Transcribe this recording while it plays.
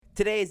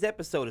Today's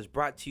episode is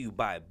brought to you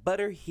by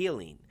Butter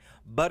Healing.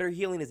 Butter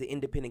Healing is an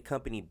independent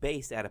company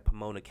based out of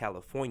Pomona,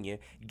 California,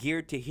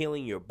 geared to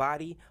healing your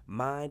body,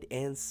 mind,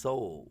 and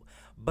soul.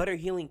 Butter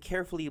Healing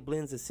carefully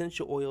blends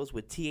essential oils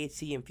with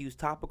THC-infused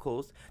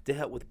topicals to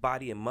help with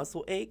body and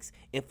muscle aches,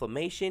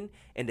 inflammation,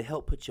 and to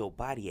help put your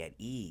body at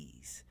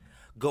ease.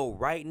 Go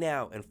right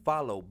now and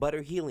follow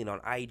Butter Healing on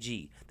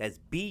IG. That's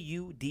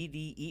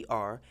BUDDERHEALING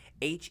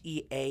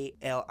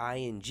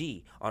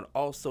on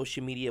all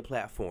social media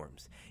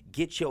platforms.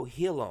 Get your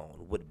heal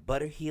on with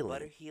Butter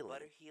Healing.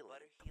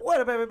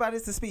 What up, everybody?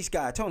 It's the Speech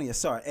Guy, Tony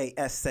Asar,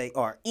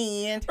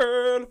 ASARN.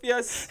 Earl,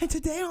 yes. And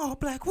today on All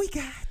Black, we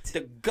got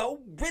The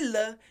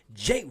Gorilla,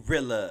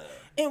 J-Rilla.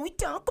 And we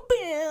talk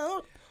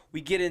about We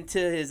get into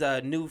his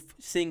new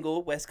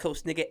single, West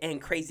Coast Nigga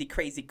and Crazy,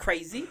 Crazy,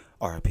 Crazy.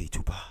 R.I.P.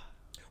 Tupac.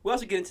 We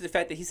also get into the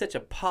fact that he's such a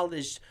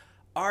polished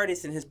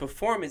artist in his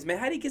performance. Man,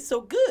 how did he get so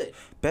good?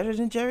 Better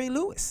than Jerry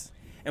Lewis.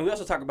 And we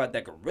also talk about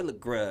that gorilla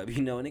grub.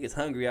 You know, niggas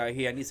hungry out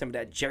here. I need some of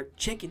that jerk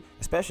chicken.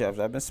 Especially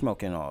after I've been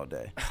smoking all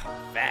day.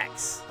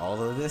 Facts.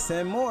 All of this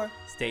and more.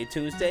 Stay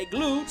tuned, stay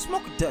glued.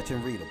 Smoke a Dutch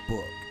and read a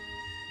book.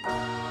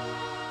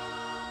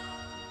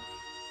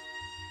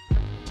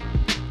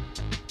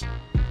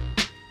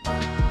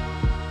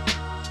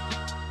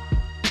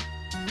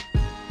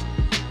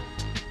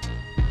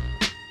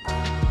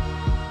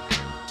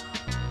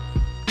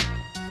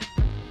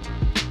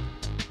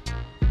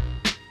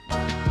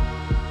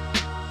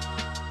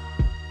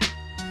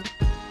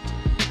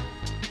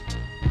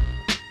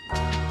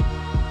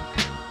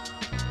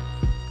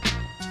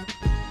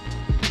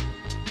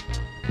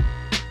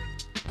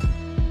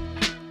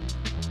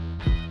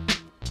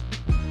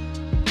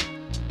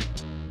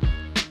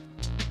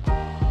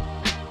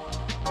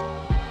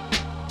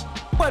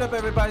 What up,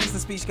 everybody? It's the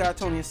Speech Guy,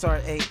 Tony Asar,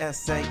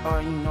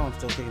 ASAR. You know I'm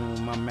still kicking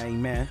with my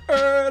main man,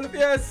 Earl,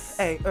 yes.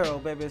 Hey, Earl,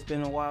 baby, it's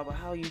been a while, but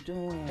how you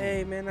doing?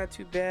 Hey, man, not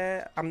too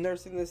bad. I'm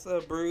nursing this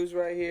bruise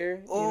right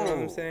here. You know what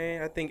I'm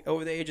saying? I think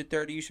over the age of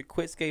 30, you should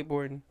quit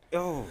skateboarding.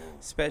 Oh.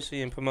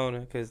 Especially in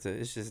Pomona, because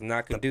it's just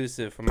not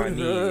conducive for my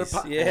knees.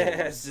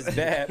 Yeah, it's just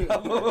bad.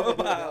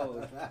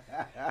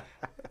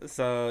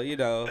 So, you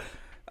know,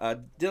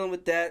 dealing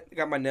with that.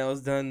 Got my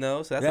nails done,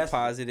 though, so that's a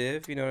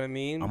positive. You know what I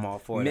mean? I'm all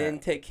for Men,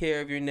 that. take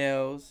care of your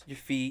nails, your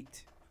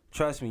feet.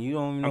 Trust me, you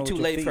don't even know I'm too what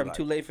your late feet for like.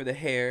 too late for the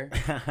hair.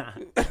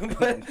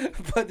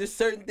 but there's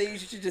certain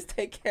things you should just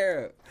take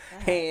care of.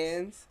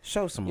 Hands.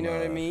 Show some You know love.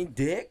 what I mean?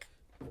 Dick.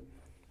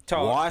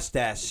 Talk. Wash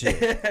that shit,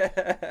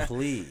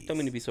 please. Don't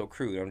mean to be so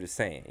crude. I'm just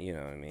saying. You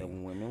know what I The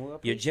mean? women will Your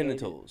appreciate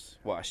genitals.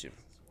 Wash them.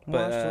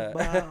 Wash your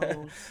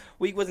bowels.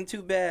 Week wasn't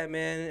too bad,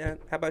 man.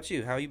 How about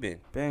you? How you been?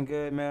 Been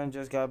good, man.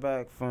 Just got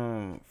back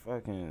from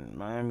fucking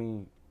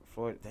Miami,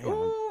 Florida. Damn.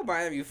 Ooh,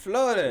 Miami,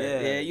 Florida.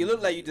 Yeah. Yeah, you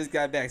look like you just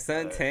got back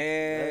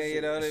suntan.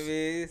 You know what I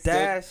mean?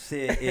 That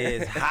shit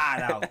is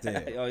hot out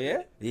there. Oh,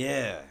 yeah?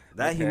 Yeah.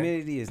 That Okay.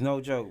 humidity is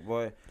no joke,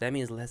 boy. That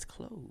means less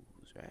clothes,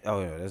 right?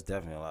 Oh, yeah, there's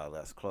definitely a lot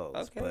less clothes.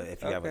 Okay, But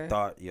if you have a okay.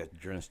 thought, you're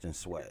drenched in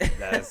sweat.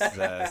 That's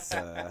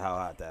how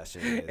hot that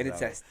shit is. And it's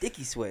that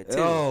sticky sweat, too.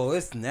 Oh,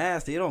 it's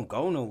nasty. It don't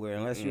go nowhere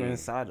unless you're Mm.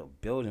 inside a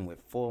building with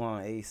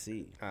full-on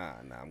AC. Nah,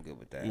 I'm good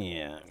with that.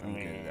 Yeah. I'm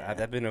good.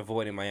 I've been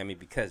avoiding Miami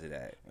because of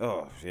that.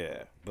 Oh,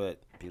 yeah. But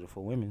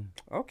beautiful women.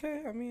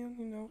 Okay, I mean,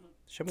 you know,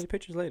 show me the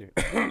pictures later.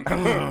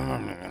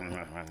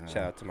 Shout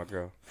out to my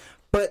girl.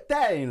 But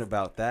that ain't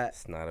about that.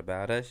 It's not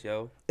about us,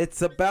 yo.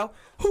 It's about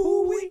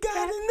who we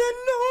got in the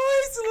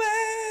noise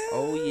land.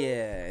 Oh,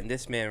 yeah. And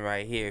this man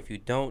right here, if you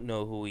don't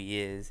know who he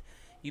is,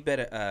 you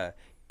better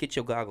get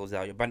your goggles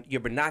out, your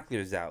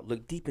binoculars out.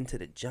 Look deep into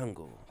the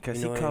jungle.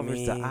 Because You know he what I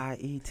covers mean? the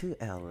IE to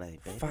LA,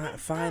 baby.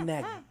 Find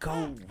that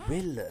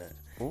gorilla.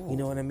 You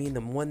know what I mean?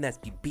 The one that's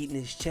be beating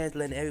his chest,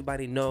 letting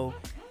everybody know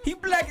he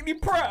black and he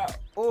proud.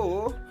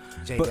 Oh,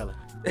 J but Rilla.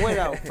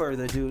 without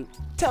further ado,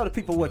 tell the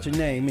people what your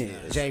name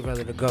is. J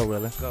Rilla the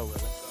Gorilla.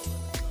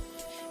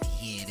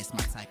 Yeah, this my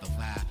type of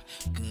vibe.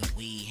 Good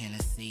weed,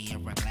 Hennessy,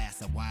 and a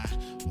glass of wine.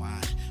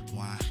 Wine.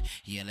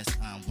 Yeah, let's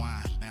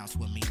unwind. Bounce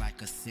with me like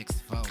a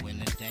 6'4" in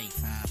the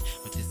daytime.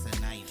 But this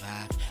a night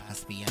vibe.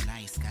 Must be a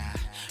nice guy.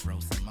 Roll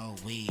some more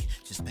weed,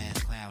 just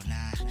past cloud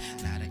 9.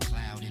 Not a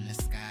cloud in the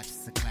sky,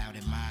 just a cloud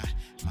in mine.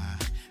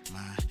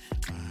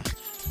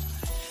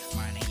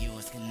 Mine and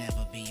yours can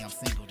never be. I'm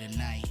single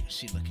tonight.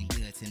 She looking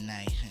good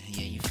tonight.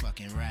 Yeah, you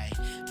fucking right.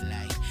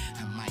 Like,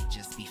 I might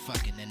just be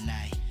fucking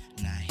tonight.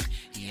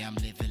 Yeah, I'm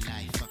living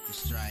life, fuck the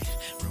strife.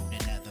 Wrote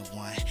another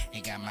one,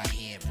 and got my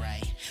head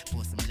right.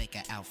 Pour some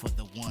liquor out for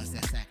the ones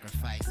that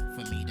sacrifice.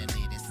 For me to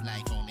live this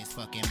life on this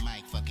fucking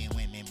mic. Fucking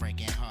women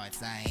breaking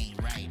hearts, I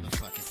ain't right, but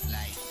fuck it's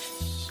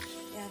life.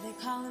 Yeah, they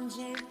call him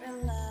J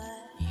Rilla.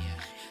 Yeah,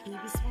 He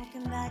be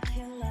smoking that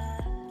killer.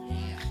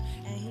 yeah.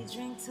 And he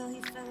drink till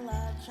he fill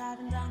up.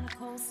 Driving down the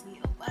coast, he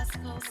a West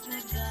Coast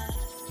nigga.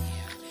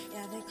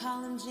 Yeah, they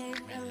call him J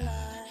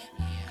Rilla.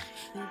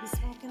 He be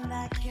smoking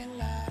that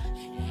killer.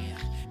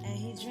 And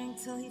he drink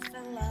till he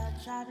fill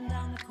up. Driving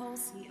down the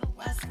coast, he a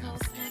West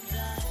Coast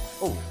nigga.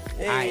 Oh,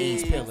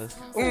 IE's pillars.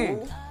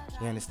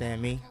 You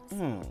understand me?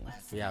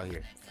 We out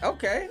here.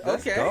 Okay.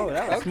 Let's go.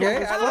 That was smooth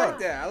Okay. as I fuck. like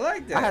that. I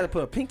like that. I had to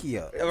put a pinky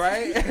up.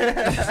 Right?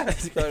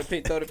 throw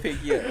the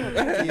pinky up.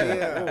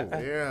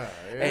 Yeah.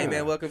 Hey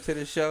man, welcome to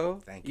the show.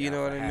 Thank You y'all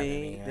know what for I having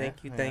mean? me, man.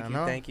 Thank you,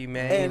 Yeah, thank you,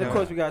 man. And You of know.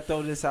 course, we gotta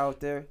throw this out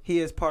there. He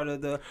is part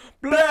of the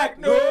Black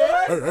Noise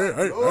You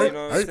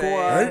know what I'm Squad.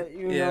 saying?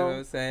 You You know what know,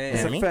 I'm saying?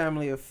 it's Yeah, a me?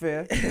 family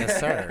affair. Yes,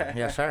 sir.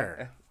 Yes,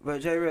 sir. But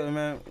Jay Rilla,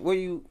 man, where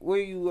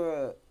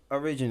you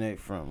originate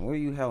from? Where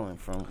you hailing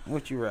from?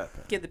 What you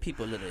rapping? Give the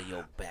people a little of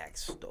your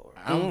backstory.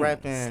 I'm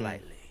repping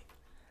Slightly.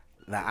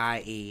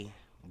 the IE,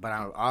 but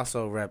I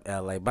also rep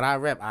LA. But I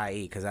rep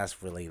IE because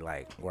that's really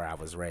like where I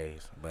was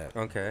raised. But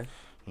Okay.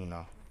 you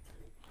know,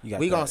 You got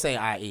we that gonna say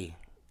IE.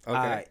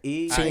 Okay.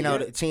 IE.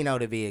 Chino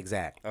to be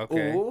exact.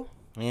 Okay. Ooh,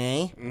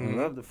 Yeah, I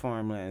love the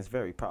farmland. It's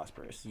very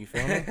prosperous. you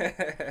feel me?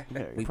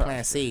 Very We prosperous.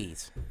 plant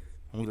seeds,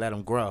 and we let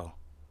them grow.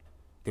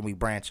 Then we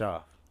branch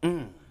off.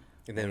 And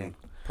then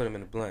put them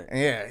in a blunt.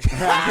 Yeah, Just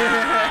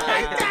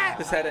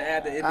had to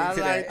add the ending I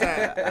to like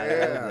that. I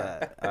Yeah. love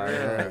that. I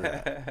love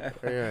that.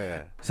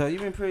 Yeah. So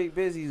you've been pretty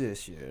busy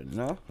this year,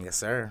 no? Yes,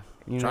 sir.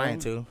 You Trying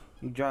know? to.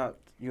 You dropped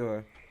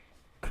your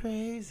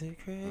crazy.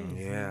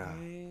 Yeah.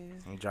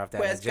 We dropped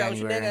that West in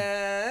Coast January.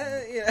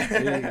 nigga.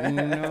 Yeah. You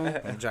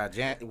know?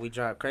 We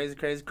dropped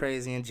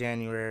crazy in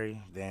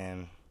January.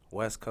 Then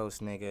West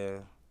Coast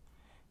nigga,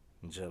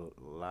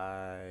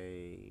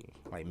 July,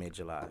 like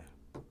mid-July.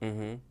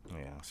 Mm-hmm.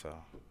 Yeah, so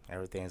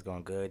everything's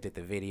going good. Did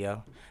the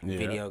video. Yeah.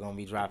 Video gonna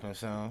be dropping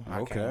soon.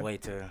 I Okay. can't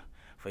wait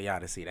for y'all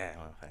to see that.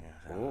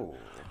 So, Oh.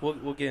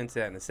 We'll get into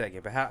that in a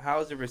second. But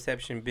how's the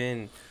reception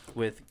been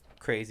with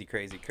Crazy?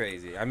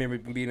 I remember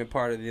being a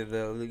part of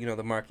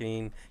the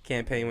marketing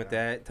campaign with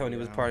that. Tony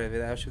was part of it.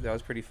 That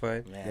was pretty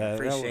fun. Man, Yeah,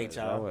 appreciate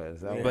that y'all.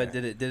 was. Yeah. But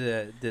did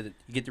it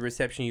get the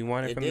reception you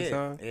wanted It from did. the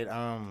song? It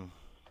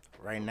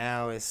right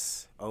now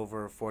it's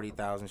over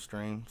 40,000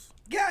 streams.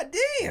 God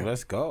damn!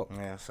 Let's go.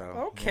 Yeah, so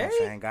Okay. You know what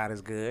I'm saying? God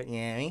is good. You know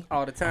what I mean?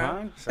 All the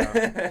time. So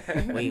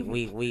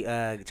we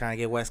trying to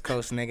get West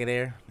Coast nigga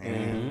there.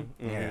 And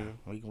yeah,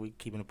 we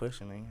keeping it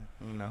pushing, man.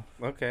 You know.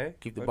 Okay.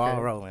 Keep the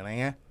ball rolling,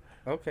 man.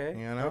 Okay.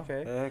 You know?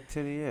 Okay. Back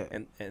to the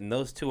end. And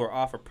those two are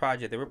off a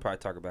project that we'll probably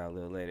talk about a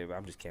little later. But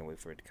I just can't wait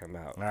for it to come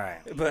out. All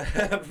right.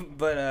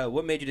 But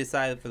what made you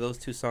decide for those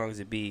two songs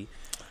to be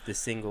the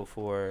single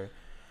for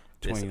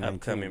this 2019,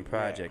 upcoming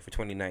project for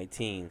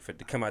 2019 to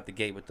come out the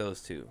gate with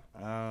those two?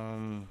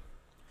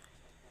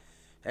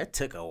 That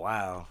took a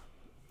while,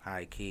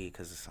 high key,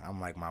 because I'm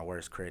like my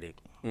worst critic.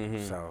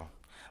 Mm-hmm. So,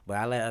 but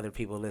I let other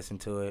people listen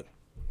to it,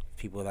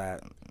 people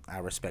that I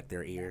respect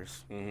their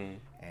ears, Mm-hmm.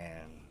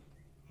 and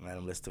let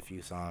them listen to a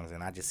few songs,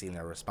 and I just seen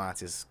their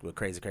responses with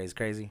crazy.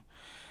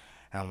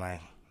 And I'm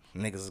like,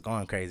 niggas is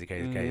going crazy.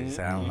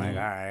 So I'm like,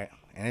 all right,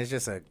 and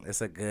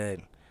it's a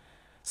good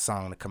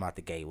song to come out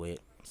the gate with.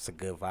 It's a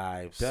good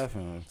vibes.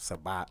 Definitely. It's a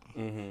bop.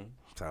 Mm-hmm.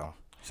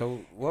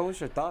 So what was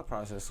your thought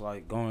process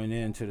like going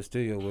into the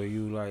studio? Were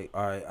you like,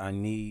 all right, I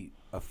need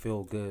a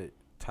feel good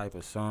type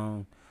of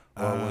song,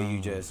 or were you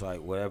just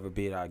like, whatever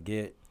beat I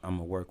get, I'm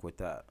gonna work with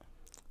that?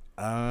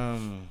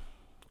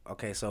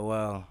 Okay,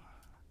 so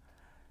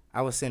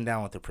I was sitting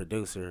down with the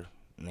producer,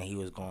 and he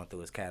was going through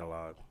his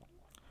catalog,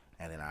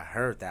 and then I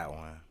heard that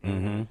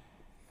one,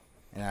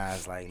 and I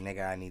was like,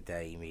 nigga, I need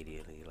that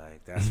immediately.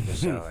 Like, that's for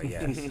sure,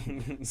 yes.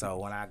 So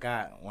when I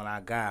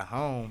got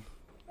home,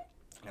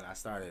 and I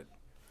started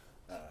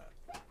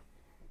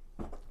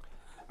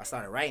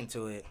writing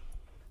to it,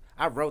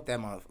 I wrote that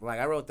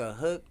I wrote the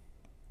hook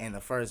and the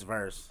first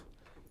verse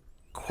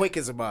quick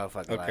as a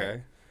motherfucker. Okay.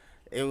 Like,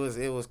 it was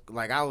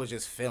like I was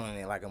just feeling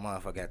it like a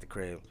motherfucker at the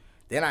crib.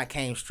 Then I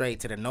came straight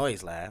to the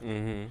Noise Lab,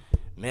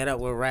 met up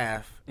with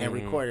Raph, and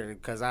recorded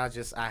it because I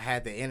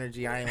had the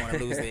energy. I didn't want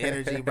to lose the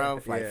energy, bro.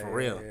 Like, for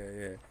real.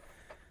 Yeah.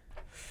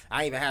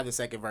 I even have the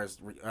second verse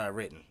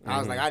written. I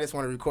was like, I just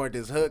want to record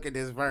this hook and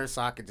this verse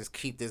so I could just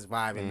keep this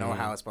vibe and know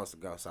how it's supposed to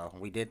go. So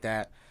we did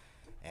that,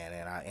 and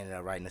then I ended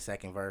up writing the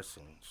second verse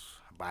and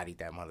bodied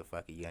that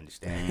motherfucker. You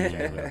understand?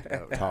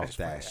 Talk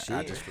that I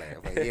shit. just played,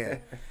 but yeah.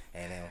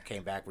 And then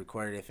came back,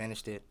 recorded it,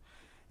 finished it,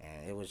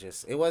 and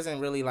it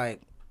wasn't really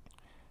like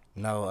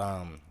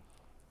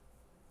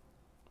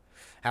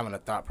having a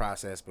thought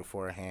process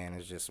beforehand.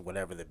 It's just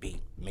whatever the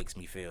beat makes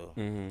me feel,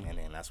 and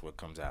then that's what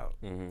comes out.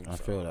 I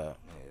feel that.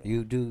 Yeah.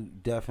 You do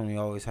definitely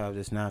always have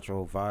this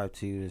natural vibe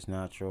to you, this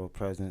natural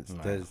presence.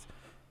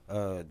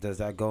 Right. Does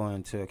that go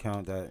into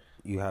account that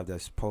you have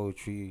this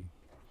poetry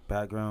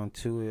background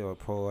to it or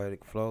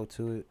poetic flow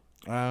to it?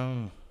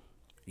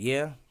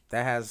 Yeah,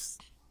 that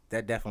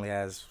definitely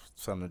has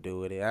something to do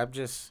with it. I'm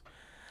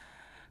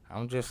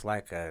just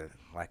like a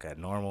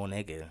normal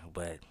nigga,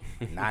 but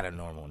not a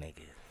normal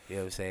nigga. You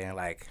know what I'm saying?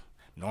 Like,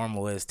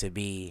 normal is to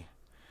be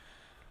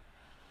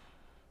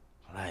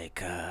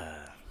like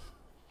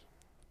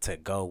to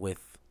go with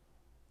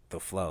the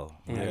flow.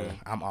 Yeah.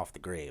 I'm off the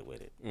grid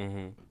with it,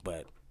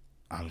 but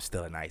I'm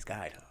still a nice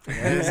guy though. You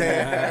know what I'm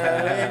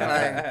saying?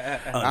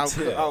 Like,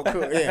 I'm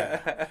cool.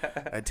 Yeah.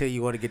 Until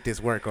you want to get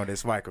this work on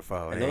this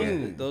microphone.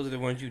 And those are the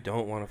ones you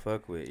don't want to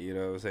fuck with. You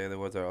know what I'm saying? The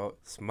ones that are all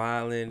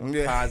smiling,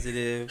 Yeah.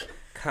 positive,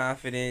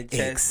 confident,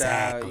 chest out.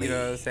 Exactly. You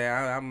know what I'm saying?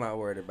 I'm not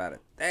worried about a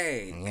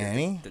thing. You know what I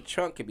mean? The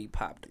trunk can be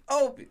popped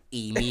open.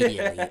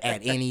 Immediately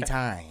at any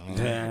time. You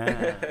know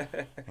Yeah.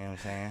 what I'm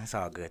saying? It's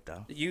all good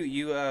though.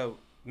 You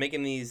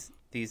making these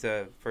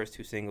first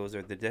two singles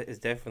is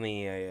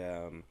definitely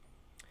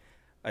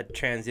a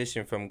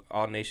transition from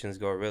All Nations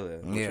Gorilla,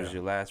 which Yeah. was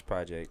your last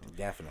project.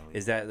 Definitely.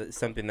 Is that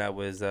something that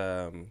was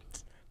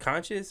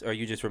conscious, or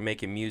you just were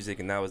making music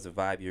and that was the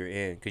vibe you're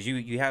in? Because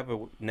you have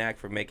a knack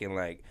for making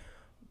like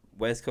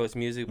West Coast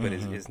music, but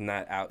it's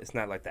not out. It's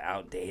not like the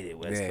outdated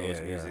West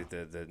Coast music,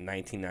 the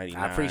 1999,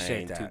 I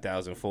appreciate that.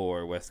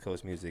 2004 West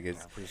Coast music. I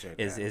appreciate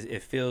It's that.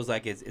 it feels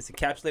like it's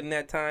encapsulating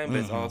that time, but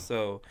it's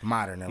also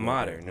Modern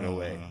in a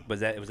way. Was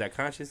that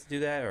conscious to do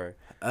that, or?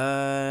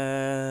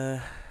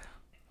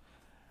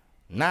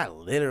 Not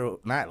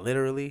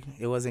literally.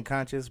 It wasn't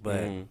conscious,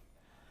 but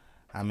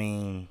I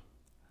mean,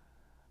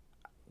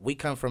 we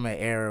come from an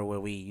era where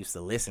we used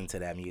to listen to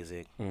that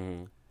music,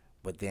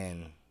 but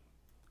then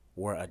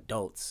we're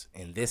adults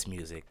in this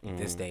music,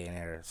 this day and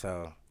era.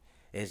 So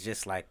it's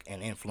just like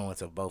an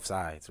influence of both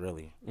sides,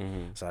 really.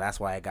 So that's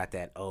why I got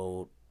that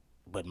old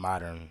but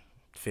modern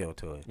feel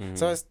to it.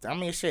 So it's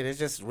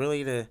just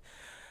really the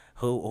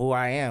who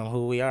I am,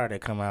 who we are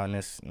that come out in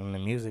the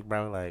music,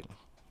 bro. Like,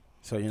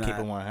 So you're keep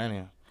it not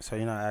 100. so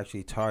you're not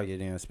actually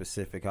targeting a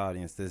specific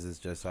audience. This is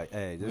just like,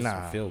 hey, this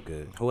Nah. is feel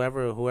good.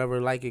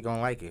 Whoever like it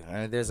gonna like it.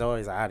 And there's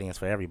always an audience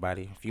for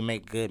everybody. If you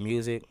make good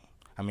music,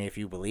 I mean, if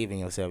you believe in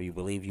yourself, you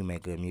believe you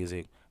make good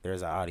music,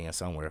 there's an audience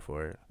somewhere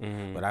for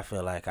it. But I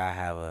feel like I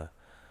have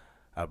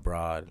a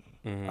broad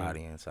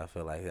audience. I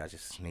feel like I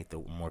just need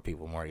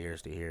more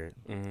ears to hear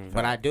it.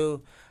 But I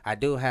do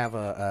have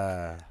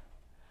a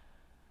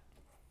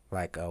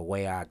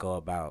way I go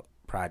about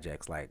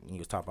projects. Like you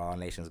was talking about All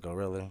Nations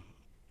Gorilla.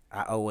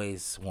 I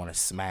always want to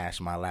smash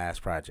my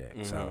last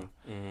project. So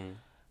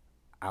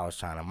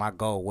my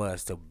goal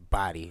was to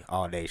body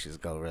All Nations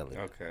Gorilla.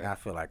 Okay. And I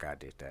feel like I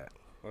did that.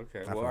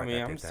 Okay. I Well, feel I like mean,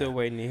 I I'm did still that.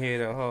 waiting to hear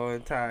the whole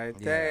entire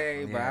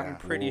thing, but I'm yeah.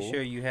 pretty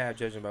sure you have,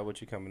 judging by what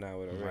you're coming out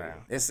with already. Right.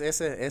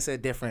 It's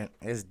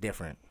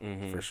different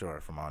for sure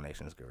from All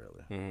Nations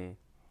Gorilla.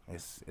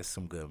 It's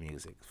some good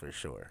music for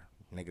sure.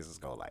 Niggas is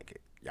gonna like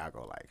it. Y'all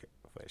gonna like it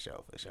for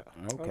sure.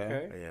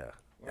 Okay. Yeah.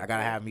 Y'all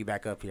gotta have me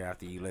back up here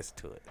after you listen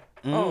to it.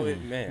 Oh,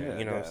 man, Yeah,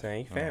 you know what I'm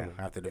saying? You family.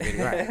 After the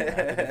video,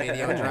 after the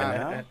video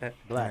drop.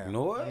 Black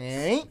Noise.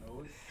 Yeah.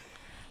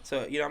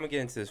 So, I'm going to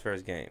get into this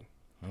first game.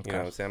 Okay. You know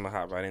what I'm saying? I'm going to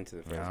hop right into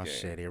the first Oh game.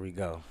 shit, here we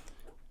go.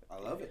 I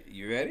love it.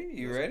 You ready?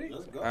 You ready?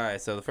 Let's go. All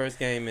right, so the first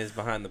game is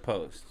Behind the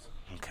Post.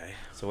 Okay.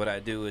 So what I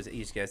do is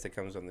each guest that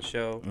comes on the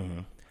show,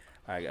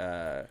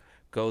 I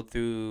go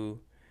through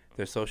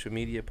their social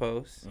media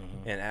posts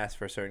and ask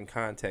for certain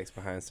context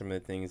behind some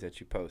of the things that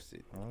you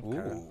posted.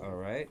 Okay. All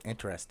right?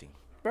 Interesting.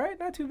 Right?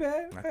 Not too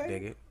bad. I Right? can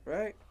dig it.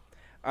 Right?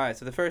 All right,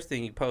 so the first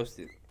thing you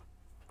posted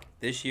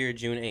this year,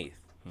 June 8th,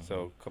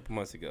 so a couple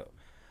months ago.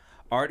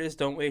 Artists,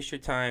 don't waste your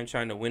time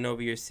trying to win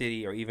over your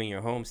city or even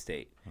your home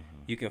state.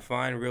 You can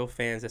find real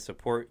fans that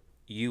support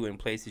you in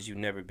places you've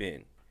never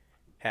been.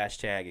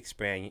 Hashtag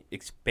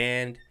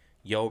expand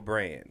your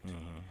brand.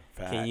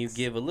 Can you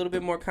give a little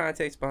bit more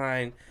context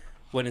behind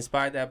what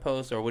inspired that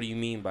post, or what do you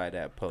mean by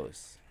that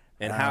post?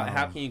 And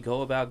how can you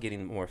go about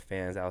getting more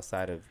fans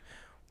outside of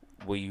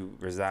where you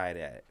reside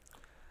at?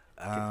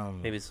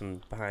 Maybe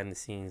some behind the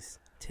scenes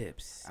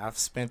tips. I've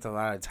spent a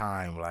lot of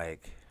time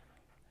like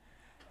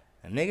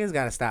niggas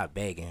gotta stop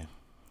begging.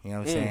 You know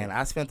what I'm saying?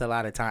 I spent a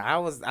lot of time. I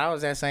was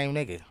that same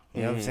nigga.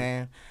 You know what I'm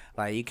saying?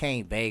 Like you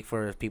can't beg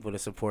for people to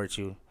support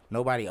you.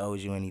 Nobody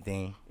owes you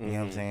anything. You know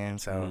what I'm saying?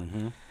 So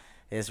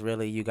it's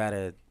really you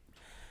gotta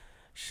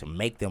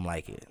make them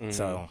like it.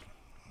 So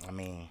I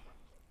mean,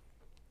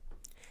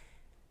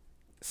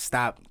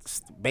 stop.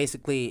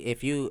 Basically,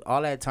 if you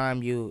all that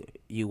time you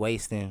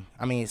wasting.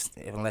 I mean,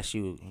 unless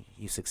you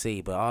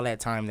succeed, but all that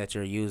time that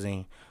you're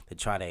using to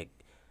try to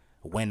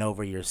win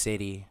over your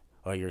city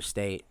or your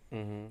state,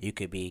 you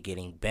could be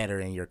getting better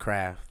in your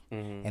craft,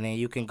 and then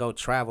you can go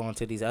travel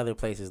into these other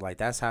places. Like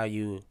that's how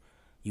you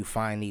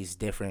find these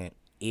different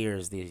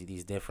ears,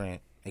 these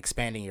different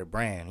expanding your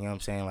brand. You know what I'm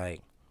saying?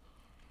 Like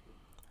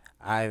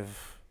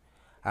I've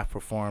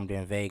performed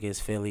in Vegas,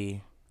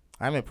 Philly.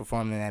 I haven't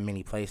performed in that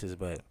many places,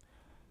 but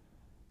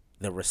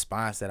the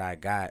response that I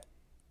got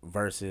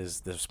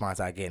versus the response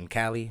I get in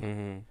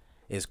Cali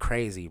is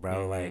crazy,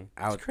 bro. Like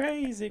It's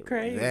crazy.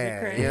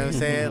 yeah, you know what I'm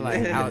saying?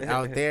 Like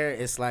out there,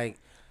 it's like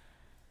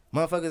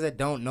motherfuckers that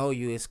don't know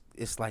you.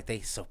 It's like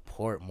they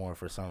support more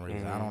for some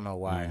reason. I don't know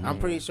why. I'm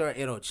pretty sure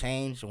it'll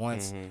change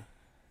once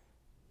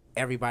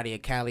everybody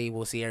at Cali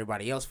will see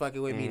everybody else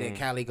fucking with me. Then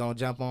Cali gonna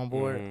jump on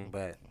board.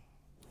 But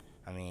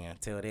I mean,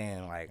 until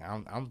then, like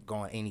I'm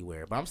going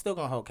anywhere, but I'm still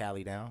gonna hold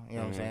Cali down. You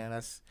know what I'm saying?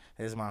 This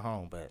is my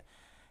home. But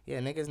yeah,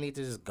 niggas need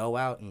to just go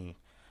out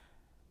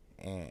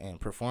and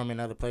perform in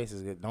other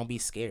places. Don't be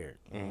scared.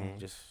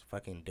 Just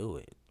fucking do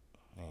it.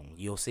 and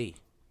you'll see.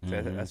 So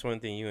that's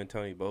one thing you and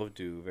Tony both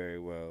do very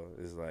well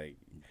is like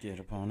Get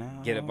up on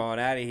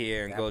out of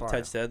here and That go part.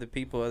 touch the other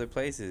people, other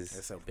places.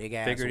 It's a big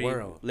ass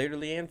world.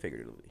 Literally and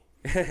figuratively.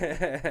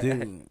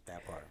 Dude,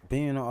 That part.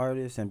 being an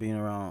artist and being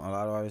around a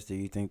lot of artists, do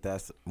you think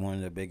that's one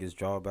of the biggest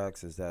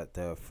drawbacks is that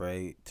they're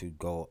afraid to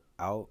go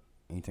out?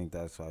 You think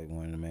that's like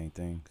one of the main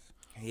things?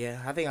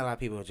 Yeah, I think a lot of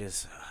people are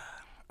just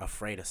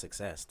afraid of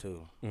success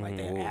too. Like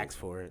they ask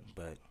for it,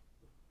 but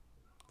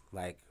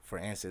like for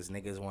instance,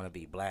 niggas want to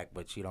be black,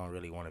 but you don't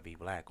really want to be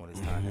black when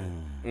it's time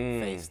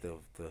to face the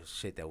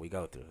shit that we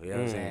go through. You know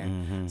what I'm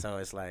saying? So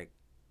it's like,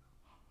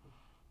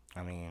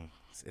 I mean,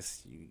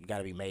 it's you got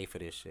to be made for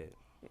this shit.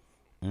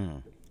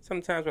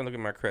 Sometimes when I look at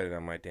my credit,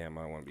 I'm like, damn,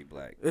 I don't want to be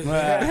black.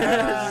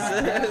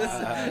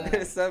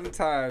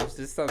 Sometimes,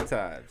 just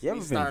sometimes. You ever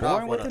been start off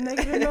born with with the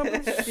negative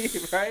numbers?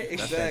 Right?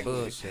 That's that Exactly.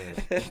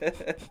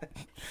 bullshit.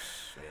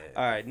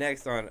 All right,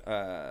 next on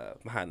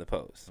Behind the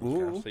Post.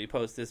 So you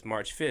post this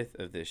March 5th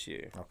of this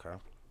year. Okay.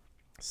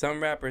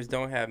 Some rappers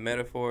don't have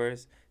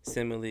metaphors,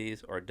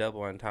 similes, or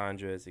double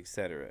entendres,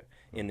 etc.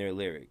 in their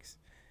lyrics.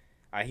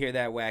 I hear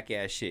that whack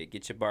ass shit.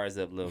 Get your bars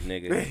up, little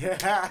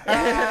nigga.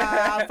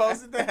 I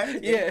posted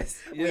that. Yes.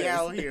 We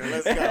out here.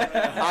 Let's go.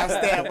 I'll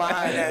stand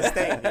behind that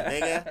statement,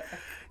 nigga.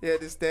 You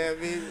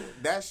understand me?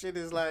 That shit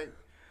is like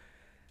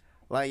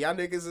y'all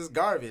niggas is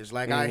garbage.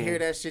 Like I hear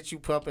that shit you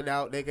pumping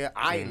out, nigga.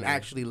 I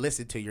actually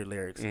listen to your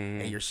lyrics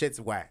and your shit's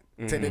whack.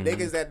 To the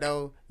niggas that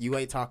know you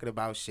ain't talking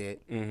about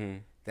shit.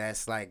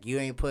 That's like you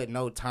ain't put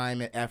no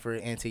time and effort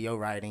into your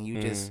writing.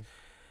 You just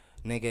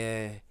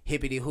nigga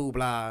hippity hoo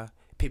blah.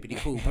 Pippity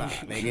poo blah,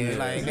 nigga.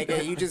 Like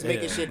nigga, you just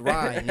making shit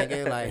rhyme,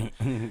 nigga.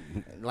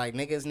 Like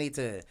niggas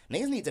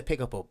need to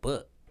pick up a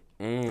book.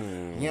 You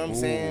know what I'm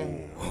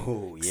saying?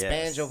 Oh, yes.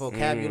 Expand your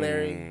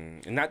vocabulary.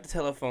 And not the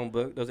telephone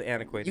book. Those are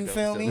antiquated. You though.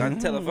 feel So me? Not the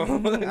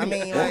telephone book. I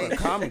mean, Or a like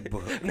comic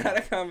book. not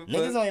a comic book.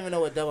 niggas don't even know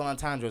what double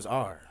entendres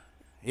are.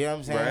 You know what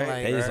I'm saying? Right.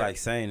 Like, They just like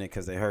saying it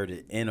because they heard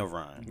it in a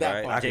rhyme. That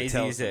Right? part. I can Jay-Z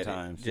tell said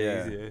sometimes. it.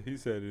 Yeah. Jay-Z, he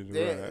said it.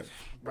 yeah, Right.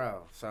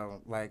 bro.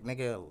 So like,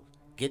 nigga,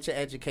 get your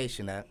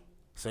education up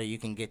so you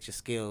can get your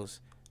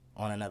skills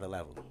on another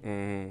level.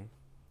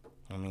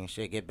 I mean,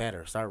 shit, get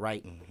better. Start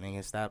writing.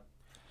 Nigga, stop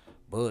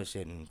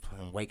bullshitting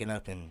and waking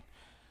up and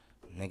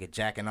nigga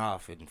jacking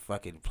off and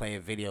fucking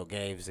playing video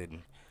games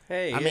and.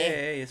 Hey, I mean-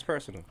 hey, it's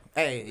personal.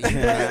 Hey, look,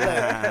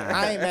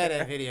 I ain't mad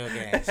at video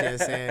games, you know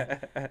what I'm saying?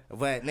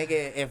 But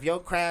nigga, if your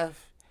craft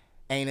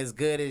ain't as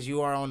good as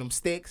you are on them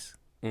sticks,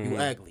 you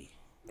ugly.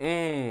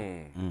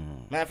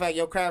 Matter of fact,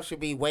 your craft should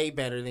be way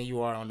better than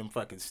you are on them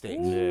fucking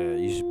sticks. Yeah,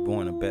 you should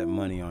want to bet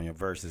money on your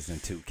verses in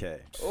 2K.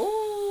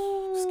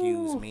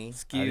 Excuse me.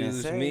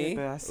 Excuse say me. it,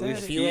 but I said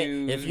it.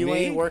 If you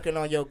ain't working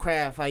on your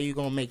craft, how you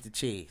gonna make the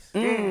cheese?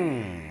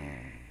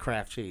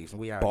 Craft cheese.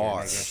 We out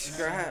Bars.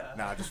 here, nigga.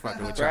 Nah, just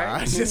fucking with y'all.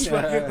 Right? Just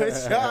fucking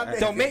with y'all.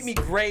 Don't niggas. make me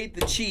grade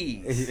the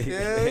cheese.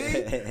 Feel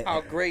me?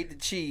 I'll grade the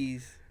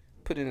cheese,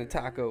 put it in a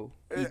taco,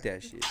 eat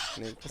that shit.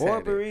 Let's Or a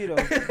have it.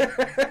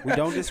 burrito. We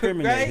don't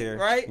discriminate Right, here.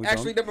 right. We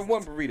Actually, don't- number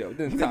one burrito,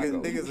 then taco.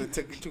 Niggas have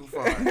took it too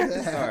far. All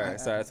right,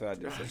 sorry, that's what I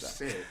did.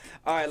 Shit.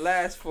 All right,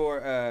 last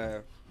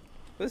for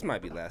this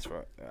might be last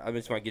for. I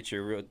just want to get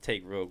your real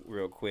take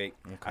real quick.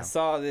 I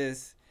saw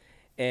this,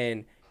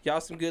 and y'all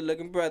some good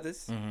looking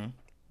brothers,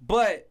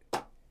 but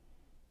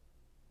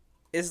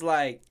it's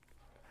like,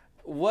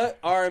 what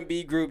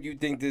R&B group you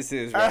think this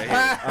is right here?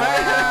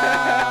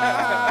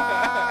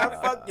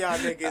 Fuck y'all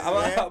niggas, I'm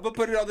man. gonna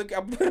put it on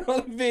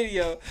the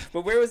video.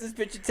 But where was this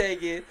picture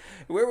taken?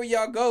 Where were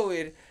y'all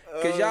going?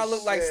 Cause y'all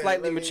look like shit,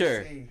 slightly let me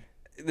mature. see.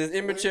 There's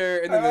immature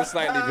and then there's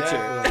slightly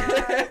mature.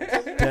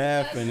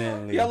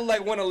 Definitely. Y'all look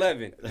like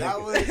 111.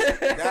 That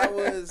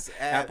was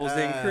at, Apples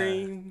and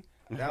cream.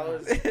 That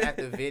was at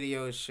the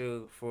video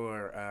shoot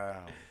for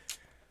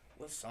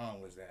what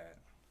song was that?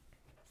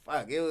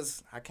 Fuck, it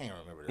was I can't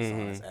remember the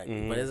song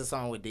exactly, but it's a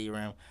song with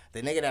D-Rim,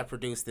 the nigga that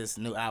produced this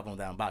new album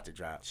that I'm about to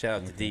drop.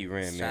 Shout out to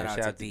D-Rim, man. Shout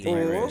out to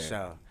D-Rim. D-Rim for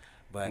sure.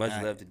 But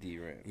Much love to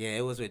D-Rim. yeah,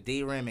 it was with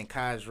D-Rim and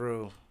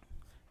Kajru.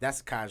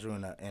 That's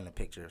Kajru in the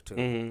picture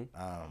too.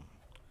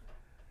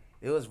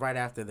 It was right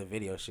after the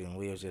video shoot, and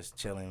we was just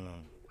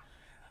chilling.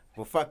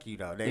 Well, fuck you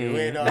though, nigga. We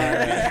ain't no R&B.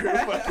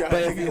 Fuck y'all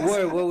But if you niggas.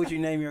 were, what would you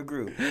name your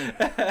group?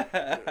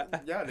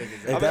 Y'all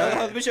niggas.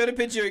 Let me show the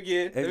picture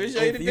again. Let me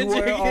show you the If you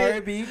picture were an again.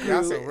 R&B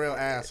Y'all some group, real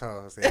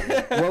assholes.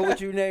 nigga. what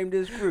would you name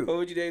this group? What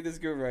would you name this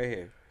group right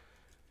here?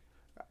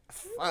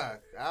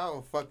 Fuck, I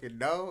don't fucking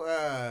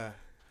know.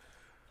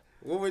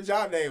 What would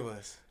y'all name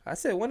us? I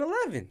said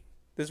 111.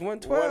 There's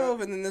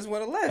 112 and then there's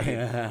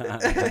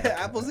 111.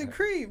 Apples and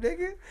cream,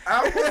 nigga.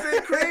 Apples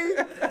and cream?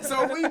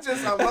 So we're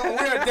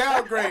a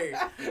downgrade.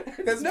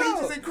 Because No.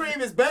 peaches and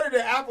cream is better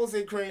than apples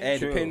and cream. And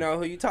depending on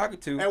who you talking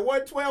to. And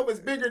 112 is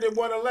bigger than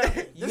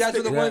 111. You guys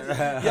were the ones.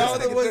 Y'all were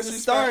the ones that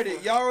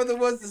started. Y'all were the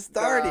ones that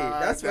started.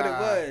 That's what it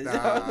was.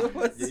 Y'all were the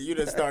ones. Yeah, you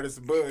done started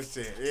some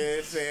bullshit. You know what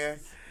I'm saying?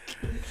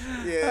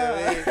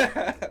 Yeah,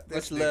 man.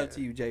 Much love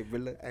to you, Jay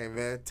Brilla. Hey,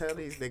 man, tell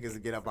these niggas to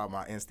get up on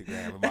my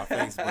Instagram and my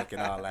Facebook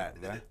and all that,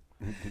 man.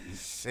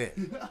 Shit.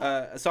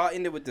 So I'll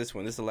end it with this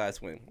one. This is the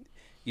last one.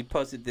 You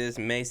posted this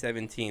May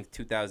 17th,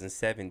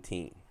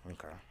 2017.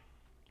 Okay.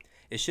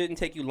 It shouldn't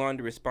take you long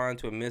to respond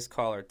to a missed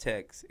call or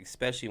text,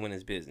 especially when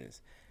it's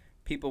business.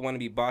 People want to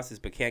be bosses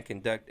but can't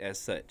conduct as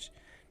such.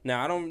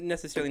 Now, I don't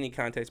necessarily need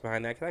context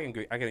behind that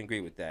because I can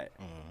agree with that.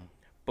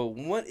 But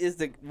what is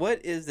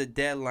the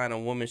deadline a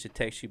woman should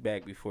text you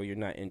back before you're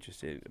not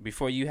interested?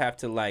 Before you have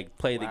to like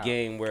play the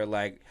game where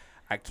like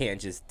I can't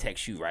just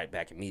text you right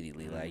back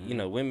immediately. Like, you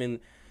know, women,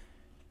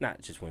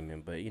 not just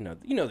women, but you know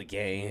the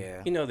game.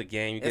 Yeah. You know the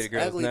game. You get It's a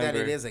girl's ugly number. that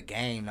it is a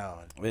game though.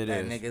 It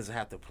that is. niggas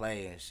have to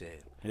play and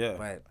shit. Yeah.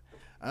 But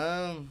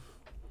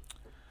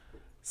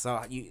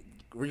so you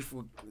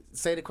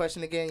say the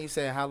question again. You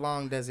said how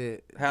long does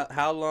it?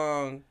 How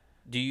long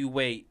do you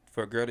wait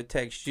for a girl to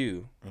text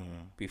you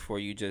before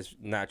you just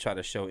not try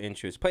to show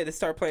interest? Let's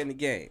start playing the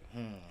game.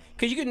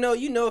 Cause you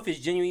know if it's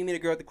genuine. You meet a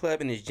girl at the club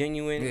and it's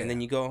genuine, and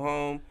then you go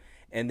home.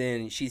 And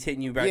then she's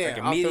hitting you back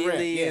like off the rip.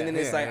 immediately, and then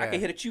it's like I can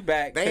hit at you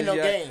back. There ain't no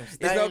games.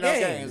 There's no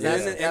games.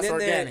 That's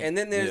organic. And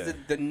then there's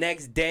the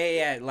next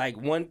day at like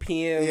 1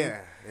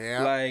 p.m.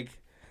 Yeah. Like,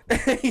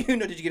 you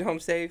know, did you get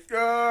home safe?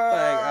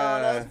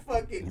 That's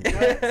fucking nuts,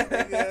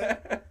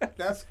 nigga.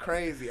 That's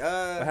crazy.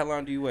 How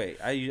long do you wait?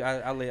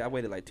 I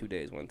waited like 2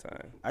 days one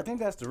time. I think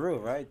that's the rule,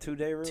 right?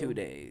 2-day rule. 2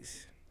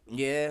 days.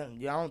 Yeah.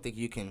 I don't think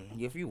you can.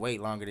 If you wait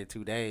longer than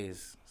 2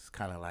 days, it's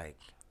kind of like.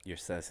 You're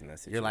sussing that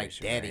situation. You're like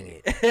dating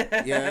right?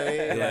 it.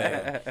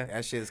 Yeah. Like,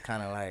 that shit's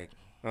kind of like,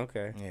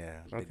 okay.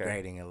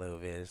 degrading a little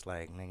bit. It's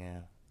like,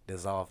 nigga,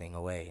 dissolving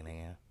away,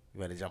 nigga. You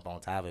better jump on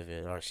top of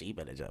it, or she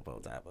better jump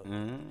on top of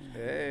it.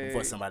 Hey.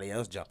 Before somebody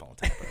else jump on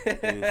top of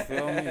it. You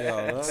feel me?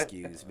 Yo,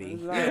 Excuse me.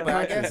 Yeah, but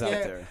I guess, out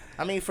there.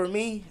 I mean, for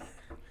me,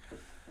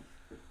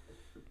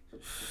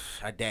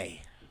 a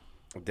day.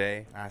 A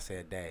day? I say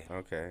a day.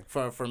 Okay.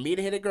 For me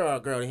to hit a girl, or a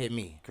girl to hit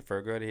me. For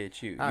a girl to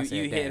hit you. I say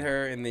You a day. hit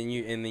her, and then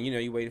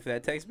you waiting for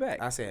that text back.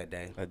 I say a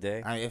day. A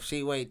day? I mean, if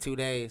she wait 2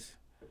 days,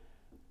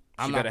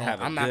 She better have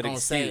a good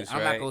excuse, I'm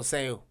not right? gonna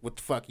say what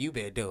the fuck you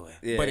been doing.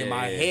 Yeah, but in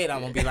my yeah. head,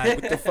 I'm gonna be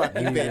like, what the fuck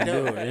you been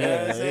doing? You know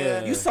what I'm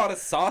saying? You saw the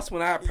sauce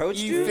when I approached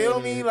you. You feel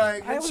me?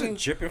 Like, I what wasn't you,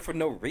 dripping for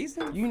no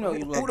reason. You know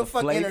you who like the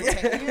fuck flavor.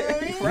 entertaining you? Know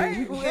what I mean? Right,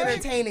 Who right.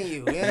 entertaining you?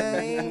 You know what I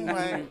mean?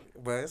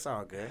 Like, but it's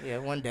all good. Yeah,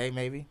 one day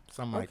maybe,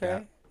 something like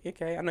that.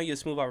 Okay. I know you're a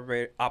smooth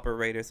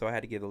operator, so I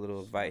had to give a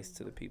little advice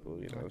to the people.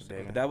 You know what I'm saying?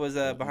 Yeah. But that was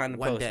behind the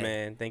One post, day.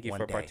 man. Thank you One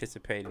for day.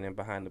 participating in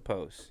behind the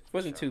post. It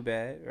wasn't too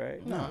bad,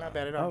 right? No, not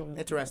bad at all.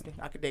 Interesting.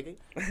 I could dig it.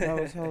 That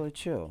was hella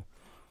chill.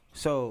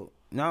 So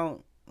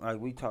now,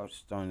 like we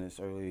touched on this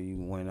earlier, you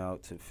went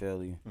out to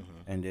Philly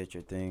and did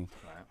your thing.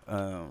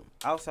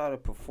 Outside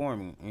of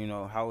performing, you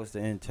know, how was the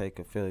intake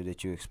of Philly?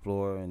 Did you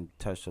explore and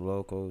touch the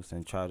locals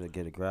and try to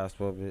get a grasp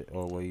of it,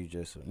 or were you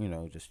just, you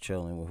know, just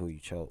chilling with who you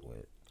chilled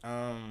with?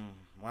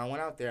 When I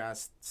went out there, I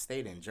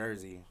stayed in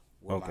Jersey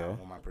with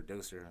my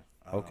producer.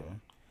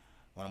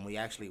 When we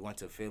actually went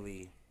to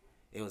Philly,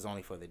 it was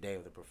only for the day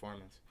of the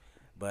performance.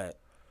 But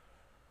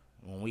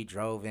when we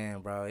drove in,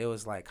 bro, it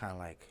was like kind of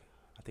like,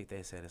 I think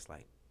they said it's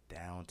like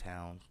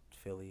downtown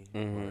Philly.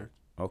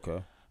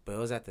 Okay. But it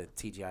was at the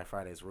TGI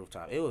Fridays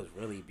rooftop. It was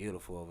really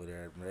beautiful over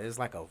there. It's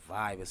like a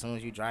vibe. As soon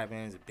as you drive in,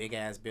 it's a big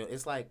ass building.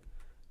 It's like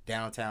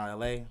downtown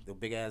LA, the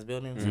big ass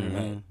buildings.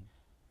 But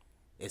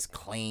it's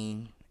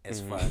clean as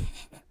fuck.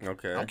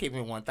 Okay. I'm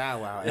keeping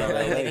 1,000 out. LA,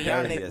 nigga,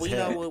 y'all niggas, we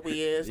know what we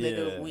is,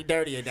 nigga. Yeah. We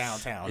dirtier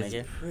downtown, It's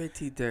nigga.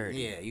 pretty dirty.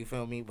 Yeah, you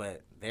feel me?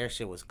 But their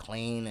shit was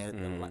clean.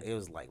 It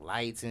was like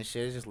lights and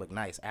shit. It just looked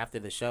nice. After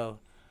the show,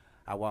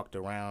 I walked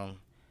around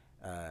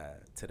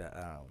to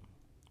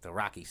the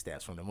Rocky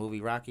steps from the movie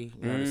Rocky.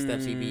 You know the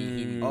steps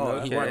he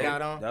worked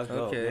out on. That's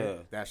dope. Okay. Yeah.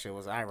 That shit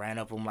was. I ran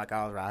up them like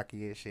I was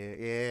Rocky and shit.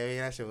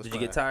 Yeah, that shit was. Did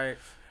fun. you get tired?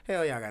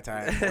 Hell yeah, I got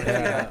tired. Is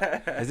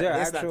there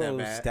an It's not that actual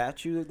bad.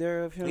 statue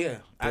there of him? Yeah,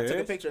 I There took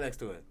a is? picture next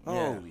to it.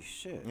 Holy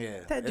shit.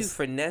 Yeah, That dude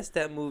finessed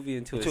that movie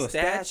into To a a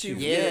statue, statue.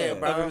 Yeah,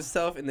 bro. of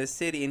himself in the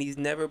city, and he's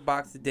never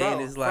boxed a day in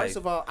Bro, his life. first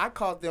of all, I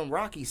called them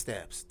Rocky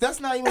steps.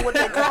 That's not even what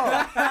they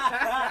call.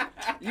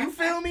 You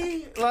feel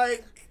me?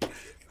 Like,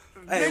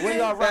 Hey, where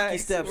y'all Rocky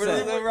steps Where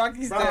at? the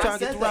Rocky bro, I'm steps? trying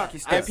to get the Rocky I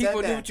steps. And said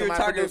people that knew what to you were my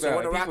talking producer, about.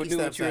 where the People Rocky knew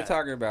what steps you were at.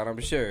 talking about. I'm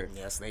sure.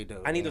 Yes, they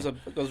do. I need man.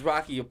 those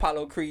Rocky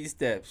Apollo Creed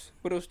steps.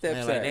 Where those steps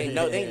Man, like,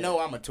 at? they know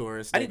I'm a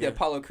tourist. I need the nigga.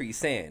 Apollo Creed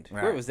sand.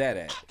 Where Right. was that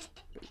at?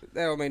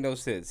 That don't make no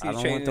sense. He I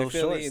was don't want training in those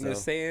Philly shorts, in the though.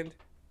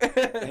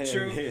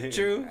 sand.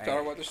 True.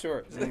 Talking about the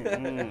shorts.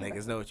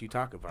 Niggas know what you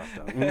talking about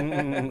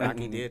though.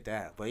 Rocky did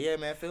that, but yeah,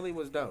 man, Philly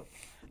was dope.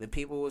 The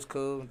people was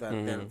cool.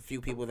 The few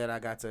people that I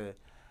got to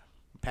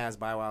pass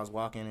by while I was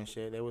walking and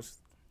shit,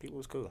 people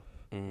was cool.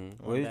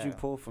 Where did you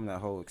pull from that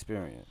whole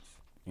experience?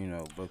 You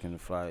know, booking the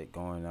flight,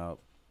 going out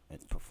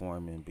and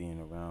performing,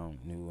 being around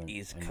new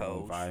East and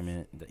Coast.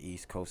 environment, the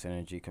East Coast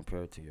energy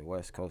compared to your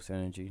West Coast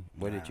energy.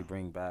 What did you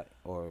bring back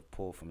or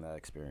pull from that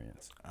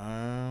experience?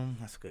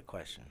 That's a good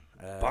question.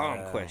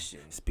 Bomb question.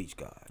 Speech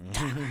God.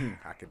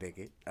 I could dig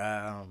it.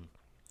 What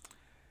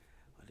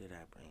did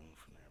I bring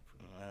from that?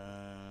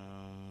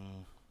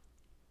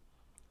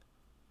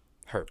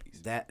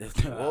 Herpes. That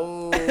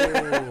whoa.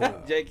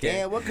 JK.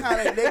 Damn, what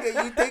kind of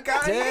nigga you think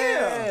I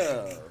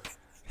am?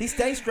 He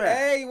stays strapped.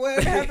 Hey,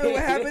 what happened?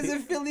 What happens in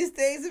Philly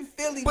stays in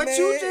Philly, But man.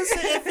 you just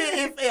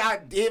said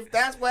if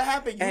that's what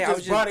happened, you Hey, I just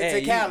was brought just- it to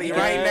hey, Cali you-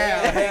 right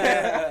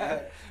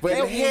now.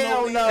 But They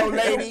hell don't no, know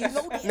ladies.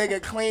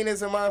 Nigga clean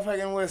as a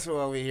motherfucking whistle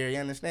over here. You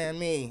understand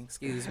me?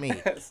 Excuse me.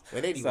 But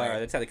anyway. Sorry,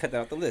 they're trying to cut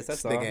that off the list.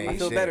 That's all. Nigga ain't I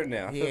feel shit. better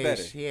now. I feel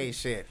better. He ain't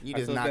shit. You I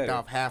just feel knocked better.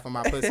 off half of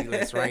my pussy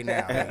list right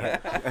now.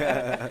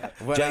 Nigga.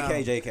 But,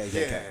 JK.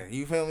 Yeah,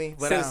 you feel me?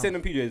 But, Send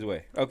them PJs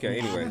away. Okay,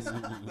 anyways.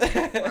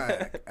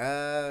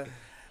 right.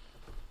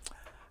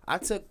 I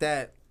took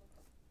that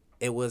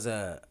it was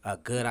a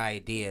good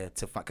idea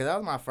to find, because that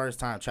was my first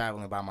time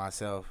traveling by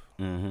myself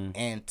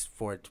and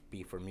for it to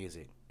be for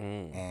music.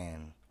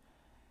 And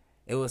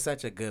it was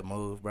such a good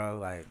move, bro.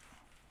 Like,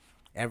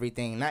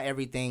 not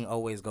everything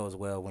always goes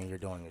well when you're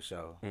doing a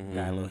show.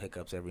 Got little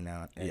hiccups every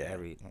now and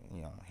every,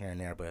 here and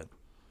there. But,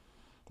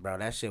 bro,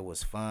 that shit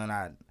was fun.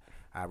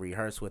 I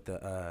rehearsed with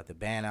the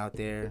band out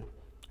there.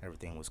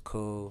 Everything was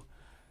cool.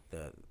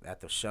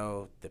 At the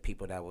show, the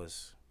people that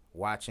was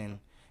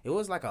watching, it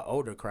was like an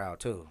older crowd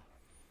too.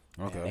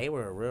 Okay. And they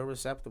were real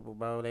receptive,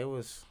 bro. They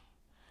was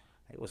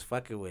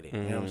fucking with it.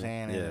 You know what I'm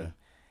saying? Yeah. And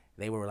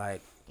they were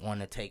like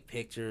wanting to take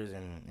pictures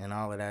and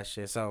all of that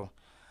shit. So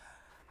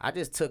I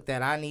just took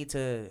that. I need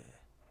to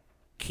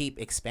keep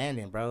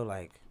expanding, bro.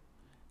 Like,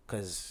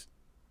 cause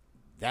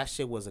that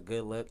shit was a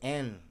good look.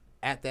 And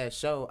at that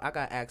show, I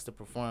got asked to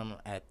perform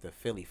at the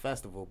Philly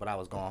Festival, but I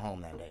was going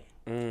home that day.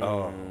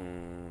 Oh.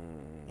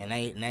 And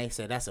they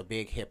said that's a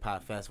big hip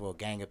hop festival,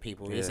 gang of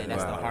people. They said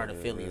that's the heart of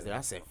Philly is there.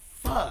 I said,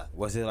 fuck.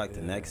 Was it like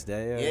the next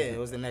day? Or? Yeah, it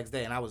was the next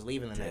day, and I was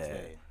leaving the next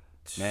day.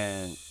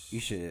 Man, you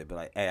should be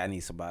like, hey, I need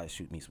somebody to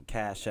shoot me some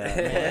cash out, man,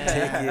 a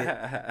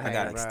ticket. I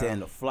gotta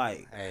extend the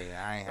flight. Hey,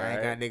 I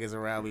ain't got niggas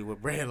around me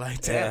with bread like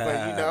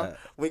that, but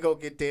we gonna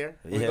get there.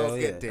 We gonna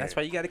get there. That's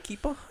why you got to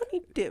keep a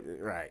honey dip.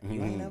 Right.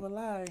 You ain't never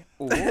lie.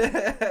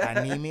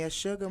 I need me a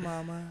sugar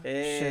mama.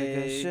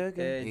 Hey,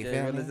 Sugar. Hey, You Jay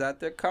feel me? Willis out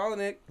there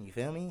calling it. You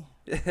feel me?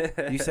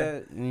 You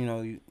said,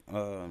 you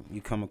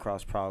come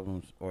across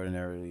problems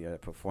ordinarily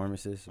at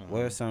performances.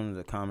 What are some of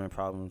the common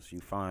problems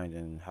you find,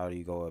 and how do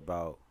you go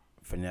about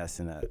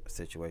finessing that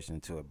situation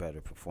into a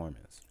better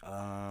performance?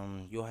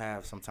 You'll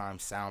have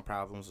sometimes sound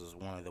problems is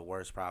one of the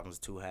worst problems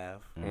to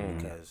have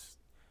because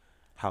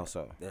How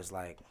so? there's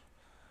like,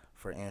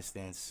 for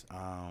instance,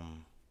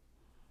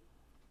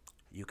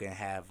 you can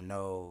have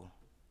no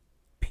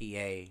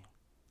PA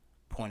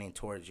pointing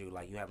towards you,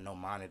 like you have no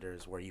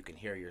monitors where you can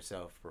hear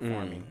yourself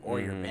performing, or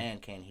your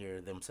band can't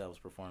hear themselves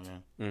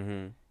performing,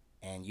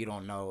 and you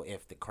don't know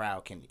if the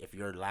crowd can, if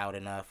you're loud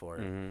enough or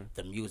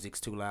the music's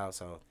too loud.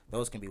 So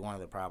those can be one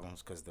of the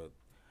problems because the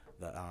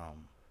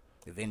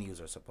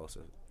venues are supposed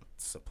to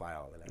supply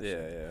all of that.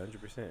 Yeah,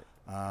 shit.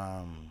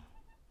 100%.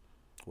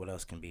 What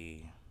else can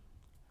be?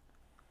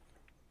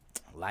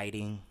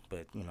 Lighting,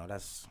 but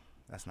that's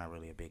not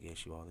really a big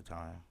issue all the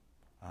time.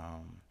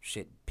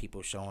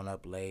 People showing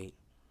up late,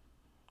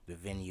 the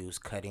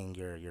venues cutting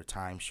your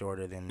time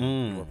shorter than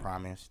you were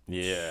promised.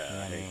 Yeah,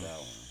 I hate that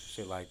one.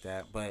 Shit like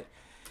that. But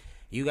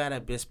you gotta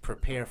just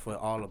prepare for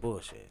all the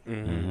bullshit. You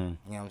know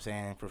what I'm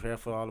saying? Prepare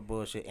for all the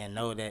bullshit and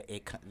know that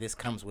this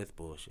comes with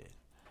bullshit.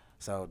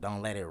 So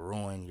don't let it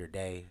ruin your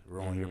day,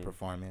 ruin your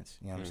performance.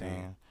 You know what I'm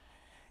saying?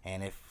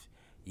 And if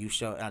you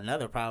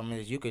another problem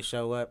is you could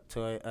show up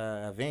to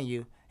a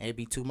venue and it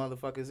be two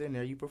motherfuckers in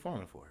there you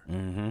performing for.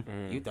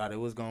 You thought it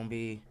was gonna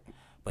be,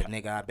 but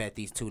nigga, I bet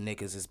these two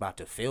niggas is about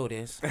to fill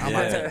this.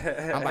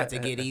 I'm about to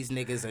give these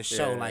niggas a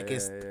show like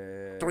it's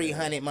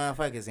 300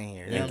 motherfuckers in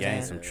here. You know and what I'm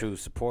gain saying? some true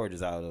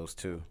supporters out of those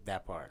two.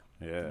 That part.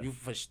 Yeah. You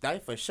for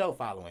sure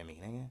following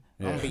me, nigga.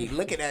 I'm gonna be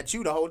looking at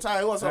you the whole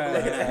time. What's up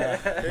looking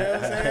at? You know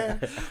what I'm saying?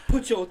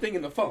 Put your thing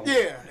in the phone.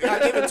 Yeah, I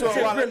give it to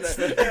him while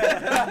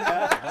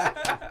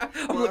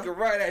I'm looking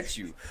right at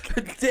you.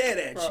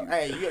 Dead at you.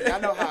 Hey, I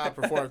know how I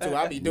perform too.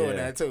 I be doing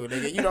that too,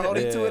 nigga. You the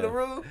only two in the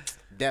room?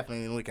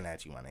 Definitely looking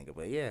at you, my nigga.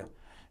 But yeah,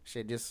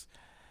 shit, just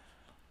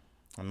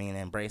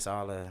embrace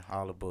all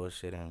the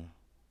bullshit and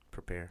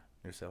prepare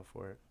yourself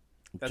for it.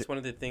 That's one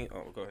of the things.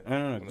 Oh, go ahead.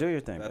 No, do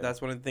your thing.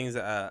 That's one of the things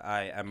that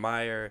I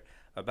admire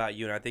about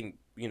you, and I think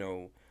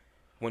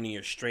one of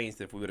your strengths,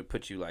 if we would have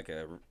put you like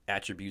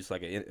attributes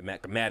like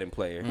a Madden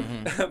player,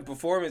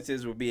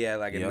 performances would be at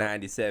like a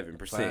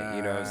 97%.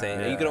 You know what I'm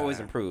saying? You can always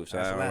improve, so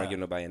I don't want to give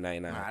nobody a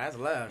 99. Nah, that's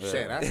love.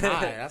 Shit, that's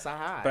high. That's a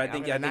high. But I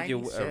think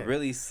you're a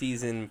really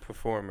seasoned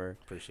performer.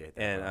 Appreciate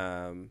that.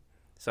 And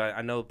so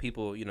I know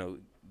people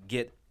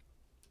get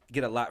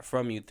a lot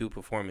from you through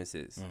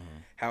performances.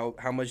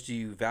 How much do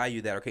you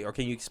value that? Or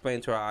can you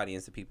explain to our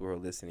audience, the people who are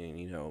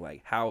listening,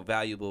 like how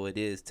valuable it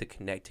is to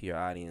connect to your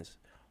audience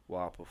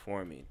while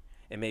performing?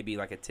 And maybe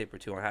like a tip or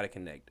two on how to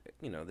connect.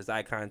 There's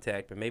eye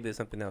contact, but maybe there's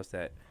something else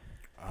that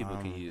people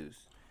can use.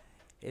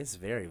 It's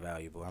very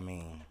valuable.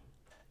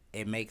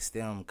 It makes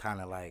them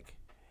kind of like,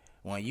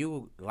 when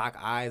you lock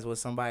eyes with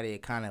somebody,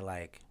 it kind of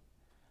like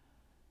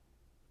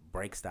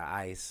breaks the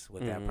ice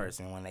with that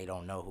person when they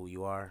don't know who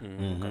you are,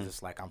 because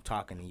it's like, I'm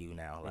talking to you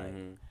now, like, you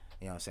know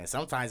what I'm saying?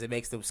 Sometimes it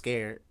makes them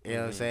scared, you know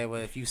what I'm saying?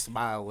 But if you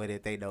smile with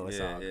it, they know it's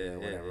all good or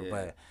whatever.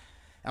 But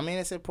I mean,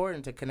 it's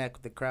important to connect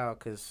with the crowd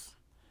because,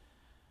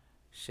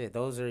 shit,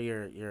 those are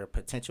your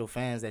potential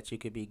fans that you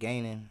could be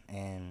gaining.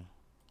 And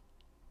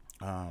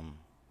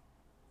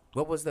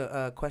what was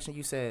the question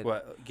you said?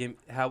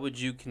 How would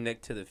you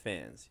connect to the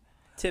fans?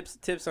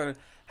 Tips on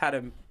how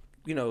to,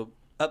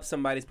 up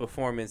somebody's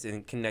performance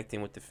and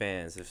connecting with the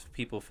fans if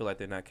people feel like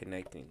they're not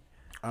connecting.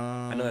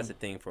 I know that's a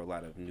thing for a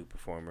lot of new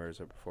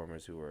performers or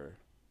performers who are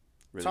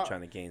really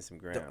trying to gain some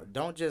ground.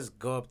 Don't just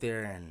go up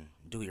there and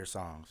do your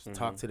songs. Mm-hmm.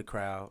 Talk to the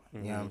crowd.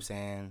 You know what I'm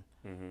saying?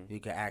 Mm-hmm. You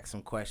can ask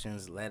some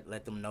questions.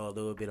 Let them know a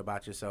little bit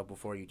about yourself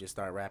before you just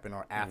start rapping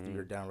or after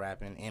you're done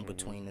rapping, in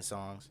between the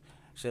songs.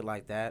 Shit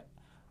like that.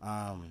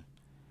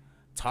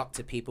 Talk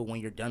to people when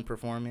you're done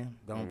performing.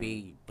 Don't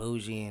be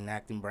bougie and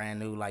acting brand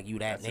new like you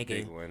that That's nigga.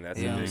 a big one. That's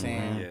you know a what I'm big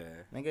saying? one. Yeah.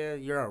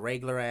 Nigga, you're a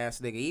regular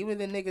ass nigga. Even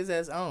the niggas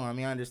that's on. I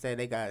mean, I understand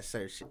they got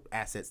certain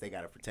assets they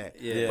gotta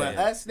protect. Yeah. But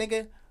us,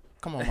 nigga,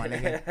 come on, my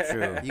nigga.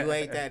 True. You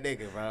ain't that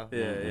nigga, bro.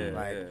 Yeah.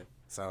 Like, yeah.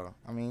 so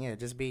I mean, yeah,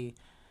 just be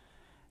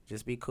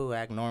cool,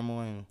 act normal,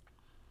 and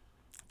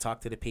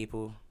talk to the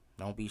people.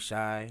 Don't be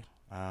shy.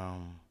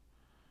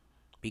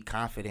 Be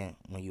confident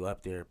when you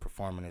up there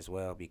performing as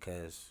well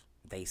because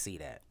they see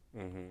that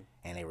and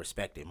they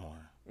respect it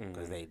more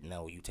because they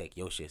know you take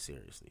your shit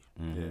seriously.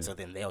 So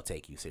then they'll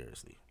take you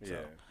seriously. So,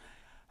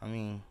 I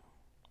mean,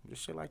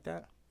 just shit like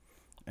that.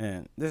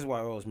 And this is why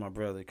I was my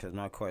brother, because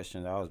my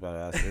question that I was about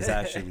to ask is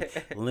actually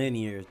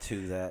linear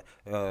to that,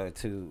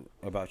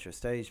 about your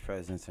stage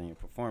presence and your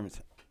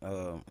performance.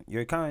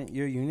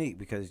 You're unique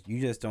because you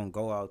just don't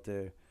go out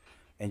there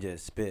and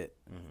just spit,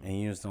 and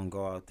you just don't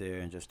go out there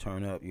and just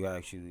turn up. You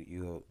actually,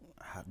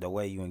 the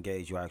way you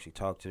engage, you actually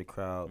talk to the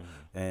crowd,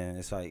 and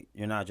it's like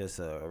you're not just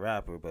a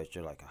rapper, but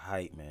you're like a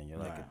hype man. You're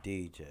like a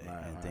DJ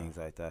and things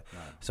like that.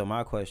 So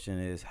my question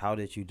is, how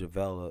did you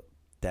develop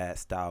that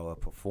style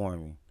of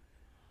performing?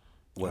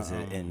 Was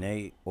it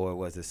innate, or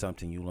was it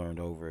something you learned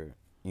over,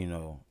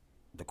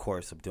 the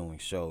course of doing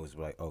shows?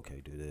 Like,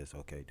 okay, do this,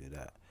 okay, do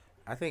that.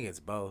 I think it's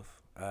both.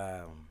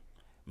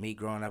 Me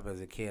growing up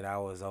as a kid, I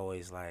was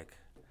always like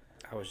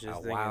I was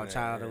just a wild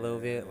child a little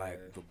bit,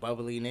 like the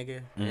bubbly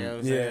nigga. You know what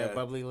I'm saying?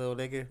 Bubbly little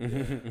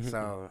nigga.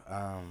 So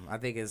I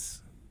think it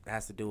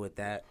has to do with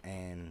that,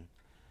 and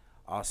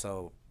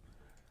also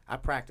I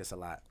practice a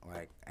lot,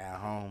 like at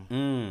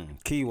home.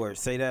 Keyword,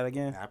 say that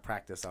again. I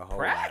practice a whole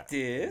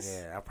Practice?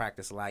 lot. Yeah, I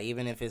practice a lot,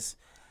 even if it's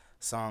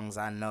songs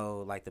I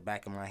know like the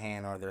back of my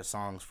hand, or they're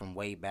songs from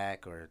way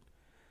back or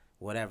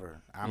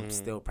whatever. I'm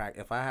still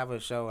practice. If I have a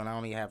show and I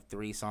only have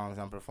 3 songs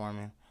I'm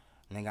performing,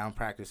 nigga, I'm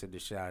practicing the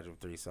shit out of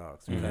 3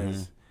 songs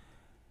because,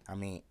 I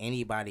mean,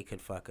 anybody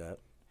could fuck up,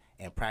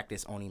 and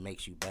practice only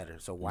makes you better.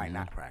 So why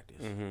not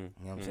practice? You know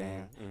what I'm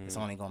saying? It's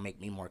only gonna make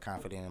me more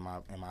confident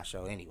in my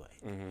show anyway.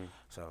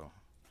 So,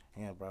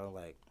 yeah, bro,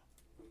 like,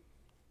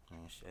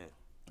 man, shit.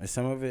 Is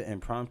some of it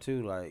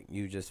impromptu? Like,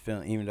 you just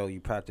feel, even though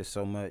you practice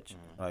so much,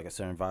 like a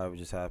certain vibe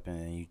just happened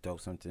and you throw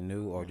something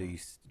new, or do you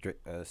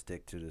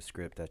stick to the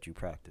script that you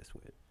practice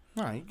with?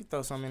 No, you can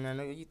throw something in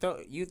there.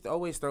 You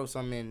always throw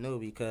something in new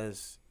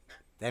because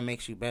that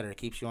makes you better. It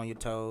keeps you on your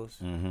toes.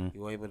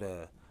 You're able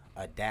to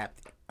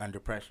adapt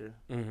under pressure.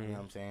 You know what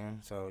I'm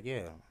saying? So,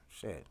 yeah,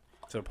 shit.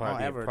 So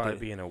probably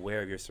being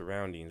aware of your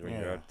surroundings when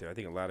you're up there. I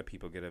think a lot of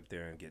people get up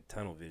there and get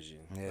tunnel vision.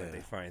 Yeah. Like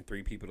they find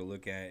 3 people to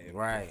look at and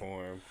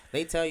perform.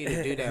 They tell you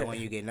to do that when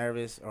you get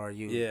nervous or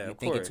you're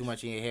thinking course. too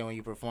much in your head when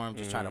you perform.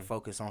 Just try to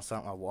focus on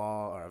something, a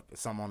wall or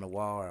something on the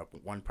wall or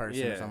one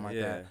person or something like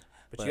that.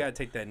 But you got to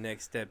take that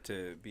next step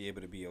to be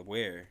able to be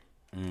aware.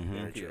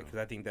 Because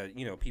I think that,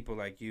 people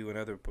like you and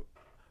other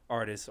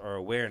artists are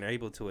aware and are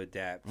able to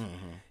adapt,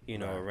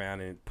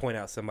 around and point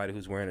out somebody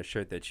who's wearing a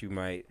shirt that you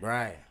might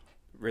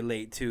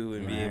relate to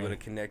and be able to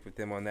connect with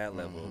them on that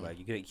level. Like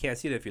you can't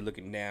see that if you're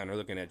looking down or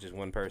looking at just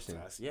one person.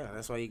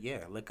 That's why you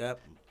look up,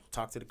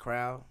 talk to the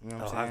crowd. You know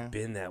what I'm saying? I've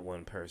been that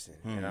one person,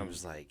 and I'm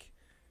just like,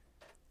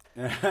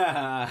 Like,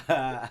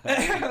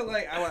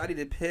 I need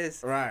to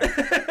piss. Right.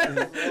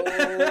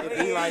 It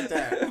be like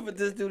that. But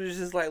this dude is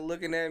just like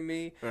looking at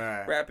me,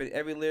 rapping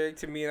every lyric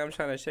to me, and I'm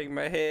trying to shake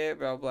my head.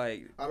 But I'm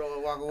like, I don't want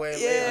to walk away.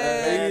 He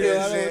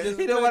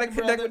don't want to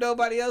connect with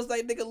nobody else.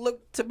 Like, nigga,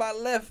 look to my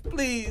left,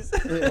 please.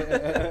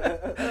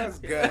 That's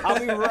good. I'll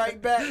be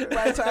right back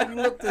by the time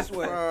you look this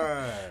way.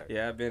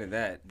 Yeah, I've been in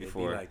that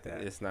before. It be like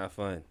that. It's not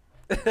fun.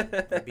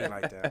 It be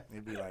like that.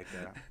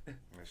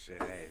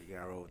 Shit, hey, you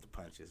gotta roll with the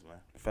punches, man.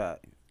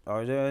 Fact.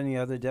 Are there any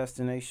other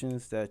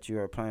destinations that you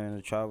are planning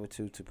to travel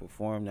to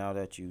perform now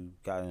that you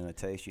got in a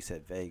taste? You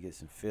said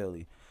Vegas and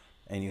Philly.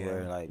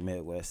 Anywhere like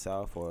Midwest,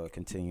 South, or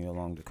continue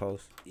along the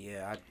coast?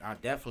 Yeah, I'm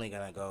definitely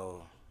gonna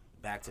go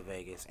back to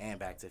Vegas and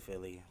back to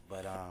Philly,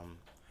 but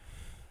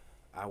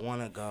I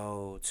want to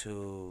go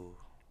to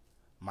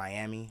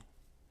Miami.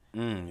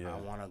 I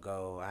want to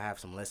go. I have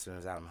some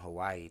listeners out in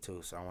Hawaii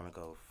too, so I want to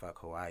go fuck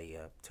Hawaii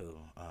up too.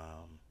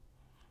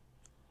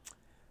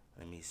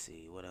 Let me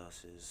see what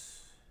else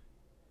is.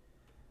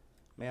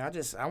 Man,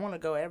 I want to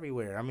go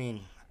everywhere. I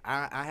mean,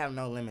 I have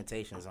no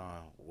limitations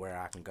on where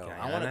I can go.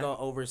 Guyana? I want to go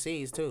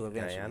overseas too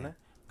eventually.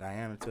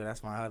 Guyana too.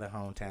 That's my other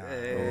hometown.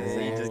 So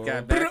you just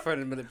got back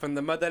from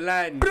the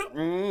motherland.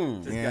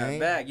 Just Yeah. got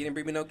back. You didn't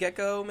bring me no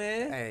gecko,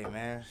 man. Hey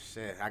man,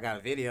 shit, I got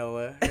a video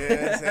of it. You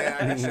know what I'm saying? I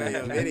can show you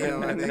a video,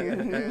 my nigga. You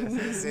know what I'm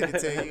saying? Send it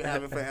to you, you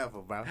have it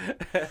forever, bro.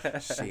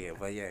 Shit,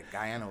 but yeah,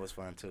 Guyana was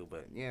fun too.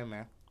 But yeah,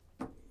 man.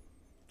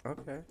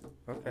 Okay.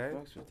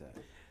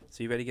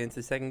 So you ready to get into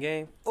the second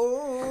game?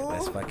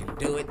 Let's fucking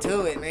do it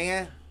to it,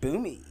 man.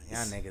 Boomy. Y'all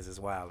niggas is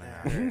wild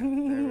now. that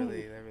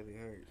really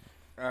hurt.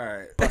 All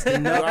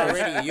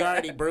right. You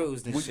already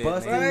bruised and We shit.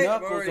 busted Man. Right,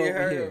 knuckles already over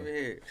hurt here. over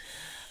here.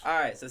 All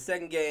right. So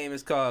second game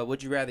is called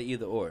Would You Rather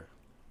Either Or.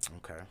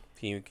 Okay.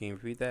 Can you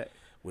repeat that?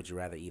 Would you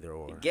rather either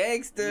or?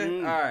 Gangster.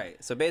 All right.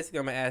 So basically,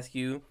 I'm gonna ask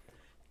you,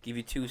 give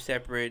you two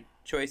separate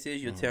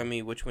choices. You'll tell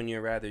me which one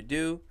you'd rather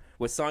do,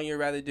 what song you'd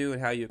rather do,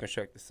 and how you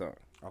construct the song.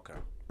 Okay.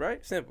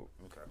 Right? Simple.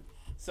 Okay.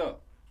 So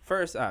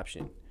first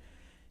option,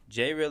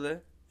 Jay Rilla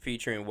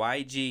featuring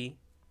YG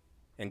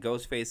and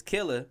Ghostface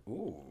Killer,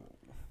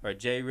 or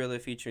Jay Rilla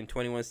featuring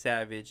 21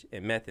 Savage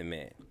and Method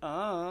Man.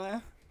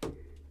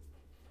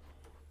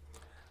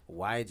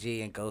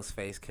 YG and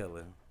Ghostface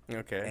Killer.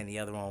 Okay. And the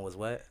other one was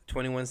what?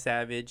 21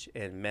 Savage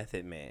and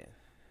Method Man.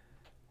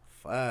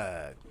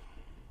 Fuck.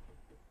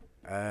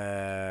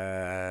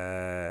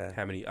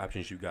 How many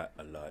options you got?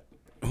 A lot.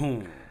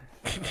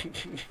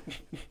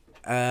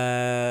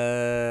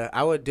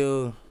 I would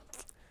do.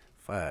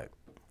 Fuck.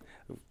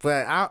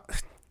 But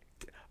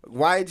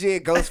YG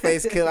and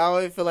Ghostface Killer, I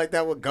always feel like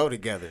that would go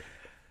together.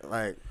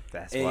 Like,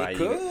 That's It why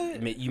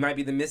could. you might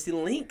be the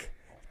missing link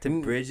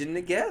to bridge them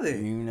together.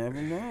 You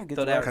never know. Get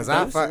So the that- right cause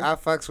producer. I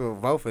fucks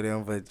with both of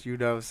them, but you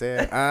know what I'm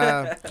saying.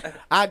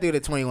 I do the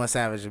 21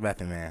 Savage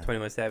Method Man.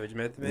 21 Savage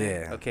Method Man?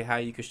 Yeah. Okay, how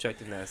you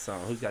constructing that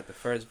song? Who's got the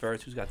first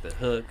verse? Who's got the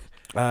hook?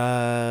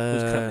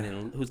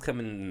 Who's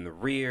coming in the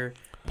rear?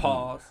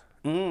 Pause.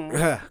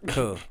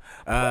 Cool.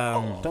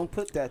 Don't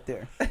put that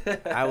there.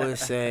 I would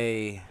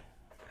say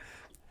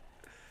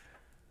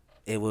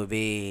it would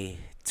be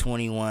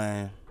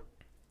 21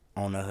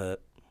 on the hook.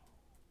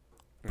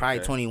 Probably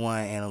Okay.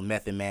 21 and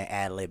Method Man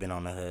ad-libbing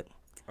on the hook.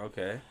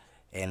 Okay.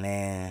 And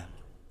then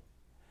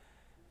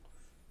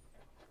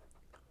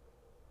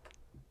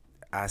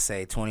I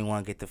say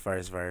 21 get the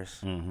first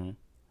verse. Mm-hmm.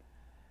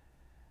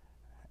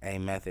 Hey,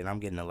 Method, I'm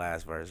getting the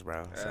last verse,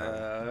 bro.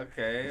 So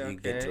Okay.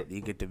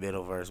 you get the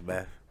middle verse,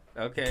 Beth.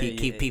 Okay.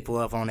 Keep people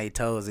up on their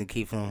toes and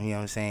keep them, you know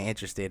what I'm saying,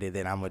 interested, and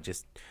then I'm going to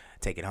just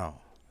take it home.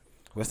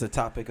 What's the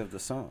topic of the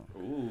song?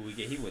 Ooh,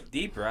 he went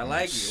deeper. I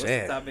like you. What's the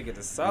Shit. topic of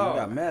the You song?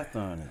 got math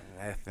on it.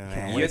 Method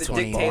Man, You're the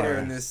 20 dictator bars.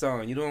 in this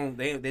song. You don't.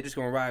 They just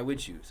gonna ride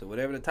with you. So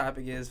whatever the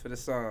topic is for the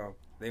song,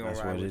 they gonna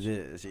That's ride what with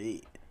it you.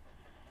 is.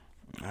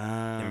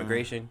 Yeah.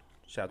 Immigration.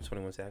 Shout out to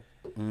 21 Savage.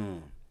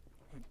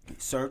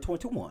 Sir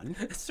 21.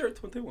 Sir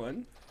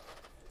 21.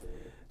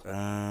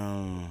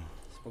 Um,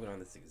 Smoking on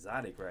this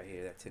exotic right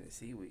here, that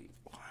Tennessee weed.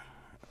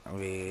 I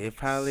mean, it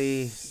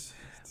probably,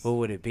 what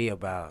would it be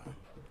about?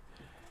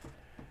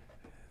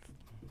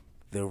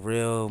 The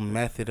real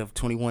method of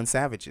 21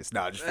 Savages.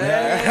 No, just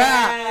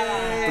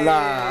Hey,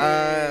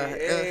 Nah,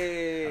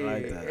 hey, I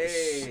like that.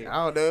 hey.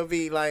 I don't know. It'd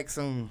be like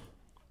some.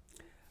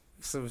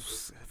 I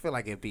feel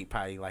like it'd be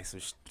probably like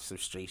some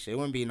street shit. It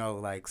wouldn't be no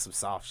like some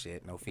soft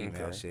shit, no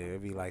female Okay. shit.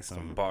 It'd be like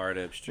Some barred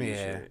up street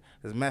yeah. shit.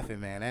 Cause Method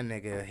Man, that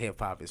nigga hip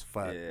hop is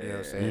fuck. You know what I'm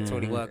Yeah. saying?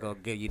 21 gonna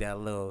give you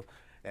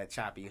that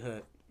choppy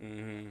hook.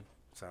 Mm-hmm.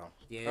 So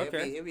yeah,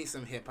 Okay. it'd be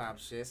some hip hop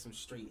shit, some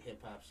street hip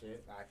hop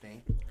shit. I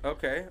think.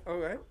 Okay, all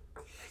right.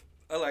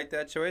 I like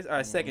that choice. All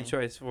right, second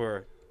choice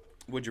for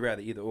Would You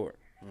Rather Either Or.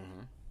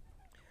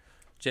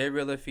 Jay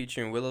Rilla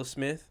featuring Willow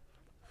Smith,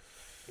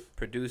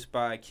 produced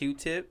by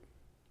Q-Tip,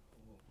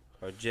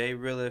 or Jay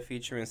Rilla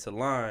featuring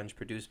Solange,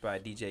 produced by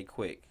DJ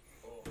Quick.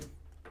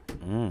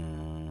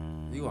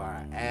 You are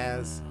an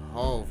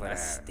asshole for A that.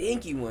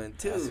 stinky one,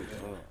 too.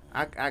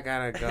 I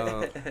gotta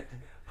go.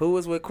 Who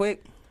was with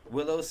Quick?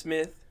 Willow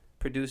Smith,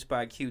 produced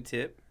by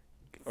Q-Tip,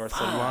 or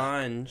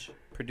Solange,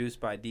 produced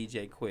by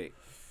DJ Quick.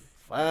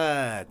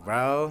 Fuck,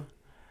 bro.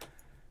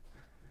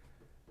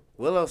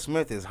 Willow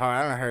Smith is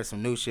hard. I done heard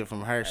some new shit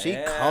from her. She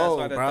Yeah, that's why cold,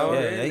 they bro. throw Yeah,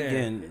 it in they there.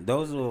 getting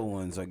those little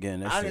ones are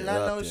getting that I shit did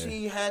not up know there.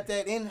 she had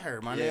that in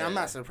her, my nigga. Yeah. I'm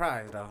not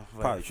surprised though.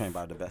 but Probably trained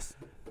by the best.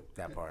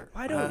 that part.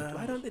 Why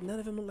don't none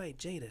of them look like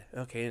Jada?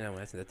 Okay, no,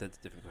 that's a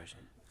different question.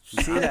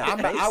 You see that?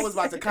 I was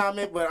about to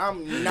comment, but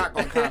I'm not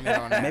gonna comment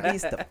on that. Maybe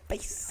it's the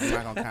face. I'm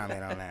not gonna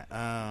comment on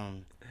that.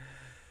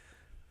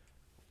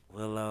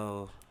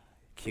 Willow,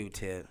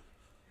 Q-Tip,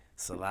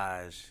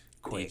 Solange,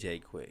 Quick.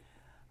 DJ Quick.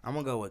 I'm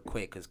gonna go with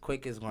Quick because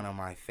Quick is one of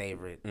my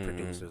favorite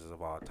producers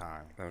of all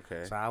time.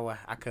 Okay. So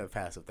I couldn't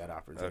pass up that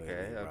opportunity.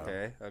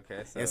 bro.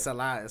 Okay. And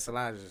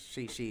Solange,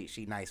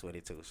 she nice with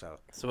it too. So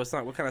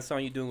What kind of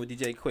song you doing with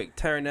DJ Quick?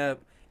 Turn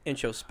up,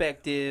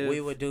 introspective.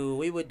 we would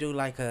do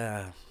like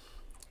a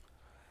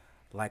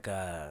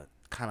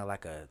kind of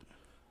like a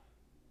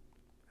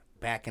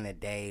back in the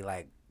day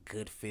like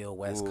good feel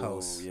West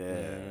Coast. Yeah,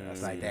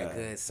 It's like that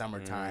good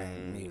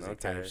summertime music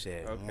type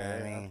shit. Okay, You know what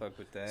I mean? fuck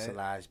with that.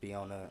 Solange be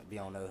on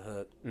the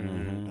hook. You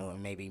know,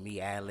 maybe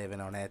me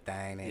ad-libbing on that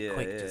thing, and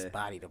Quick just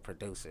body the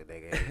producer,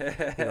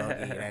 nigga. He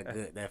gonna give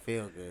you that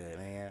feel good,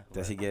 man.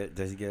 Does he get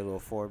a little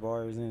 4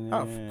 bars in there?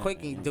 Oh, Quick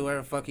can do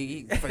whatever the fuck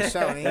he for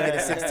sure. He can get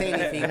a 16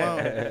 if he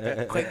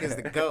want. Quick is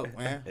the GOAT,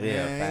 man. You know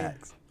what I mean?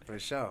 Facts. For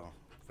sure.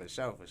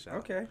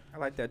 Okay, I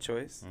like that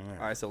choice.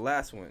 All right, so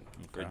last one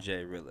for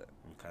Jay Rilla.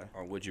 Okay.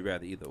 On Would You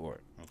Rather Either Or.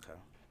 Okay.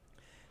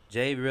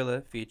 Jay Rilla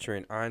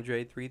featuring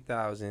Andre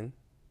 3000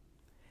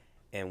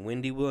 and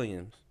Wendy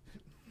Williams.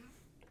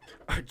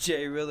 Or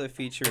Jay Rilla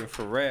featuring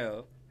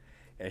Pharrell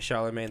and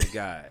Charlamagne the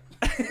God.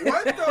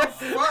 What the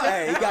fuck?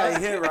 Hey, he got a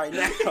hit right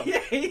now.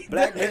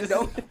 Black men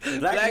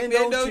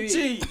don't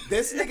cheat.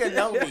 This nigga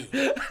know me.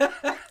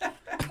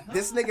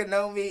 This nigga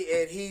know me,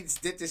 and he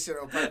did this shit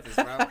on purpose,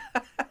 bro.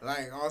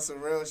 Like, on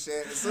some real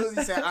shit. As soon as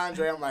he said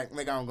Andre, I'm like,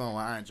 nigga, I'm going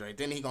with Andre.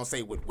 Then he gonna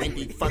say with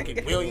Wendy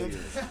fucking Williams.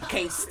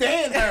 Can't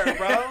stand her,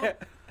 bro.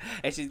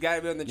 And she's got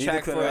to be on the Neither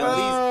track could for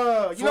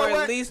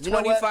I. at least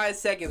 25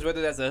 seconds, whether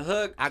that's a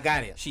hook. I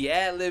got it. She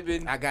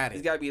ad-libbing. I got it.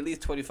 It's got to be at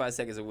least 25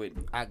 seconds of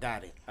Whitney. I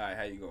got it. All right,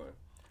 how you going?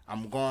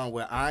 I'm going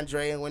with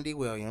Andre and Wendy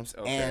Williams.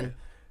 Okay. And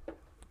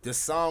the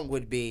song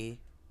would be,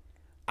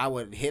 I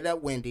would hit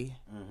up Wendy,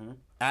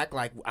 act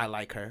like I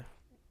like her,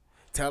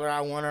 tell her I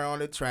want her on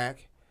the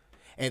track,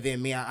 and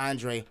then me and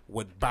Andre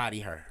would body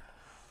her.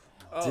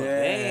 Oh,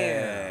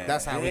 damn.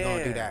 That's how we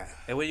gonna do that.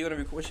 And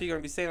what's she gonna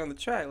be saying on the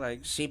track? Like,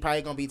 She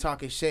probably gonna be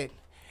talking shit,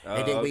 Oh,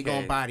 and then we okay.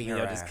 gonna body her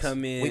Y'all ass. just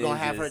come in We gonna and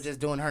have her just- just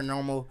doing her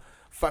normal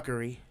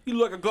fuckery. you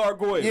look like a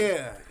gargoyle.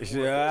 Yeah.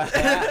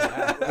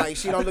 Like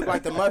she don't look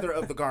like the mother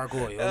of the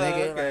gargoyle,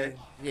 nigga. okay. Like,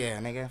 yeah,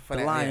 nigga. For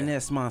The that,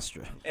 lioness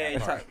monster. Hey,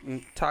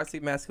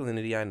 toxic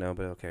masculinity, I know,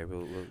 but okay.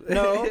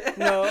 No.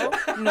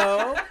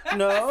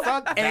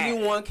 Fuck that.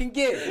 Anyone can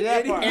get it.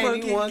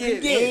 Anyone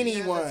can get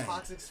anyone.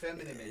 Toxic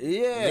femininity.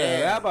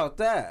 Yeah, how about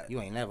that?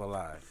 You ain't never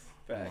lied.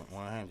 Facts.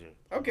 100.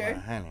 Okay.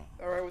 100.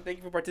 All right. Well, thank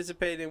you for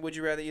participating in Would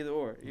You Rather Either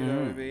Or. You know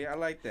what I mean? I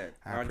like that.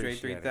 I Andre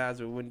appreciate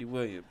 3000 with Wendy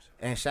Williams.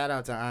 And shout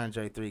out to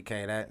Andre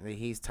 3K. That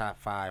he's top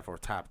 5 or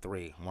top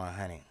 3.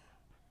 100.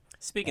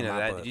 Speaking In of my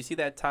that, book. did you see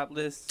that top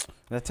list?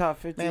 The top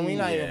 50.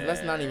 Man,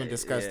 let's not even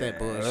discuss that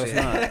bullshit.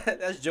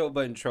 That's Joe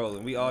Budden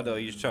trolling. We all know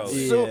he's trolling.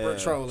 Yeah. Super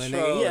trolling,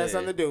 nigga. He had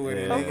something to do with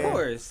it, Yeah. nigga.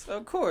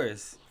 Of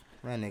course.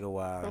 That nigga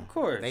wild. Of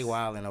course. They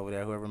wilding over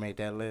there, whoever made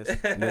that list.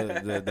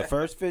 the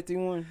first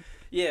 51.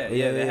 Yeah, they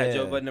had Yeah.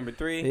 Joe Budden number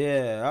 3.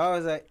 Yeah, I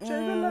was like, Yeah,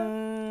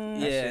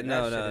 that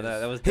no, shit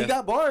that was He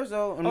got bars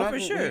though. I'm Oh, not for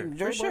gonna- sure,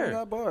 Joe for sure. Budden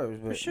got bars,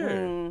 but, For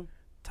sure.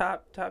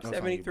 top That's on you,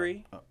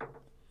 73.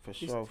 for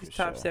He's, sure. he's For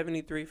top sure.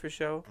 73 for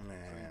sure. Man.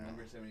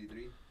 Number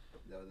 73.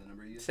 That was the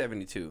number you used?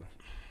 72.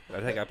 I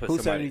think I put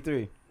Who's somebody.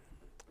 73?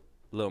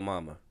 Lil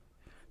Mama.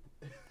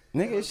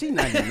 Nigga, she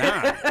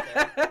 99.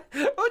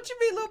 What you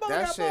mean, Lil Mama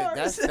That got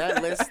shit,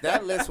 bars?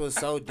 that list was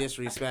so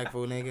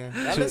disrespectful, nigga.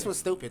 That list was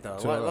stupid though.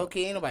 Sure. Low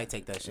key, ain't nobody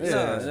take that shit. No,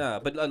 serious. no,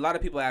 but a lot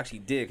of people actually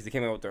did because they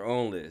came out with their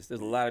own list. There's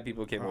a lot of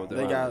people who came out with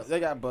their own list. They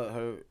got butt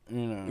hurt. You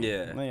know.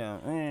 Yeah.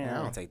 Man,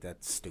 I don't take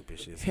that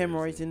stupid shit.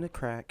 Hemorrhoids in the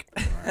crack.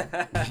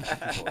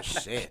 Oh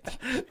shit.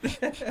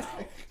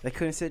 They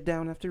couldn't sit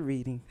down after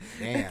reading.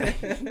 Damn.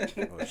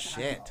 Oh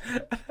shit.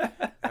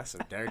 That's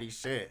some dirty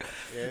shit.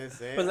 You know what I'm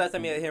saying? When's the last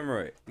time you had a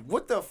hemorrhoid?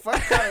 What the fuck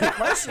kind of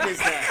question is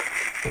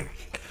that?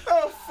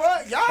 Oh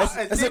fuck, y'all.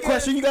 That's a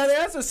question you gotta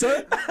answer,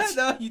 sir.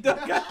 No, you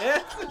don't got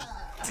it.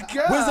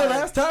 When's the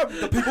last time?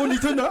 The people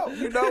need to know.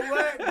 You know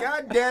what?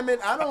 God damn it,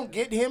 I don't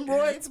get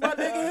hemorrhoids, my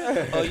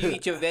nigga. Oh, you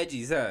eat your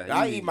veggies, huh?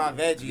 I You- eat my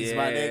veggies,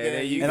 my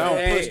there nigga. you And go. I don't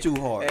Hey, push too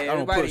hard. Hey, I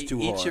don't push everybody,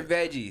 too eat hard. your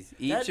veggies.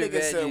 Eat That your nigga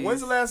veggies. said,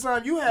 when's the last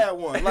time you had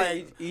one?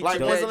 Like, Eat like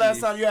your when's the last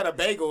veggies. time you had a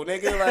bagel,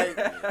 nigga? Like,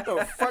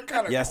 the fuck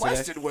kind of Yesterday.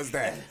 question was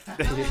that?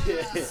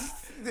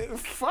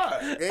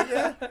 Fuck,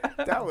 nigga.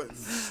 That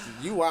was,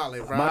 you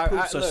wildin', bro. My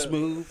poops I- are look,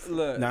 smooth,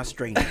 look. not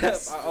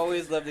strangers. I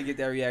always love to get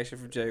that reaction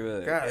from Jay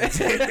Willard. God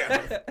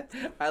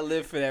damn. I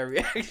live for that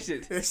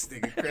reaction. This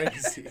nigga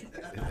crazy.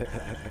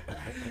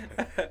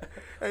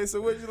 Hey,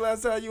 so when's the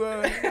last time you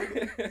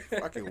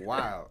fucking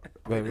wild?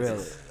 But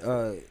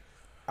really,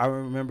 I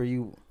remember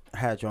you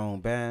had your own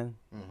band,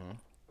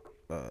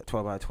 Mm-hmm.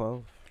 12 by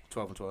 12,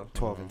 12 and 12.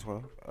 12 and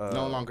 12.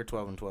 No longer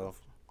 12 and 12.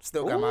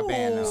 Still got my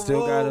band though.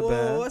 Still got a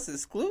band. That's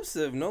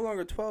exclusive. No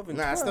longer 12 and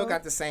 12. Nah, I still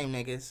got the same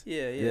niggas.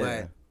 Yeah, yeah.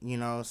 Yeah. But you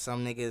know,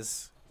 some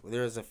niggas.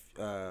 There's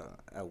a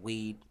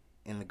weed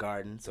in the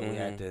garden, so we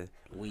had to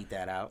weed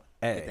that out.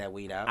 Hey, Get that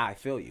weed out. I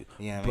feel you.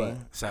 You know what I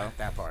mean? So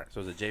that part.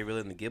 So is it Jay Rilla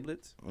and the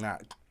Giblets? Nah.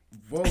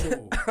 Whoa.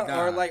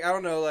 Or like, I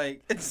don't know,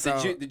 like So-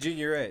 the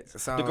Juniorettes.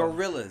 so- the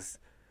Gorillas.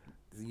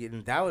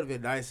 That would have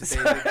been nice if they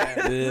did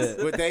that. Yeah.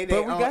 But they But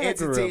their we own got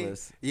entity.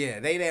 gorillas. Yeah,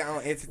 they their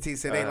own entity,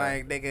 so they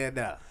like nigga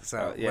no.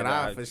 So yeah, but no,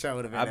 I for sure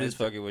would have been. I'm that just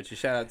shit. fucking with you.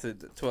 Shout out to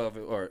the 12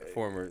 or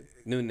former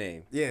new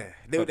name. Yeah,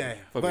 do Fuck- that.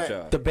 fuck with But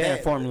y'all. The band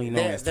they- formerly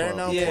known as they're 12.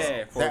 known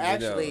Yeah, for- formerly they're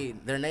known. actually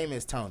their name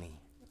is Tony.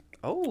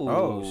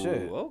 Oh,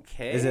 shit.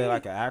 Okay. Is it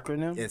like an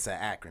acronym? It's an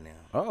acronym.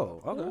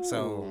 Oh, okay.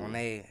 So when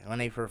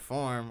they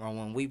perform or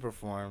when we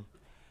perform,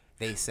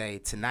 they say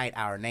tonight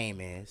our name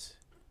is,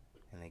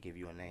 and they give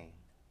you a name.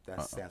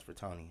 That stands for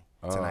Tony.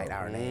 Tonight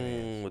our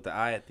name is. With the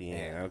I at the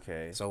end. Yeah.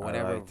 Okay. So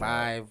whatever like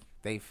that. vibe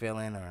they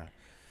feeling or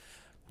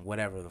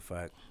whatever the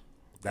fuck,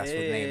 that's what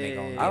name they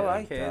gonna Hey, get. I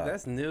like okay, that.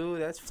 That's new.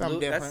 That's Something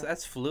fluid. different.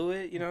 That's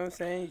fluid. You know what I'm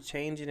saying? You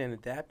changing and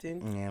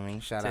adapting. You know what I mean?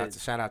 Shout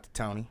out to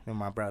Tony and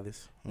my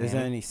brothers. Is Yeah.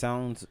 there any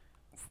sounds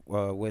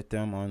with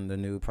them on the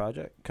new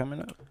project coming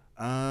up?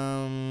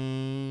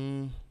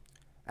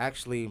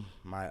 Actually,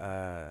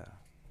 my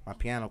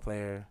piano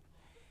player,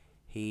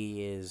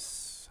 he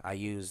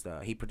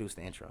produced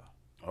the intro.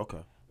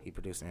 Okay. He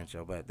produced the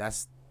intro, but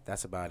that's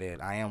about it.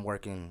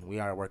 We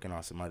are working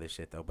on some other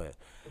shit though, but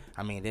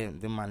I mean,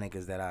 them my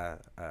niggas that I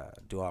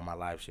do all my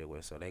live shit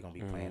with, so they gonna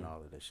be playing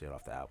all of this shit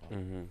off the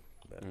album.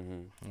 But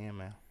yeah,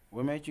 man.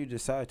 What made you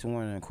decide to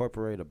want to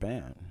incorporate a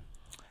band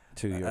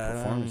to your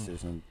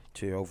performances and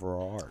to your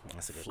overall art?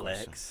 That's a good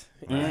Flex.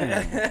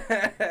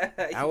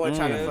 I wasn't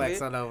trying to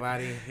flex on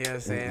nobody. You know what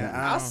I'm saying?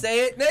 I'll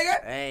say it,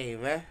 nigga. Hey,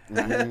 man.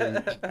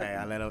 Hey,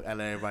 I let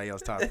everybody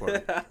else talk for me.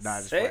 Nah,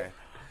 just Say it. playing.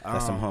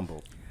 That's some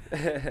humble.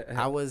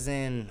 I was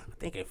in, I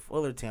think in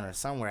Fullerton or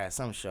somewhere at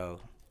some show,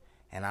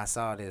 and I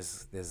saw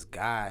this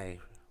guy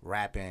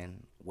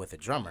rapping with a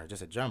drummer,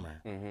 just a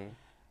drummer.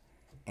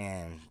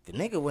 And the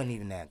nigga wasn't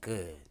even that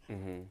good.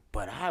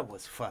 But I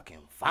was fucking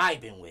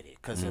vibing with it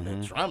because of the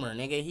drummer,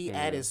 nigga. He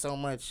added so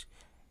much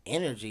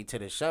energy to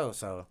the show.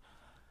 So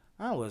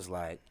I was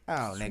like,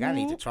 oh, nigga, I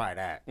need to try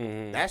that.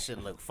 That shit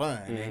look fun,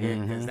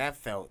 nigga, because that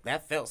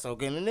felt so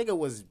good. And the nigga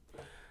was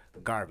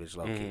garbage,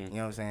 low key. You know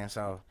what I'm saying?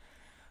 So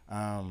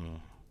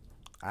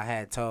I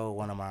had told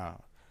one of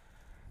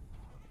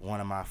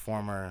my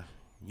former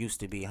used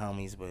to be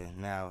homies, but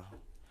now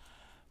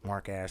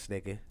mark ass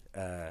nigga.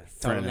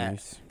 Told him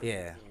that,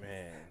 yeah.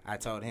 Man. I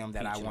told him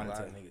that I wanted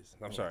to.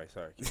 I'm sorry.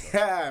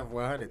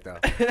 100 though.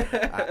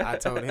 I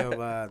told him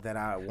that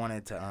I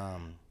wanted to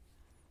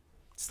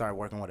start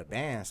working with a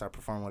band, start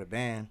performing with a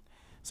band.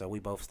 So we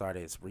both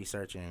started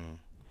researching.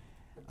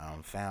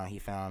 He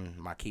found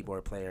my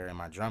keyboard player and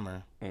my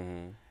drummer,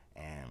 and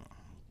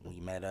we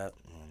met up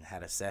and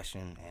had a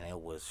session, and it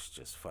was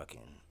just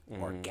fucking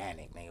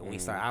organic,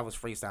 nigga. I was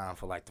freestyling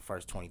for like the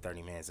first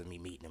 20-30 minutes of me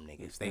meeting them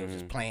niggas. They was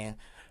just playing,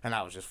 and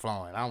I was just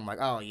flowing. I'm like,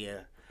 oh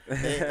yeah,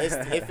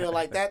 it feel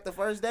like that the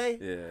first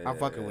day. I'm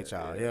fucking with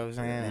y'all. You know what I'm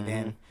saying? And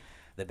then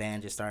the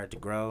band just started to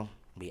grow.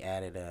 We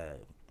added a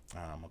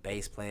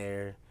bass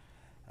player,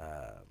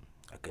 a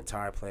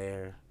guitar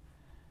player,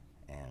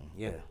 and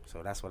yeah.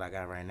 So that's what I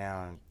got right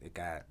now. And it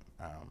got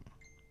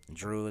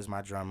Drew is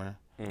my drummer.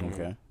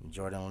 Okay.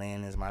 Jordan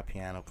Lynn is my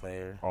piano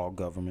player. All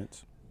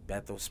governments.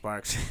 Bethel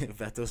Sparks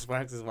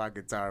is my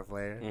guitar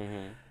player.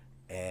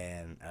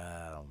 And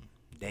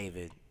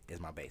David is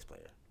my bass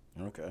player.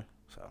 Okay.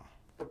 So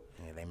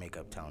yeah, they make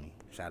up Tony.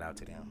 Shout out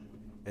to them.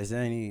 Is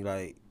there any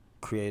like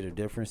creative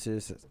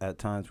differences at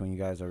times when you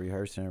guys are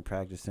rehearsing or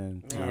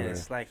practicing? Yeah,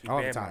 it's like he All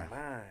the read my time.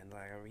 mind.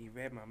 Like he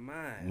read my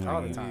mind.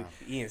 All the time.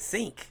 He in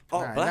sync.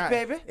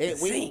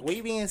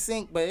 We be in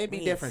sync, but it be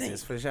We in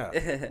differences for sure. You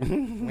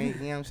know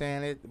what I'm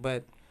saying?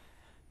 But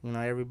you know,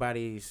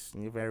 everybody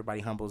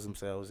humbles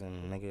themselves,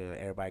 and nigga,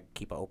 everybody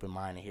keep an open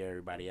mind and hear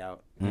everybody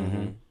out.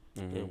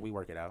 Yeah, we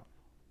work it out.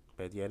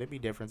 But yeah, there be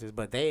differences.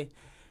 But they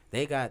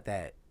got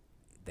that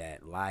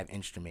live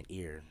instrument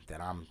ear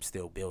that I'm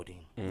still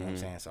building. You know what I'm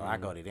saying? So I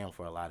go to them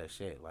for a lot of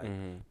shit. Like,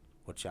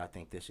 what y'all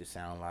think this should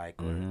sound like,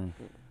 or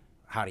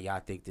how do y'all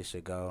think this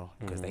should go?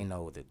 Because they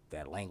know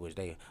that language.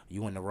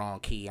 You in the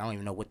wrong key. I don't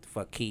even know what the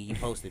fuck key you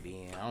supposed to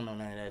be in. I don't know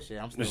none of that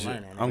shit. I'm still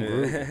learning. I'm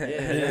grooving.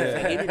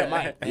 Yeah. Give me the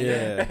mic.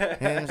 Yeah.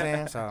 You know what I'm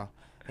saying? So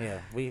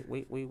yeah,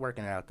 we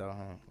working it out though.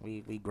 Huh?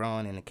 We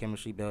growing in the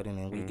chemistry building,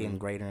 and we getting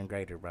greater and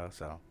greater, bro.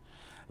 So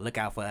look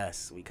out for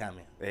us. We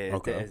coming.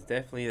 It's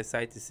definitely a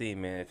sight to see,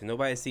 man. If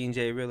nobody's seen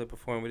Jay Rilla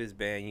perform with his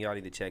band, y'all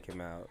need to check him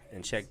out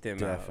and check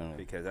them out,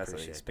 because that's an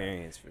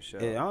experience for sure.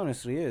 It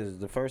honestly is.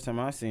 The first time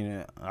I seen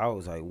it, I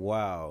was like,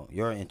 "Wow,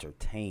 you're an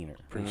entertainer."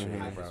 Appreciate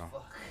it, bro.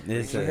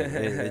 It's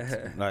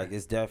like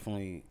it's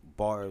definitely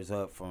bars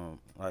up from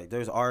like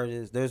there's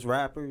artists, there's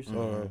rappers,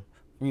 or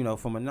you know,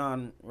 from a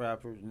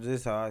non-rapper.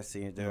 This is how I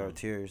see it. There are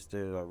artists,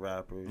 there are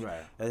rappers,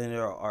 Right. and then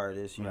there are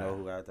artists, you know,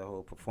 who got the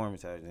whole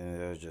performance out, and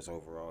there's just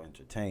overall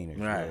entertainers.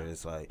 Right. Where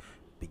it's like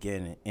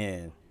beginning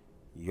and end,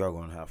 you're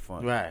gonna have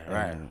fun. Right.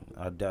 And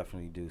I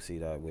definitely do see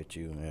that with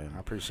you, and I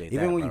appreciate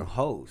even that, when bro. you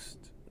host,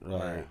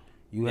 like. Right.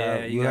 You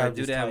Yeah, you gotta have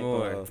do this that type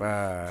more. of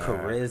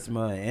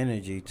charisma and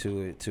energy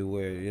to it, to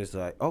where it's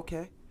like,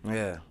 okay,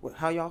 Yeah.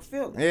 how y'all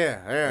feel?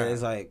 Yeah.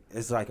 It's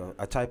like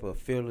a type of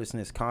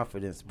fearlessness,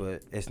 confidence,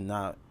 but it's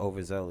not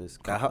overzealous.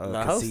 The hosting,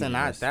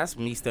 conceitedness. that's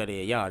me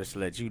studying y'all, just to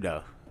let you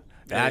know.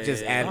 I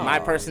just add my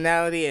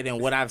personality and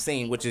then what I've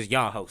seen, which is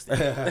y'all hosting.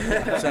 So, you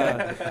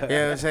know what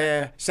I'm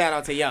saying? Shout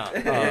out to y'all.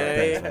 Oh,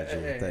 thanks,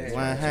 Roger. Thanks,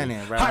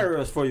 100, bro. Hire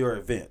us for your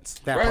events.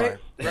 That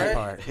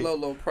part.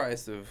 Low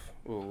price of.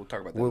 We'll talk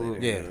about that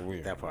later.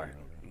 Yeah, that part.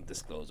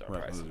 disclose our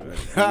prices.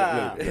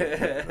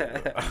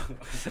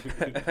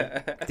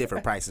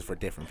 Different prices for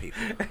different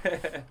people.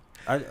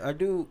 I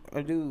do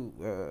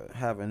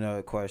have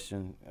another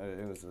question.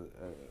 It was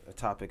a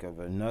topic of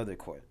another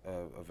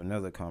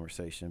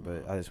conversation,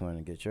 but I just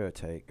wanted to get your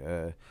take.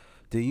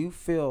 Do you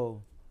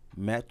feel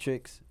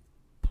metrics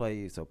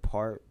plays a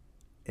part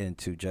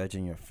into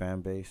judging your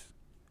fan base?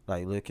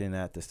 Like looking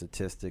at the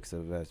statistics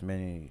of as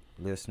many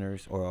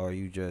listeners, or are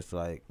you just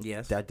like,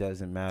 yes, that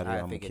doesn't matter, I'm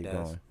gonna think keep it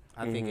does. going?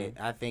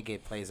 I think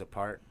it plays a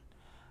part.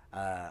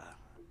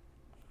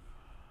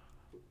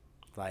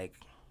 Like,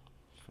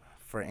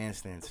 for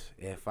instance,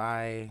 if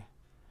I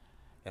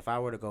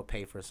were to go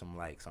pay for some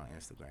likes on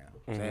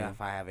Instagram, say if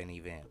I have an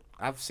event,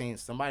 I've seen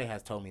somebody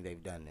has told me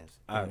they've done this,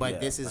 but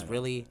this is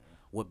really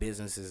what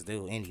businesses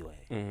do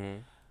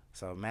anyway.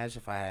 So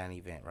imagine if I had an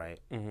event, right?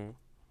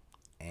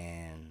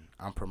 And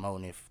I'm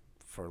promoting it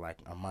for like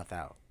a month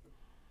out.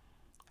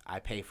 I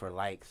pay for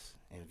likes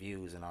and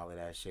views and all of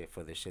that shit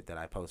for the shit that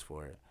I post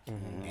for it,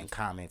 and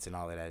comments and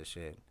all of that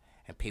shit.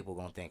 And people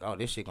gonna think, oh,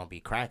 this shit gonna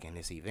be cracking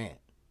this event,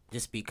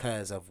 just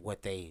because of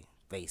what they're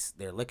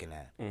looking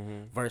at.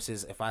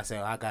 Versus if I say,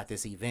 oh, I got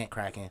this event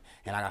cracking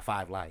and I got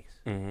 5 likes,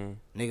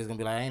 niggas gonna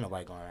be like, ain't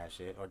nobody going to that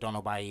shit, or don't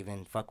nobody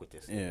even fuck with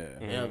this. Yeah,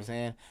 you know what I'm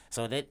saying?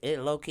 So that it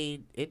low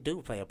key, it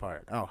do play a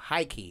part. Oh,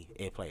 high key,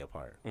 it play a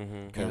part.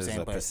 because it's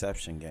a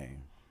perception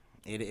game.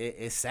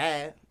 It's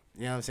sad,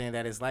 you know what I'm saying,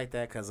 that it's like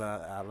that, because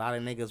a lot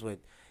of niggas with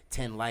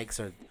 10 likes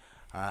or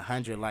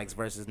 100 likes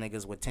versus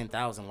niggas with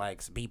 10,000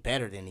 likes be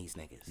better than these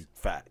niggas.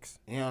 Facts.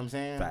 You know what I'm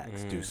saying?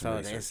 Facts. Do some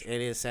research.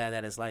 It is sad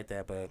that it's like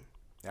that, but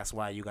that's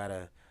why you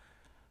gotta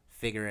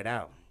figure it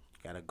out.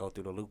 You gotta go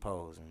through the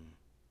loopholes and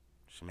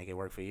should make it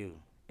work for you.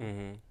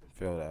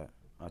 Feel that.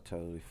 I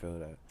totally feel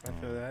that. I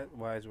feel that.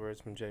 Wise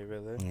words from Jay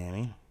Rilla. You know what I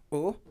mean?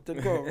 Oh, the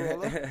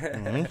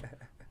gorilla.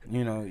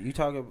 You know, you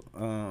talk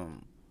about,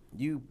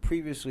 you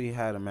previously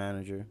had a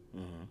manager,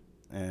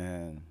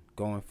 and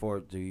going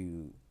forward, do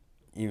you,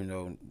 even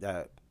though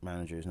that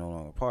manager is no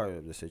longer part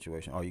of the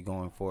situation, are you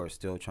going forward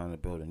still trying to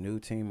build a new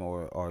team,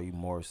 or are you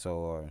more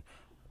so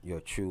your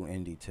true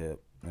indie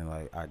tip and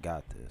like, I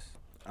got this?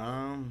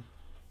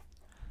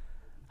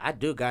 I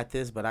do got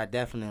this, but I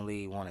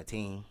definitely want a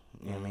team.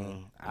 You know what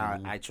I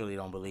mean? I truly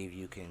don't believe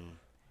you can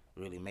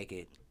really make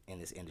it in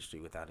this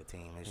industry without a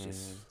team. It's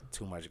just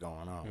too much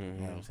going on. You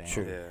know what I'm saying?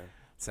 True. Yeah.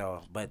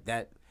 So, but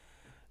that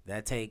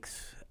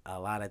takes a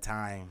lot of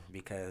time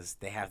because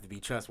they have to be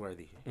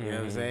trustworthy. You know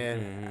what I'm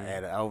saying?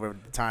 And over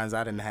the times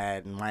I done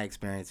had in my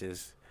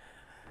experiences,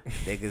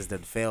 niggas done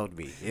failed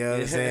me. You know what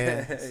I'm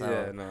saying? So,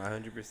 Yeah, no,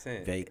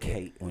 100%.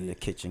 Vacate when the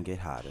kitchen get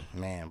hotter.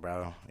 man,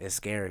 bro, it's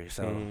scary.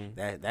 So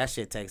that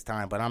shit takes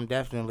time. But I'm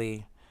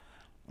definitely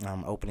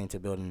opening to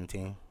building a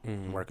team,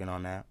 working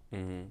on that.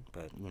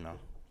 But you know,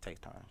 it takes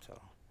time. So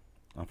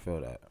I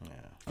feel that.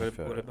 yeah.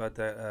 What about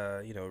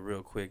that,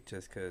 real quick,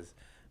 just because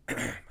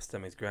my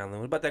stomach's growling.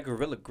 What about that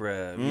Gorilla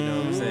Grub? You know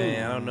what I'm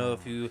saying? I don't know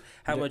if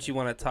how much you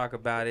want to talk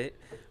about it,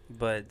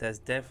 but that's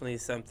definitely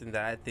something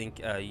that I think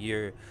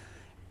you're,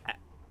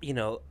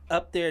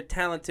 up there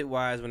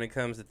talented-wise when it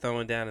comes to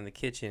throwing down in the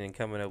kitchen and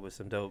coming up with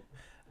some dope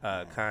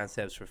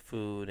concepts for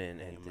food and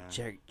the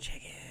jerk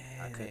chicken.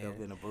 I cook up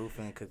in the booth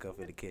and cook up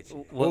in the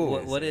kitchen.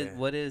 What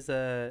is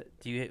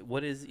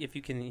if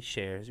you can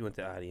share, you want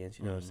the audience,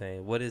 you know what I'm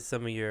saying? What is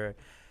some of your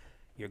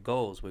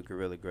goals with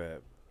Gorilla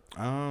Grub?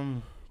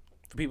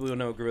 For people who don't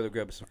know, Gorilla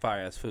Grub is some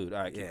fire ass food.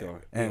 All right, keep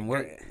going. And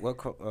what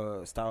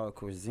style of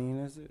cuisine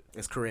is it?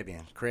 It's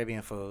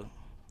Caribbean food.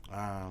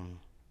 And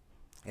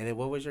then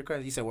what was your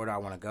question? You said where do I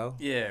want to go?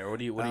 Yeah, what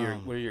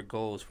are your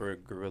goals for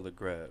Gorilla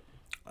Grub?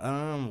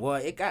 Well,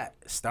 it got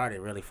started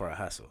really for a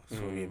hustle,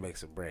 so we make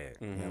some bread.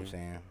 You know what I'm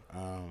saying?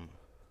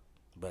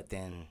 But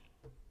then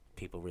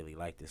people really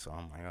liked it, so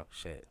I'm like, oh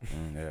shit, it's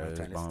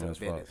turn this bomb into a as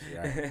fuck.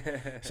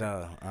 business. Right?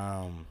 So,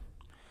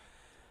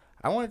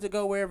 I wanted to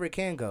go wherever it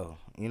can go.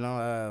 You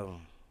know,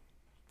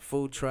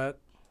 food truck.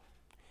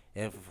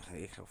 If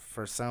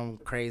for some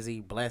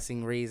crazy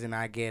blessing reason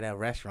I get a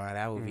restaurant,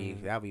 that'd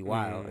be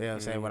wild. You know what I'm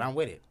saying? But I'm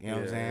with it. You know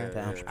what I'm saying?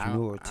 The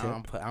entrepreneur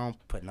tip. I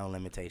don't put no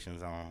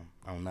limitations on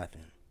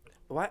nothing.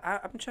 Why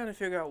I'm trying to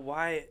figure out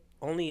why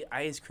only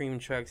ice cream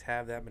trucks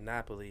have that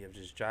monopoly of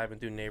just driving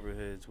through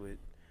neighborhoods with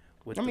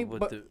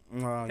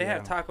they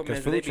have Taco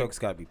Because Men. food trucks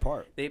got to be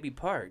parked. They be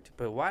parked,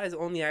 but why is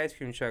only ice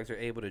cream trucks are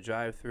able to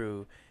drive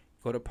through,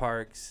 go to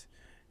parks,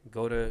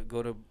 go to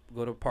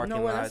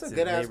parking lots that's a in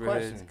good ass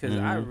neighborhoods? question. Because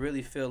I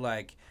really feel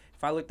like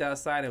if I looked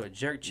outside and a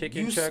jerk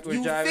chicken You truck was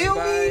feel driving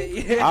by,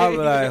 me? I'll be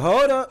like,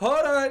 hold up.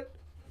 hold on,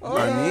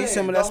 I need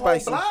some of that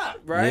spicy.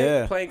 right?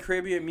 Yeah. Playing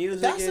Caribbean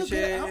music That's and a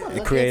shit. good.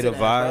 It create a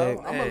vibe.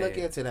 I'm gonna look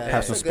into that.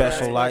 Have That's some a good ass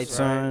special lights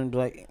question. on,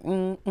 like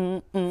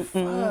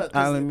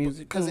island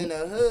music. Because in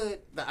the hood,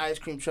 the ice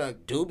cream truck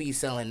do be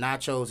selling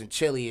nachos and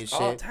chili and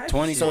All shit. types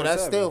 20 of So shit.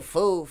 that's still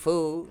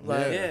food.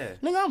 Like, Yeah.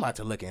 nigga, I'm about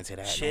to look into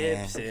that,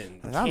 Chips man.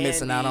 and 'Cause I'm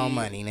missing out on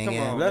candy. money, nigga.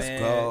 Come on, Let's man.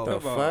 go. Come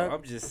The on. fuck?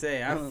 I'm just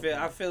saying.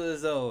 I feel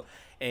as though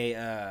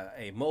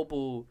a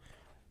mobile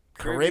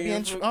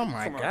Caribbean oh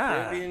my Come on,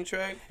 God. Caribbean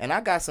truck. And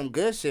I got some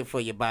good shit for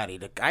your body.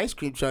 The ice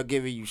cream truck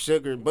giving you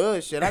sugar and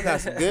bullshit. I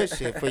got some good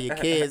shit for your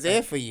kids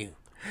and for you.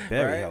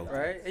 Very Right, healthy.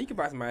 right. And you can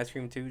buy some ice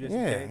cream too, just Yeah,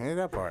 in case. yeah,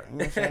 that part. You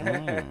know what I'm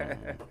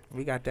saying?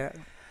 We got that.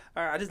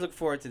 All right, I just look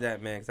forward to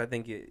that, man, because I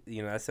think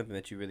that's something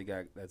that you really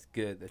got. That's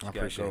good that you I got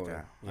appreciate going.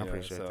 that. you I know,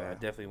 appreciate so that. I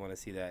definitely want to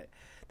see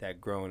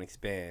that grow and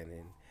expand.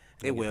 And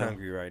It I'm will.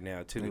 hungry right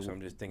now too, so I'm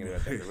just thinking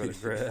about that gorilla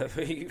grub.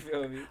 You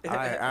feel me?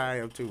 I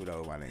am too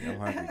though, my nigga. I'm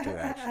hungry too,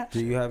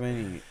 actually. Do you have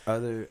any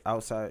other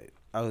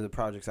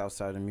projects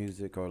outside of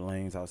music or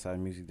lanes outside of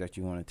music that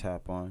you want to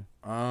tap on?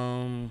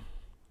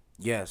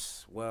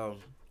 Yes. Well,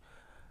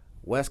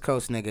 West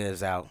Coast Nigga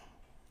is out.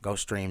 Go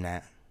stream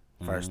that.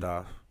 First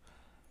off,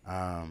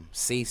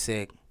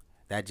 Seasick,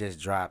 that just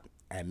dropped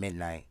at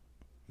midnight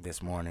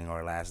this morning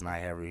or last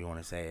night, however you want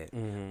to say it.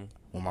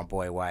 With my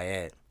boy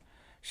Wyatt.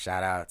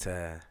 Shout out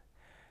to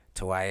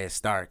Wyatt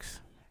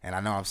Starks. And I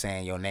know I'm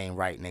saying your name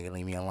right, nigga.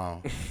 Leave me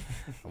alone.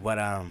 But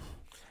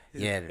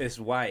yeah, It's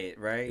Wyatt,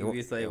 right?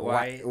 You say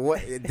Wyatt.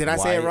 What did I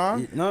say it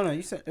wrong? No,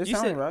 you said it You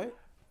sounded said- right.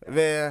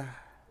 Yeah.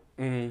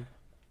 Mm-hmm.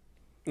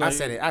 I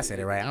said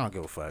it right. I don't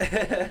give a fuck. I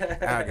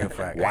don't give a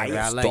fuck. Wyatt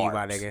I love you, my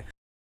Starks. nigga.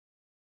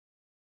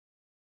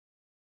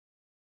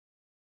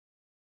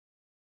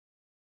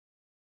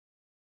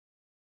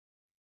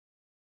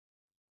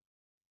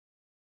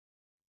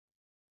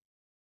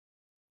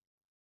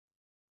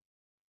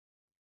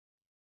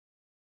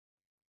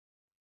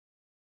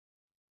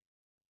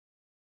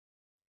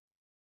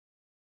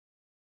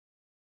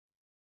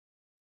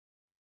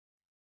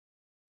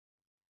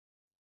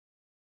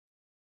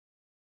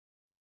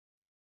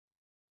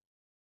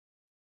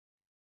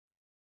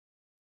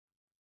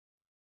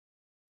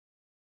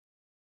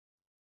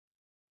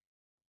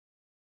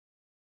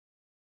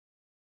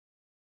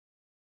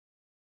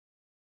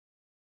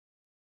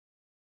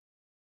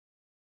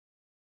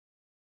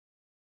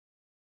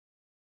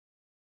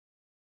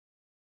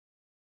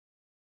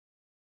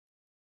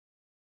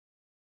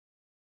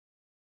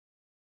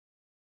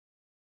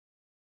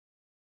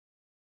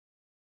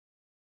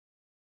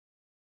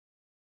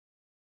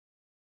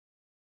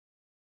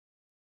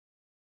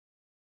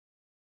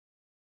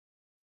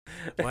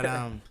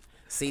 But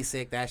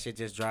Seasick, that shit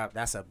just dropped.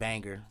 That's a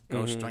banger.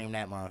 Go stream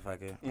that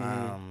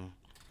motherfucker.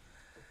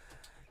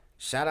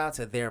 Shout out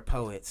to Their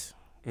Poets.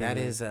 That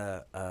is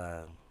a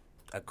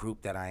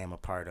group that I am a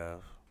part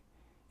of.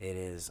 It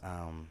is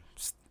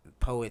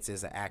Poets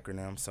is an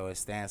acronym, so it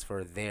stands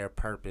for Their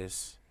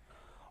Purpose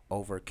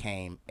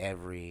Overcame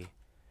Every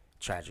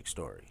Tragic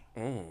Story.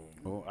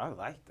 Oh, I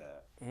like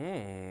that.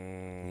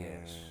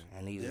 Yes,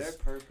 and these Their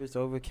purpose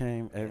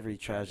overcame every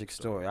tragic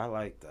story. I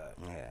like that.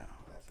 yeah.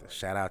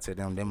 Shout out to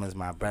them. Them is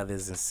my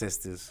brothers and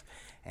sisters,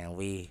 and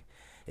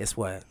it's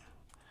what,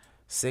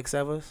 6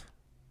 of us?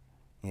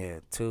 Yeah,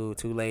 two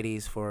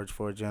ladies, four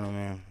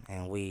gentlemen,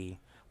 and we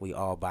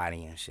all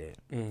body and shit.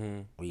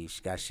 We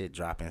got shit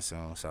dropping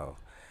soon, so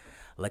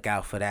look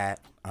out for that.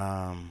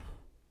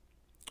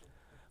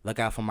 Look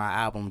out for my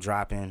album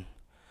dropping.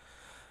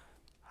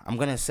 I'm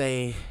gonna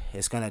say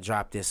it's gonna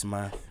drop this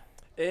month.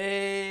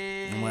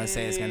 Hey. I'm gonna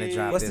say it's gonna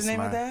drop What's this the name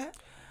month. of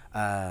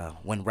that?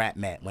 When rap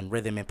met, when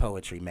rhythm and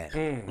poetry met.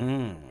 You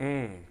know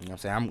what I'm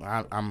saying?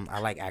 I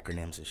like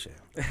acronyms and shit.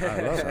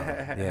 I love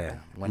that. Yeah.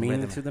 When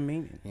Meaning rhythm, to the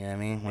meaning. you know what I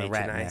mean? When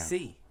rap met.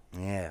 HNIC.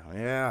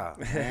 Yeah.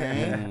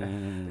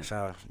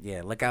 So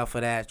yeah, look out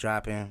for that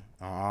dropping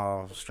on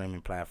all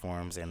streaming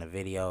platforms, and the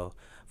video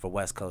for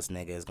West Coast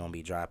Nigga is gonna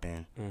be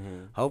dropping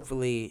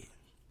hopefully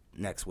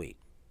next week.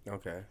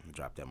 Okay.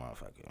 Drop that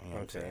motherfucker. You know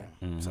what I'm Okay.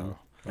 saying? So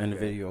And the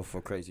video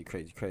for Crazy,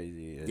 Crazy,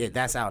 Crazy. yeah,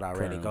 that's out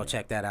already. Go currently.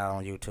 check that out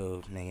on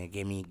YouTube, nigga.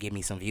 Give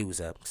me some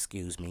views up.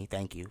 Excuse me.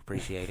 Thank you.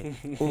 Appreciate it.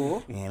 You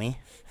know what I mean?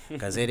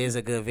 Because it is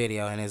a good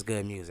video and it's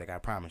good music. I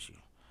promise you.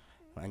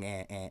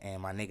 And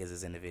my niggas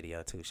is in the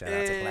video too. Shout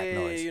out to Black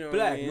Noise. You know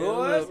Black what I mean? Noise.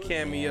 A little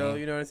cameo.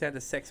 You know what I'm saying? To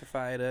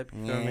sexify it up.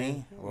 You feel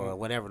me? Or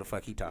whatever the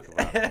fuck he talking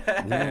about.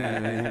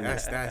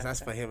 That's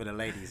for him and the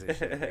ladies and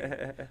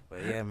shit.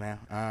 But yeah,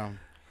 man.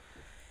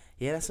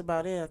 Yeah, that's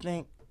about it. I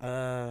think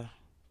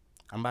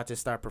I'm about to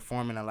start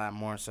performing a lot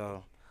more,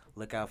 so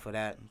look out for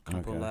that.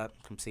 Come pull up,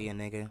 come see a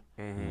nigga,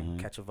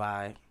 catch a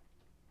vibe.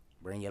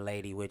 Bring your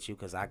lady with you,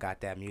 cause I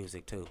got that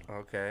music too.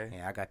 Okay.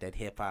 Yeah, I got that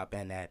hip hop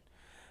and that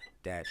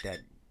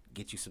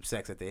get you some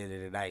sex at the end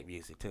of the night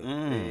music too.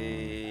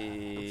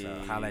 Hey. So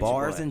holla at your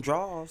Bars boy. and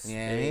draws.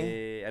 Yeah, I mean?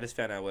 Hey, I just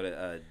found out what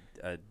a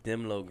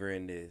Dimlo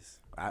grin is.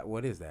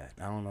 What is that?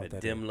 I don't know A what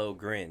that Dimlo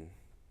grin.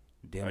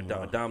 is. Or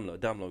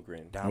Domlo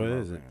grin. What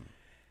is it?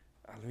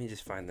 Let me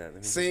just find that. Let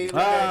me See, just-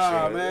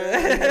 Ah,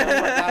 man.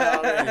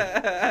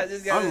 I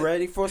just got I'm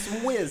ready for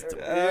some wisdom.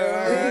 All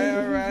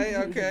right,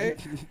 okay.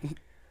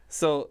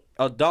 So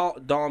a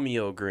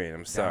Dalmio grin.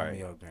 I'm sorry.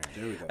 Dalmio Grand.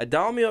 There we go. A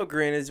Dalmio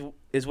grin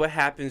is what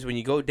happens when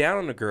you go down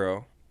on a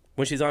girl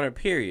when she's on her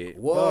period.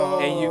 Whoa.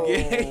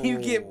 And you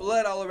get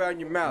blood all around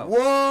your mouth.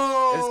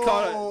 Whoa. It's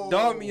called a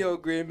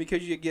Dalmio grin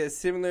because you get a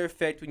similar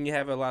effect when you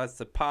have a lot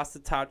of pasta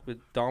topped with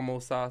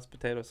Dalmo sauce,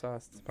 potato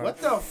sauce. What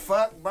the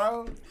fuck,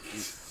 bro?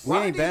 We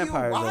ain't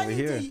vampires over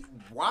here.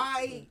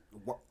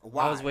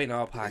 Why? I was waiting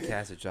all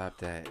podcasts to drop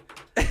that.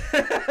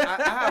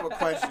 I have a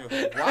question.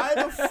 Why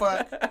the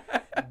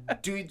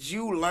fuck did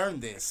you learn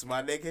this,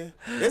 my nigga?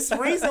 It's the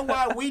reason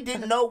why we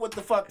didn't know what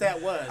the fuck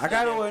that was. I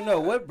gotta want to know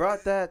what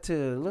brought that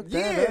to look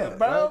that Yeah, up.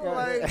 bro. I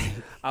gotta- Like,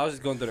 I was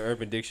just going through the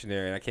Urban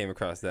Dictionary and I came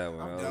across that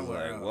one. I'm I done was with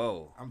like, her.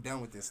 whoa. I'm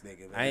done with this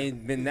nigga. Man. I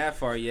ain't been that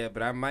far yet,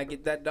 but I might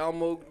get that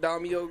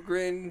Domio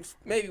grin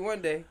maybe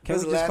one day. Can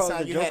When's we the just last call it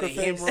time the you had Joker a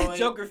face? hemorrhoid?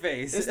 Joker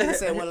face. This nigga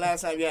said when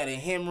last time you had a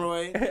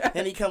hemorrhoid,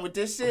 and he come with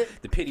this shit.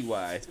 The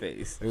Pennywise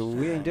face.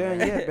 We ain't done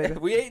yet, baby.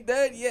 We ain't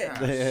done yet.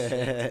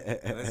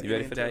 Let's You get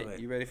ready for into that? it.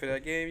 You ready for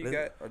that game? You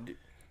got?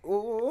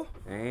 Ooh.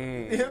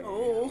 Yeah,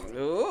 ooh.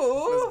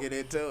 Ooh. Let's get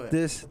into it.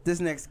 This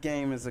next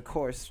game is of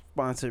course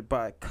sponsored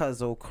by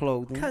Cuzzo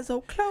Clothing.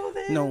 Cuzzo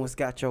Clothing. No one's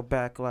got your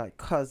back like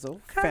Cuzzo.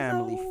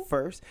 Family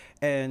first.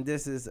 And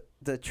this is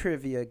the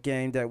trivia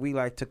game that we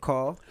like to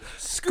call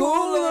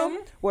School 'em.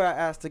 where I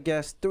ask the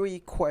guests 3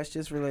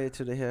 questions related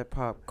to the hip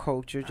hop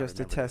culture just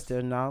to test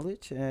their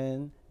knowledge.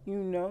 And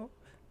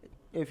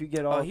if you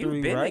get all Oh, you've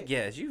 3 been a right.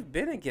 guest. You've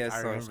been a guest I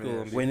on remember School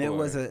 'em this. When it before.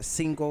 was a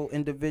single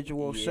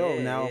individual show,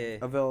 now Yeah.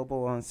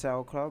 available on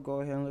SoundCloud,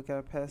 go ahead and look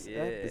at past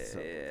episodes.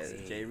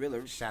 Yeah, Jay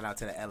Riller. Shout out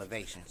to the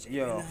Elevation.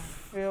 Yo,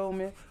 feel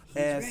me?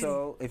 And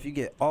so, if you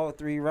get all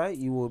 3 right,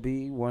 you will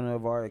be one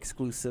of our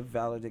exclusive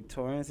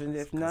valedictorians. And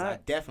if 'Cause I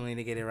not, definitely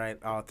didn't get it right,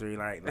 all 3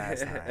 right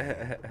last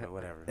time. But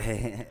whatever.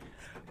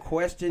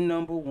 question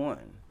number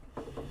 1: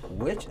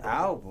 Which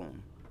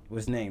album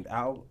was named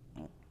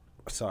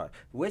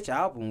Which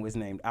album was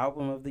named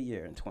Album of the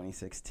Year in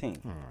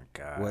 2016? Oh my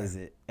God. Was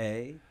it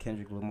A,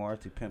 Kendrick Lamar,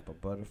 To Pimp a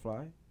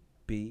Butterfly?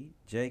 B,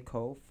 J.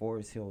 Cole,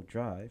 Forest Hill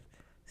Drive?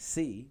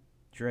 C,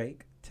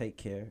 Drake, Take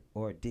Care?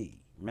 Or D,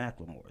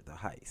 Macklemore, The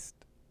Heist?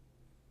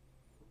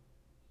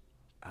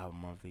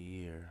 Album of the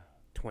year.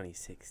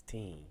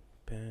 2016.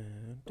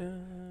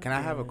 Can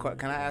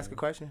I ask a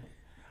question?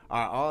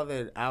 Are all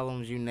the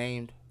albums you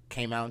named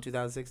came out in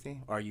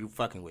 2016? Or are you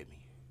fucking with me?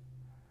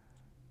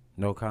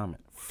 No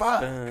comment.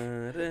 Fuck.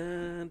 Alright,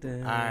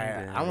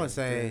 I'm gonna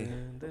say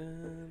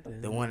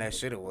the one that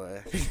should have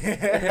was.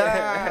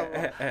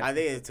 I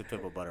think it's To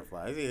Pimp a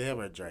Butterfly. It's either him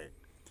or Drake.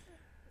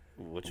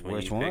 Which one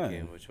Which you one?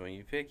 picking? Which one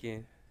you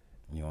picking?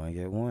 You only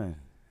get one.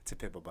 To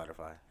Pimp a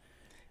Butterfly.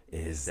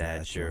 Is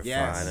that your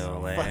Yes.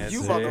 final Fuck, answer?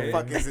 you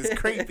motherfuckers is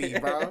creepy,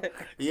 bro.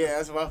 Yeah,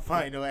 that's my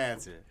final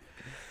answer.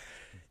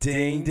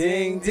 Ding,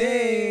 ding,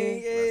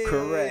 ding. Yeah.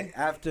 Correct.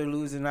 After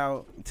losing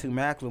out to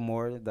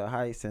Macklemore, The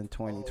Heist in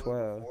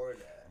 2012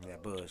 Yeah,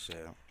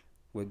 bullshit.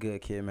 with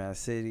Good Kid, Mad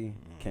City,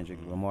 Kendrick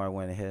Lamar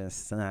went ahead and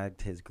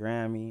snagged his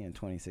Grammy in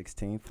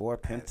 2016 for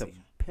Pimp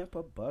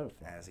a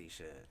Butterfly. As he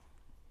should.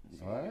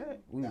 All right.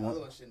 We The other want.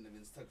 one shouldn't have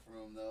been stuck for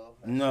him though.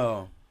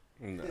 No,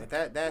 No.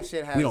 But that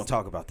shit has. we don't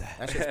talk about that.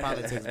 That shit's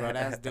politics, bro. That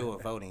has to do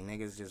with voting.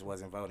 Niggas just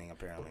wasn't voting,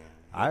 apparently.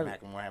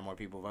 Macklemore had more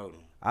people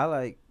voting. I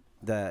like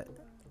that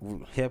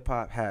hip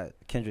hop had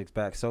Kendrick's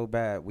back so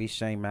bad, we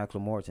shamed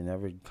Macklemore to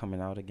never coming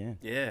out again.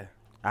 Yeah.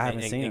 I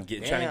haven't seen him.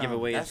 Trying to give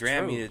away his that's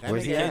Grammy true. to That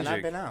Where's nigga he has at? not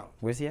Kendrick. been out.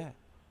 Where's he at?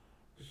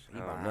 He I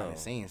don't behind know. the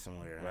scenes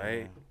somewhere.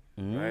 Right?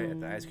 Mm. Right?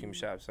 At the ice cream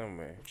shop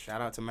somewhere.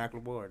 Shout out to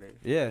Macklemore. They,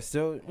 Yeah,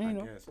 still, I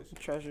know, guess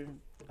it's- treasure.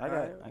 I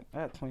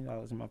got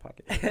 $20 in my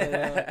pocket.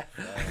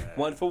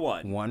 1 for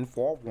 1. 1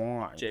 for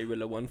 1. Jay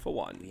Riller 1 for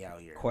 1. We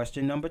out here.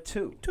 Question number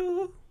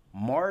 2.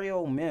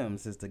 Mario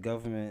Mims is the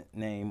government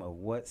name of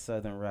what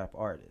Southern rap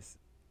artist?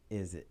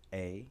 Is it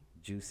A,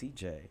 Juicy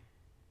J,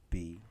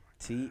 B,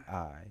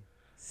 T.I.,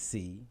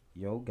 C,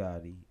 Yo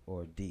Gotti,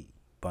 or D,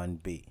 Bun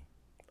B?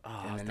 Oh,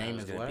 And I the thought name it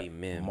was is gonna what? be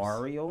Mims.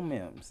 Mario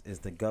Mims is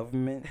the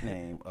government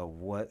name of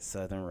what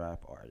Southern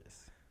rap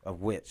artist?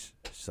 Of which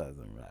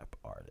Southern rap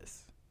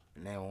artist?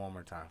 Name it one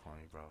more time for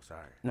me, bro.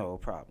 Sorry. No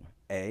problem.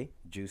 A,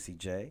 Juicy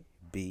J,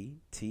 B,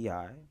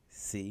 T.I.,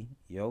 C,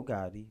 Yo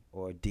Gotti,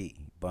 or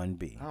D, Bun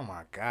B? Oh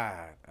my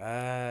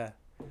God.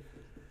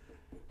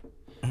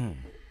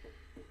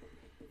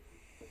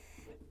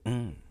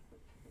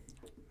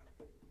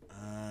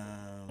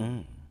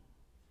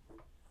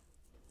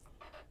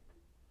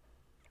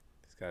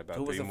 It's got about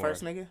Who was 3 the more.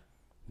 first nigga?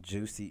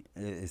 Juicy,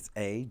 it's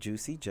A,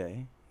 Juicy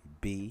J,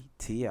 B,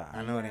 I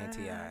T.I., know it ain't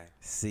T.I.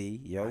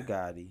 C, Yo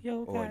Gotti,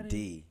 Yo or Gotti.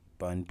 D,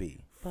 Bun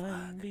B?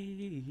 Bun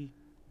B.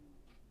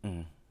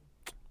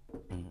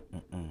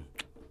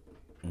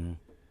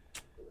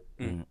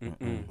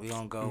 We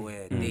gonna go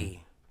with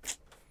D.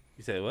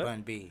 You said what?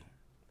 Bun B.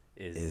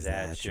 Is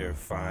that your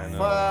final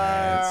Fuck.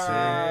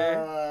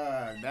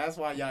 answer? That's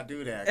why y'all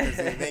do that, because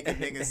they make a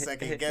nigga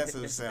second guess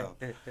himself.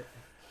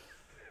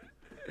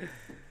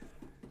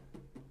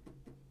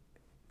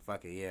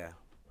 Fuck it, yeah.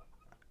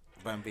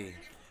 Bun B.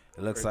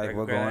 It looks We're like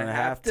we're gonna going to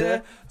have have to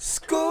to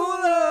school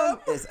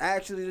up. It's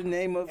actually the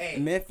name of Hey.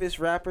 Memphis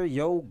rapper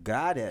Yo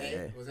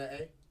Gotti. Was that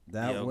A?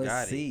 That Yo was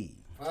Gotti. C.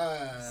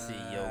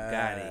 See, Yo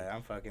Gotti.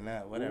 I'm fucking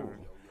up. Whatever.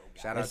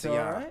 Shout out It's to all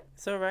y'all. right.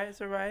 It's all right.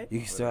 It's all right.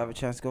 You still have a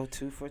chance to go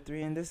 2 for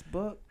 3 in this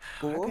book.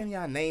 How Cool. can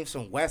y'all name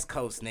some West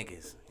Coast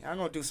niggas? Y'all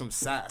gonna do some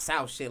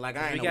South shit like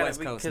I ain't We a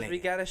West Coast because we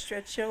nigga. gotta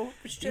stretch your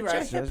You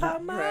right. hip hop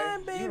You mind,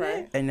 right. baby. You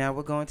right. And now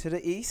we're going to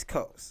the East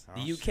Coast.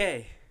 The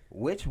UK.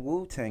 Which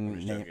Wu-Tang I'm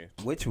name?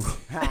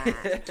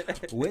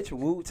 joking. Which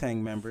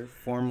Wu-Tang member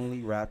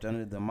formerly rapped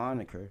under the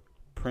moniker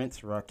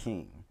Prince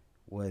Rakeem?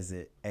 Was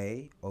it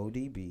A.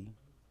 ODB,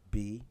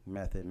 B.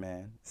 Method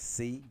Man,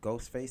 C.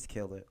 Ghostface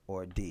Killer,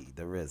 or D.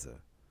 The RZA?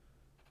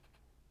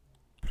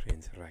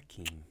 Prince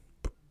Rakeem.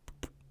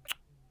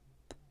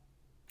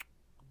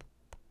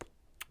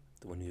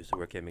 The one who used to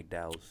work at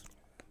McDowell's.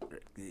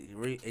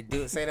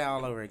 Say that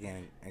all over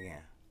again.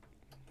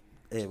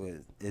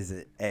 Is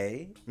it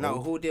A?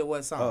 No, who did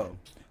what song? Oh.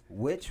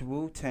 Which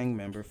Wu-Tang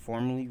member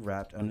formerly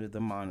rapped under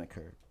the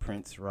moniker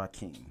Prince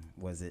Rakeem?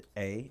 Was it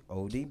A.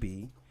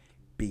 ODB,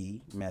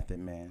 B. Method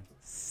Man,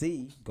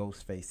 C.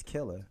 Ghostface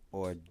Killer,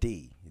 or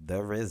D. The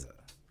RZA?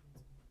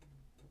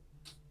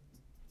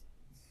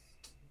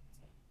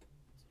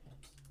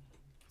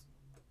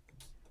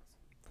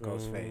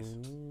 Ghostface.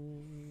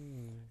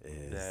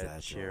 Is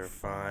That your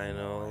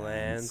final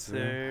answer?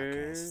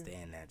 I can't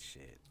stand that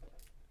shit.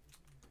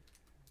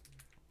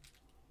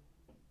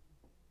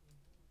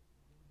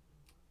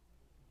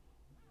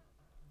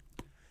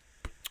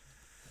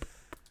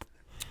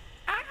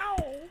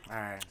 All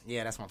right.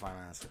 Yeah, that's my final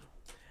answer.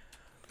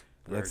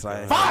 Looks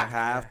like I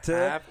have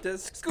to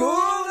school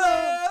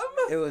them.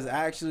 It was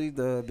actually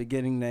the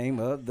beginning name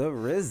of the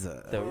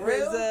RZA. The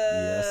RZA.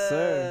 Yes,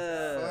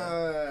 sir.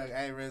 Fuck.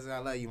 Hey, RZA, I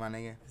love you, my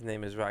nigga. His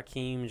name is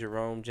Rakeem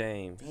Jerome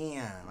James. Damn. I did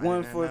not know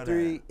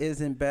 143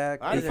 isn't back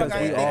that. Why the because fuck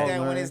I we didn't think all that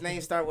when learned. his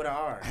name start with an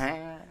R?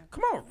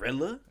 Come on,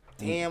 Rilla.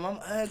 Damn, I'm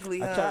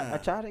ugly, I huh?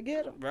 tried to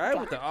get him. Right,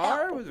 with the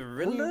R? Was it We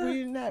Rilla?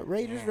 reading that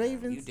Raiders,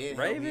 Ravens. You did.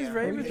 Ravens, help me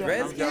out. Ravens, I'm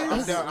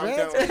Redskins. done. I'm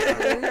done.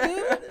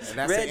 That's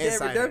Red an Dead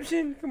insider.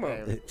 Redemption? Come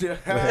on.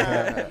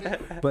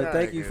 But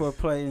thank you for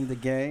playing the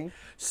game.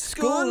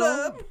 School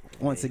up.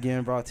 Once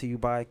again, brought to you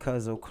by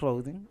Cuzzo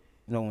Clothing.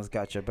 No one's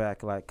got your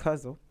back like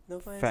Cuzzo.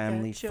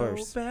 Family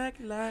first. Back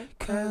like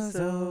Cuzzo.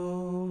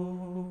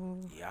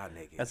 Y'all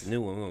niggas. That's a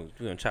new one.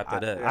 We're gonna chop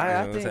that up.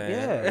 I You know think, what I'm saying?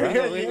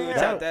 yeah. We're gonna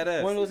chop that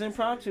up. One of those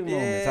impromptu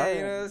moments. Yeah,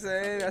 you know what I'm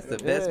saying? That's the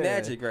best Yeah.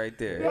 magic right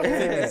there.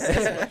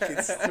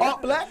 All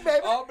black,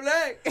 baby. All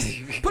black.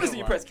 Put us in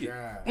your press kit.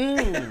 Yeah,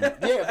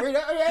 bring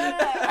that.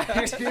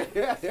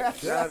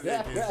 Y'all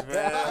niggas,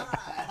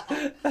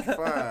 man.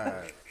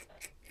 Fuck.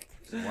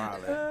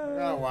 Wildin'.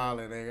 Y'all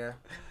wildin', nigga.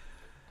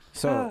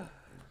 So,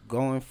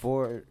 going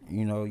forward,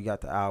 you know, you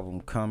got the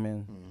album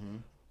coming. Mm-hmm.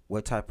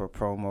 What type of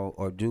promo,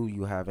 or do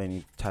you have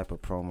any type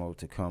of promo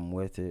to come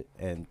with it,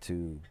 and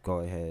to go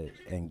ahead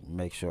and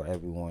make sure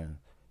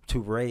to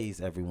raise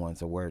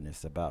everyone's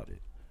awareness about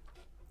it?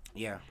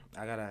 Yeah,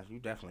 you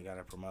definitely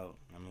gotta promote.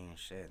 I mean,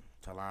 shit.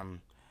 Till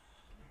I'm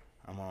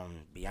on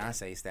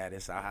Beyonce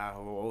status, I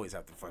will always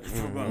have to fucking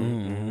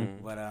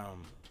promote. But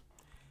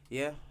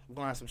yeah, we're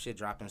gonna have some shit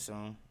dropping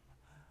soon.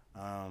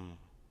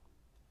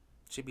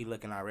 Should be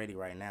looking already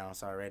right now.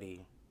 It's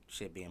already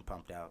shit being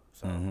pumped out.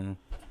 So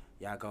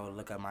y'all go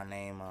look up my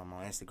name on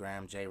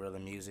Instagram, J Rilla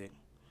Music.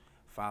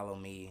 Follow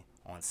me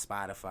on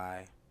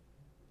Spotify,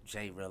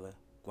 J Rilla.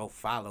 Go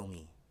follow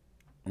me.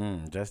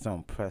 Just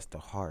don't press the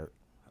heart.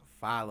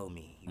 Follow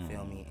me. You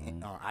feel me?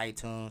 And on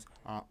iTunes,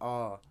 on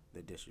all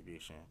the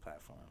distribution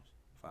platforms.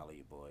 Follow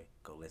your boy.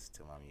 Go listen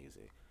to my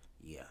music.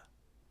 Yeah.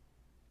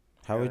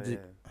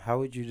 How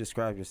would you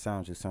describe your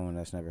sound to someone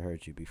that's never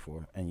heard you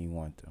before and you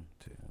want them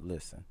to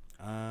listen?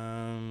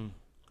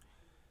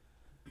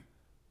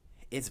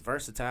 It's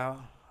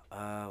versatile.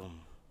 I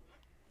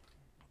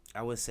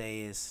would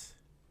say it's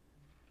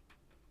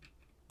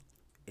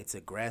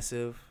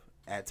aggressive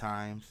at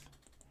times,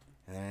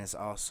 and then it's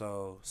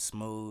also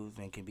smooth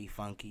and can be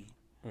funky.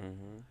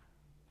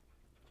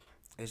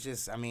 It's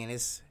just, I mean,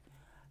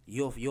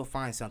 you'll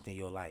find something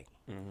you'll like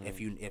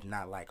if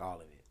not like all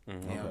of it. You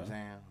know what I'm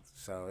saying?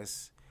 So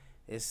it's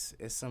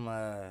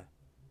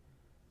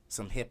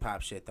some hip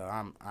hop shit though.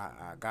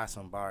 I got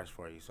some bars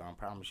for you, so I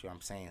promise you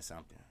I'm saying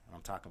something.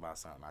 I'm talking about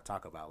something. I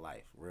talk about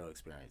life, real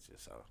experiences.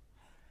 So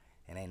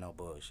it ain't no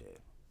bullshit.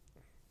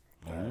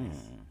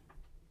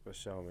 For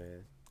sure,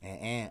 man.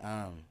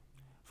 And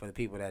for the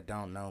people that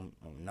don't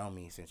know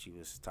me, since you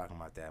was talking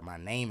about that, my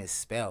name is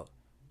spelled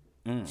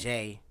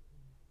J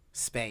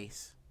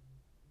space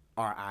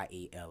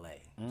RIELA.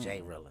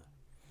 J Rilla.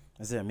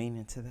 Is there a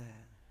meaning to that?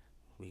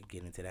 We can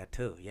get into that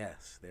too.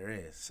 Yes, there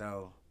is.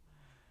 So,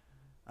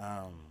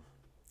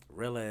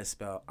 Rilla is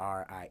spelled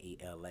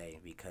RIELA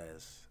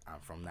because I'm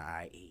from the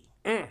IE.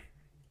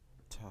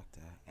 Talk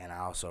that. And I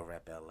also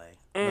rep LA.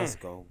 Let's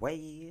go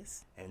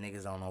ways. If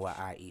niggas don't know what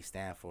IE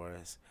stands for,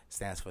 it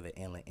stands for the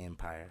Inland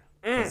Empire.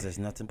 Because there's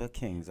nothing but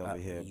kings over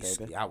here,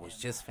 baby. I was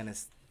just finna.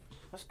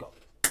 Let's go.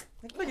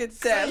 Look at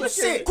that. Look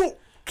shit. at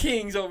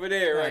kings over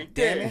there, right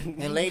Damn there. it.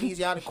 And ladies,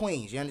 y'all the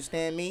queens. You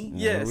understand me?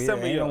 Yeah, some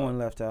of ain't no y'all. one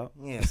left out.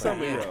 Yeah, Some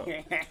of but- y'all.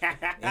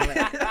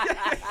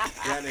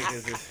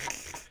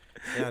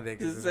 Y'all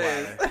niggas is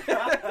saying.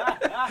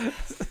 wild.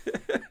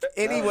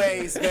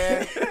 Anyways,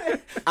 man.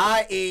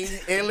 IE,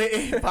 Inland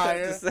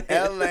Empire,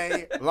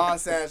 LA,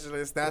 Los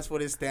Angeles. That's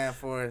what it stands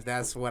for.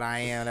 That's what I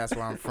am. That's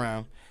where I'm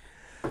from.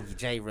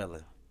 J Rilla.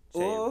 J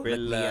Rilla.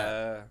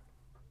 Rilla.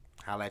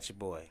 Holla at your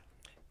boy.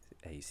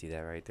 Hey, you see that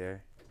right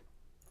there?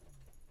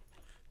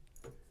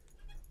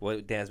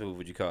 What dance move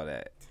would you call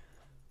that?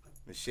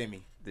 The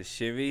shimmy. The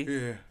shimmy?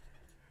 Yeah.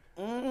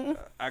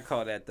 I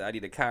call that I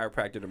need a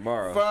chiropractor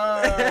tomorrow.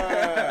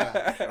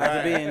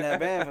 After being in that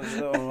band for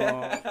so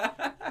long,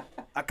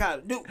 I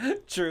kind of do.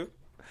 True.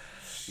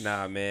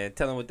 Nah, man.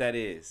 Tell them what that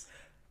is.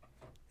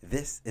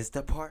 This is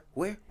the part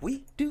where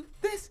we do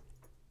this.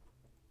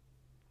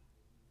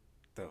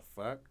 The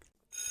fuck?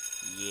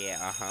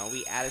 Yeah,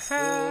 we out of school.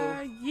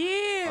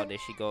 Yeah. Oh, there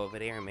she go over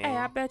there, man. Hey,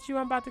 I bet you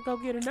I'm about to go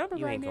get her number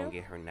You right ain't now. gonna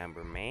get her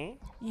number, man.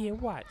 Yeah,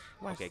 watch.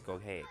 Okay, go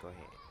ahead.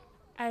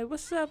 Hey,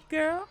 what's up,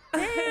 girl?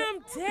 Damn,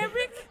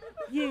 Derek.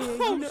 Yeah.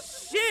 Oh,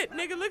 shit,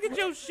 nigga. Look at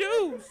your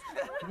shoes.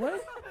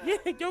 What? Yeah,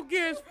 your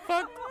gear is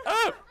fucked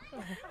up.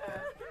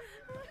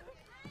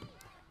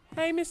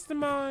 Hey, Mr.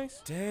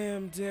 Mines.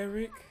 Damn,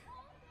 Derek.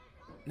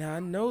 Now, I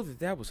know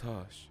that was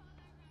harsh.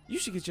 You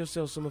should get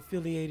yourself some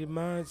Affiliated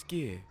Minds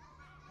gear.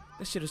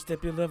 That shit'll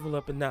step your level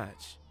up a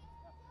notch.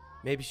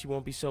 Maybe she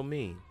won't be so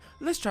mean.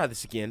 Let's try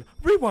this again.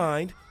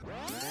 Rewind.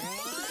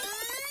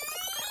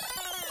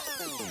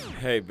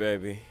 Hey,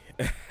 baby.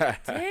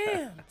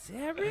 Damn,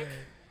 Derek.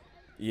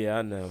 Yeah,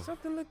 I know.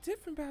 Something look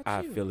different about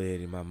I you.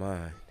 affiliated my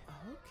mind.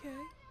 Okay.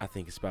 I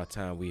think it's about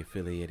time we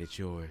affiliated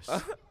yours.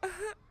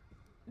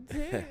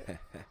 Damn.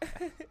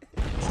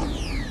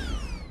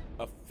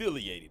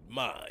 Affiliated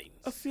Minds.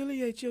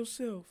 Affiliate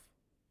yourself.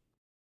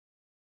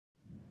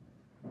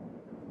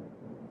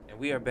 And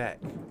we are back.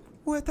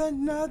 With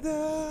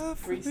another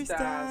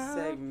Freestyle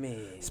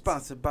segment.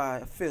 Sponsored by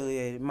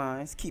Affiliated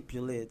Minds. Keep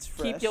your lids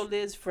fresh. Keep your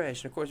lids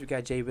fresh. And of course, we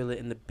got Jay Rilla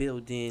in the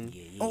building.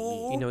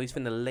 Oh. You know, he's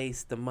finna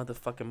lace the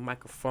motherfucking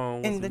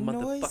microphone In with the some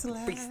noise motherfucking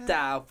lab.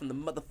 freestyle from the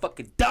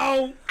motherfucking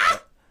dome.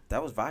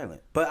 That was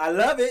violent, but I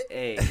love it.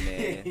 Hey,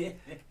 man.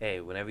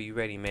 Hey, whenever you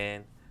ready,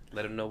 man,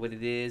 let them know what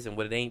it is and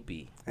what it ain't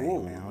be. Hey,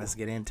 Ooh. man, let's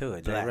get into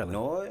it. Jay Black Rilla.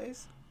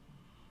 noise.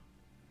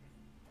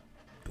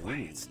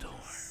 Brainstorm.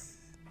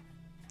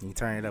 You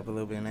turn it up a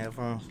little bit in the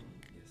headphones?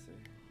 Yes,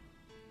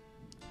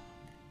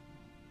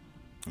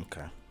 sir.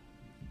 Okay.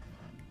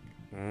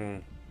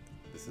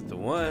 This is the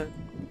one.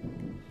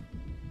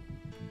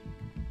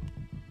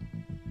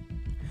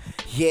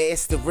 Yeah,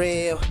 it's the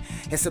real.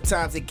 And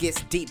sometimes it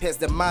gets deep as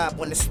the mob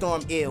when the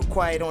storm ill.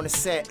 Quiet on the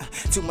set.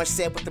 Too much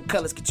said with the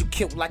colors get you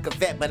killed like a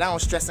vet. But I don't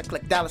stress, I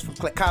collect dollars from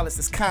collect collars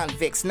as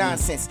convicts.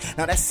 Nonsense.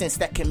 Now that's sense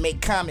that can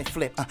make common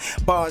flip.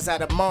 Bars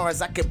out of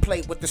Mars, I could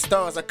play with the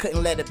stars. I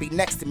couldn't let her be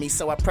next to me,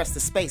 so I pressed the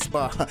space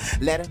bar.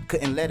 Let her,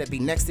 couldn't let her be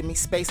next to me.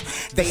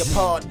 Space, they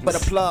apart, but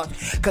applaud.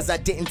 Cause I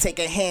didn't take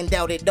a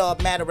handout at all.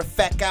 Matter of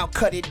fact, I'll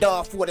cut it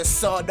off with a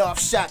sawed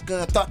off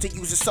shotgun. Thought to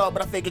use a saw,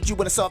 but I figured you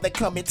would've saw that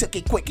coming. Took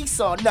it quick, he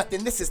saw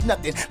nothing. This is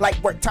nothing like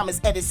work.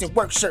 Thomas Edison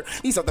work shirt.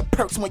 These are the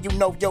perks when you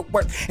know your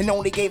worth. And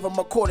only gave him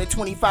a quarter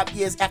 25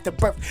 years after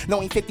birth.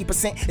 Knowing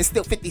 50% is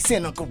still 50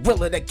 cent on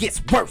gorilla that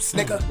gets worse,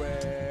 nigga.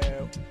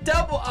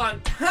 Double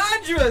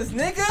entendres,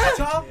 nigga.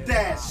 Talk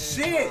that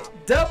shit.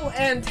 Double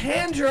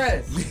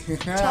entendres.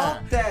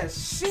 Talk that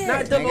shit.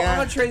 Not double nigga.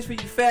 entrees for you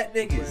fat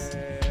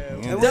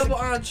niggas. You Double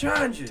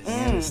entendres.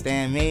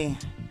 understand me?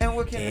 And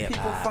where can the Yeah,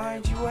 people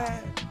find you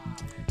at?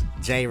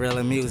 Jay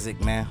Rilla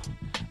Music, man.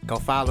 Go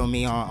follow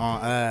me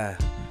on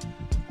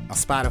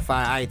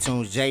Spotify,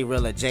 iTunes, Jay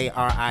Rilla,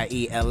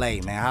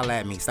 JRIELA, man. Holla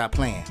at me. Stop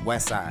playing.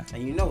 West Side.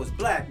 And you know it's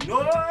black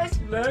noise.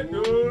 Black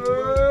noise.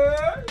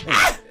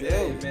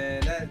 Hey,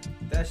 man,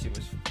 that shit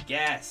was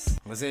gas.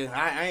 Was it?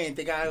 I didn't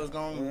think I was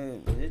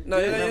going. No,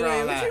 Remember all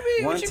what that. you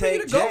mean? One What you take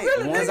mean? Go Jay.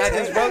 Rilla, Once nigga. I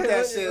just wrote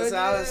that shit, so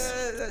I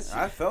was.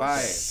 I felt Fire.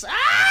 it.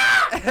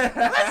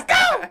 Let's go!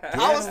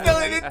 I was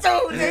feeling it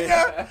too,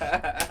 nigga.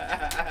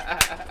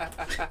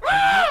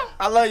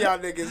 I love y'all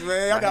niggas,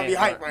 man. Y'all gotta be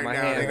hyped right my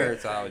now, hand nigga.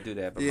 hurts, so I would do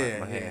that, but Yeah,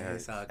 my hand yeah.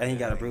 hurts. And he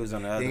got a bruise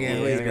on the other Yeah,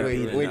 one. we- He's gonna we-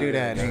 beat it we up. do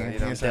that, You nigga.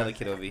 know, I'm It's all-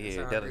 delicate over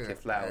here, all delicate good.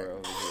 flower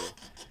over here.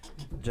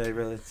 Jay,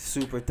 really,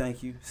 super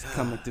thank you for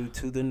coming through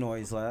to the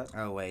Noise Lab.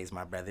 Always,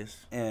 my brothers.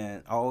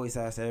 And I always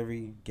ask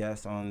every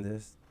guest on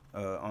this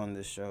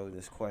show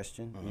this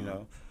question. You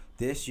know,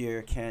 this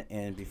year can't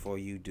end before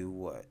you do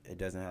what? It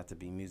doesn't have to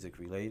be music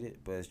related,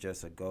 but it's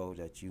just a goal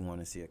that you want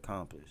to see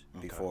accomplished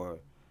before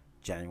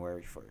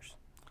January 1st.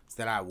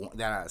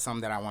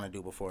 Something that I want to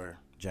do before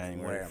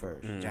January wherever.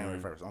 1st. January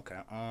 1st. Okay.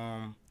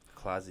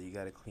 Closet you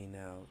gotta clean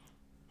out.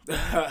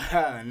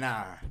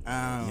 Nah.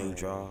 New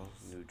draws.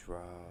 New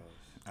draws.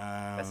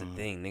 That's the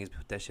thing. Niggas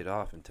put that shit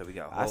off until we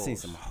got I hoes. seen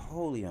some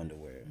holy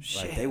underwear.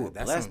 Shit, Like they were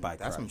that's blessed some, by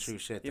That's Christ. some true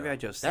shit. You ever though.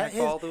 had your That sack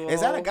fall through a is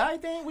that a hole? guy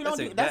thing? We don't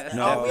That's do a- that's that-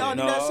 no, we all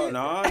do that shit.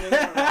 No,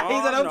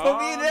 He's not supposed to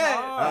be in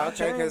that.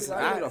 Okay, 'cause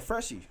I need a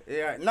freshie.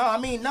 Yeah, no, I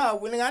mean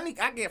no.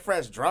 I get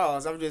fresh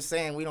draws. I'm just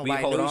saying we don't We buy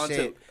hold new on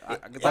shit. to. I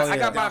yeah.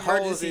 got my The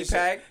emergency emergency shit.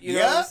 pack. You know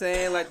what Yeah. I'm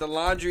saying? Like the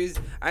laundries.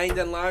 I ain't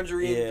done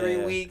laundry in 3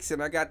 Yeah. weeks,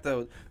 and I got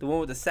the one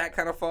with the sack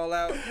kind of fall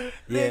out.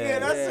 Nigga,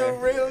 that's yeah. some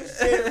real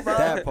shit, bro.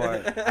 That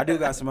part. I do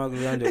got some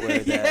ugly underwear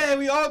that Yeah,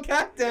 we all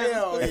got them.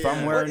 Hell if yeah.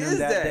 I'm wearing What them is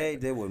that that? day,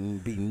 there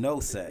would be no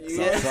sex.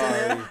 Yeah. I'm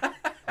sorry.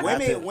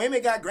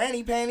 Women got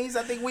granny panties.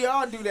 I think we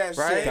all do that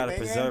Right. shit. Gotta nigga.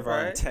 preserve our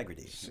Right.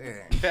 integrity.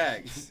 Shit.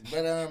 Facts.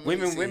 But let me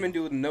Women see.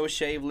 do no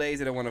shave legs.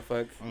 They don't want to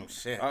fuck. Oh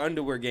shit. Our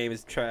underwear game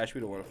is trash.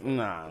 We don't want to fuck.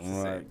 Nah, It's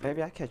the same.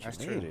 baby, I catch That's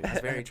you true. later.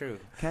 That's very true.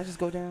 Can I just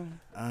go down?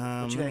 What you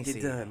Let gotta me get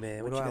see. done,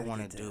 man? What What do you I gotta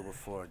want get to do done?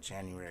 before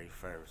January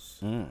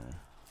 1st?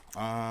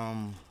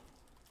 Mm.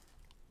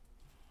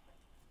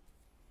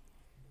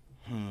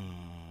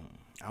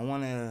 I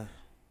want to.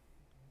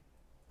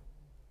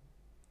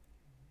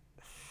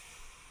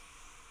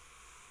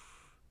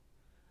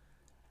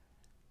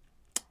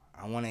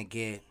 I want to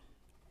get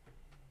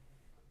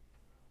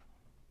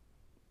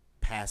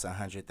past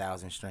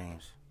 100,000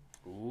 streams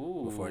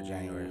Ooh. before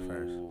January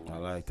 1st. I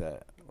like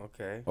that.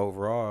 Okay.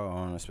 Overall,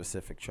 on a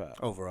specific track.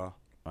 Overall,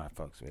 I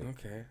fucks with it.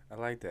 Okay. I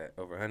like that.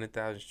 Over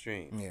 100,000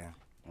 streams. yeah.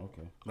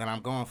 Okay. But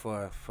I'm going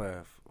for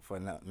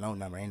no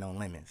number, ain't no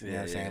limits. You know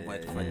what I'm Yeah, saying? yeah,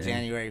 But yeah, for yeah.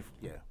 January,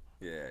 Yeah.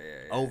 Yeah.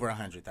 over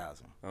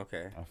 100,000.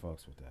 Okay. I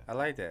fucks with that. I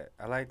like that.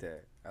 I like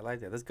that. I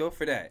like that. Let's go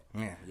for that.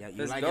 Yeah, you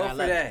Let's like go it, I for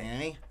love that. it. You know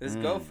what I mean? Let's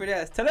go for that.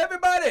 Let's tell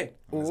everybody.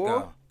 Let's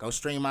go. Go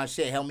stream my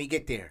shit. Help me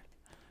get there.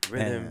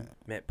 Rhythm And-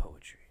 met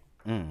poetry.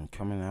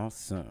 Coming out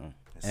soon.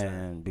 Yes, sir.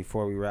 And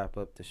before we wrap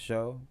up the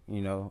show,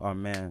 you know, our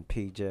man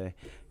PJ,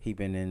 he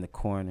been in the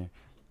corner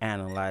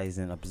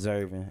analyzing,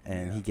 observing,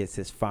 and he gets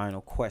his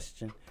final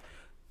question.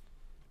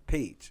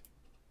 Peach,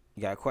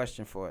 you got a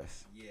question for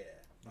us? Yeah.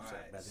 All What's up,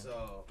 right. brother?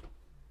 So,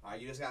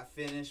 you just got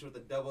finished with the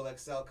double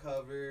XL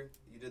cover.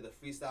 You did the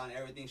freestyle and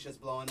everything. Shit's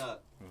blowing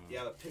up. You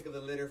have a pick of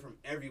the litter from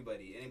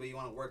everybody. Anybody you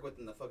want to work with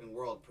in the fucking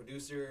world.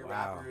 Producer,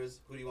 Wow.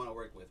 rappers. Who do you want to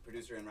work with?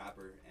 Producer and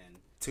rapper and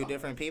Two songwriter.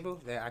 different people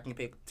that I can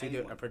pick.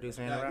 Anyone. A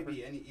producer and No, a it rapper. could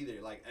be either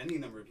like any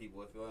number of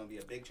people. If you want to be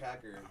a big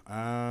track or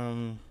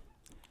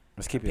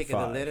Let's keep it Pick of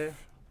the 5. litter.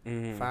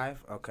 Mm-hmm.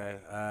 5. Okay.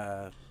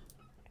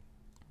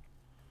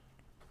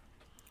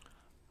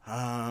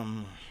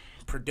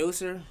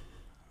 Producer.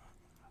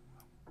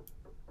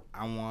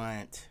 I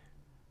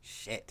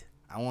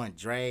want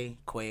Dre,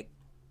 Quick.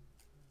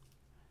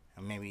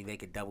 And maybe they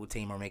could double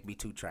team or make me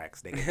 2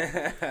 tracks. They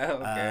could.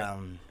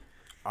 Okay.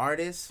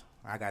 Artists.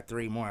 I got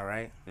 3 more,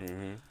 right?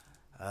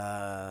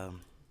 Mm-hmm.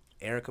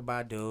 Erica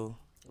Badu.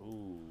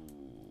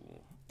 Ooh.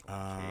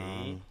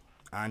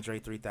 Andre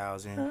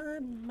 3000. What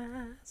am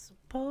I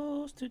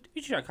supposed to do?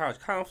 You trying to college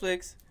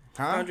conflicts?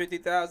 Huh? Andre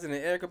 3000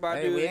 and Erica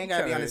Badu. Hey, we ain't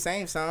gotta be tryna- on the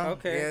same song.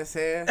 Okay. Yes,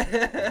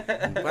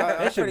 yeah. Well,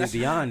 They should be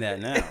beyond that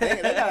now.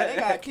 they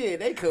got a kid.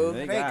 They cool.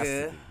 They They, got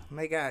good. to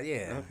They got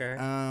yeah. Okay.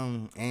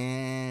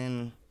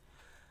 And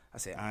I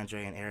said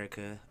Andre and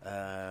Erica.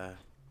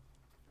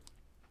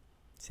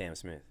 Sam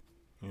Smith.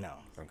 No.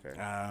 Okay.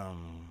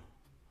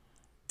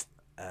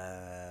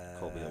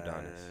 Kobe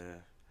O'Donis.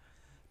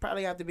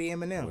 Probably have to be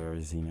Eminem. Where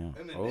is he now?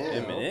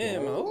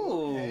 Eminem.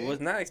 Ooh, Okay. was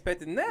not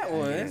expecting that I didn't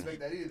one. expect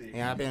that either.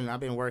 Yeah, I've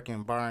been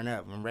working, barring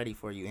up. I'm ready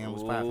for you. And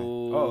what's popping?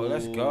 Oh,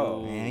 let's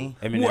go. Yeah.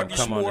 Eminem,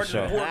 come on the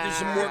show.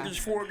 mortgage,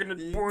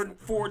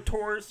 Ford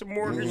Taurus,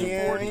 mortgage,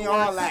 Yeah, ain't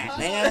all that,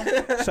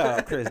 man. Shout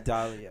out Chris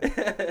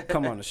Dahlia.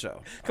 Come on the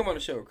show. Come on the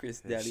show, Chris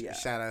Daddy.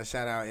 Shout out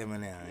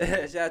Eminem.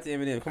 Shout out to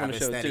Eminem. Come on the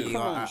show too.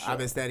 I've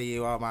been studying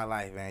you all my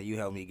life, man. You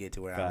helped me get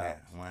to where I'm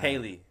at. Wow.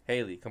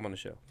 Haley, come on the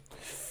show.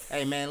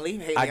 Hey, man,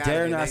 leave Haley I out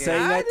dare of it, not nigga. say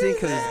nothing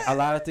because a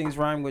lot of things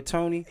rhyme with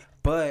Tony,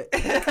 but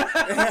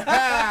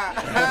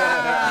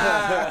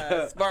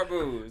Smart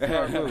move.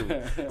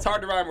 It's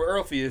hard to rhyme with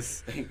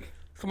Orpheus.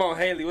 Come on,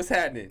 Haley, what's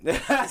happening?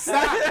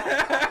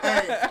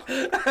 Stop.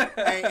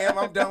 Hey, Em,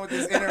 I'm done with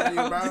this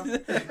interview, bro.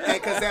 Hey,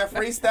 because that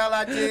freestyle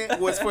I did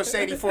was for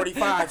Shady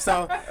 45.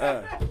 So,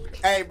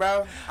 hey,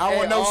 bro, I don't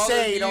want no all the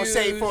shade on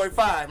Shade views-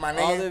 45, my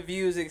All nigga. the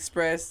views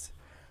expressed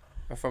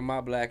are from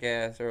my black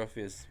ass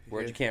Orpheus.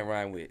 Word you can't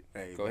rhyme with.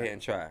 Hey, Go man. ahead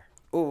and try.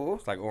 ooh.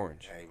 It's like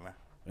orange. Hey, man.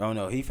 Oh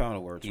no, he found a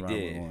word to He rhyme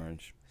did. with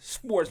orange.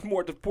 Sports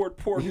more to Port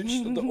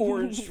Portage, the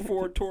orange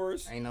Ford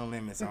Taurus. Ain't no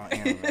limits on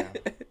Em, man.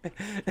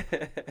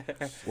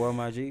 Well,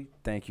 my G,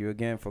 thank you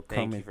again for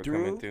Thank coming you for through.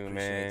 coming through,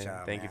 man. Appreciate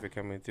y'all, Thank you man. for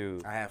coming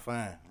through. I had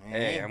fun.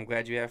 Hey, Yeah. I'm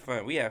glad you had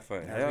fun. We had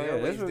fun. Hell Yeah, yeah,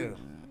 this let's was do.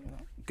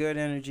 good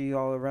energy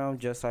all around,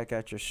 just like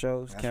at your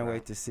shows. That's Can't right.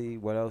 wait to see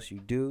what else you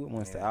do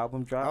once the Yeah.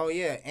 album drops. Oh,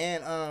 yeah,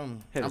 and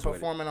Hit I'm us with it.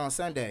 performing on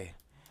Sunday.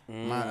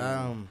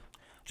 My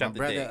Drop my the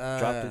brother, date.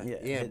 Drop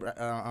it,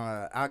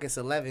 yeah. August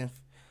 11th,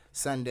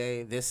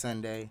 this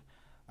Sunday,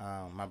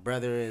 my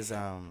brother is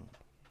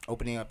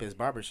opening up his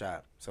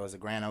barbershop. So it's a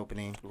grand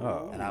opening,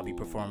 and I'll be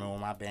performing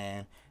with my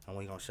band, and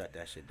we're going to shut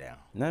that shit down.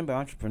 Nothing but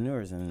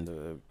entrepreneurs in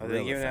the Are they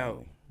Real giving out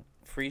family.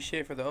 free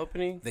shit for the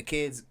opening? The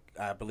kids,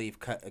 I believe,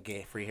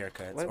 get free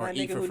haircuts What or about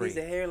eat nigga for who free. needs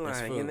a It's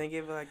hairline? food. Can they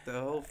give like the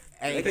whole?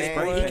 Hey, They can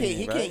man, spray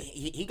he paint,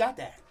 he got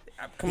that.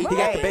 Come He on,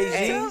 got the man.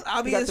 Beijing.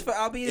 I'll be He got his.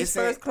 I'll be his It's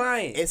in- first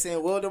client. It's in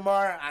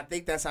Wildemar. I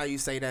think that's how you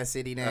say that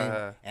city name.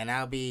 Uh-huh. And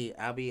I'll be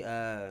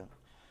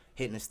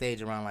hitting the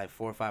stage around like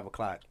 4 or 5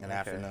 o'clock in the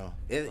Okay. afternoon.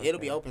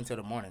 It'll be open till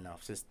the morning though.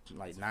 It's just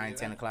like 9,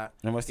 10 o'clock.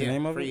 And what's the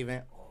name of free it?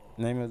 event.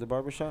 Name of the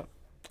barbershop?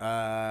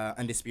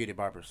 Undisputed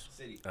Barbers.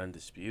 City.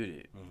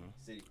 Undisputed.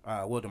 City.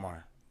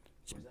 Wildemar.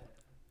 Where's that?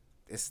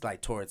 it's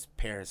like towards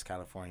Paris,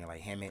 California,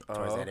 like Hemet,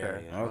 towards that okay.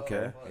 area.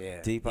 Okay.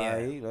 Yeah. Deep Yeah.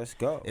 IE, let's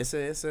go. It's a,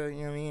 you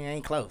know what I mean? It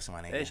ain't close,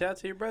 my nigga. Hey, shout out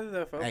to your brother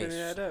though for opening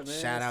that up, man.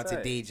 Shout out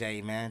That's to tight.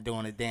 DJ, man,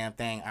 doing the damn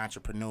thing,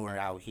 entrepreneur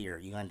out here.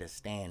 You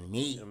understand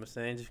me? You know what I'm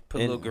saying? Just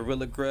put a little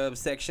Gorilla Grub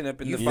section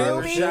up in You the feel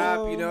barber me?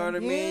 shop, you know what I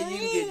mean? You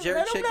can get Yeah, jerk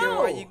let 'em chicken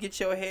know. while you get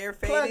your hair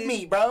faded. Plug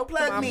me, bro.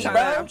 Plug I'm me, trying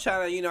bro. I'm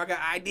trying to, you know, I got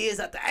ideas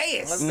out the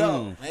ass. Let's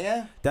go,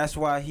 man. That's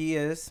why he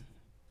is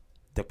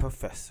the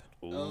professor.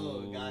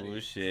 Oh, got Ooh,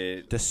 it.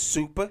 shit. The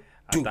super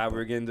I thought we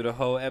were getting through the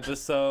whole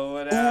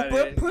episode without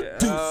Uber it.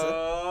 producer.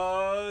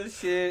 Oh,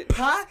 shit.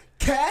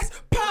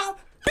 podcast pop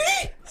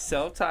beat.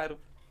 Self-titled.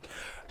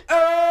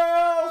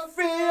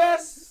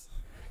 Orpheus.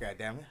 God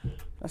damn it.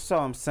 That's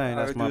all I'm saying.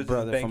 All That's we my do is just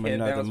brother bank from head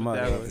another bounce with mother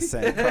that of one. the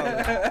same color.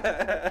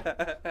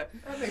 That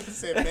nigga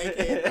said make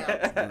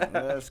it.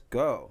 Let's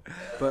go.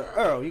 But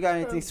Earl, you got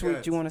anything sweet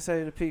good. you want to say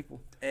to the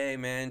people? Hey,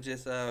 man,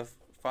 just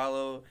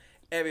follow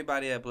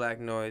everybody at Black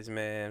Noise,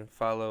 man.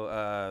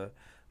 Follow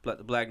the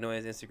Black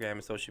Noise Instagram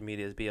and social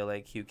media is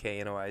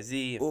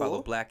BLAQKNOIZ. And follow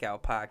Ooh.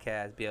 Blackout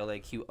Podcast,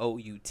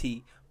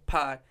 BLAQOUT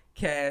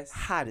Podcast.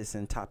 Hottest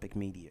in topic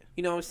media.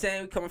 You know what I'm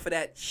saying? We coming for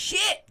that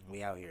shit.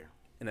 We out here.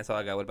 And that's all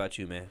I got. What about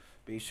you, man?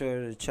 Be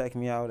sure to check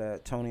me out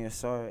at Tony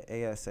Asar,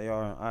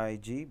 ASAR on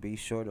IG. Be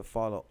sure to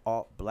follow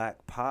Alt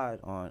Black Pod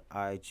on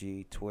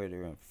IG,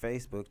 Twitter, and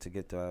Facebook to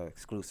get the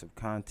exclusive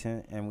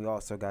content. And we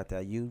also got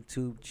that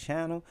YouTube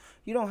channel.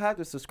 You don't have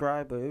to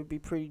subscribe, but it would be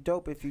pretty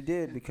dope if you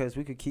did because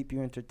we could keep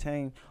you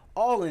entertained.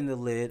 All in the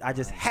lid. I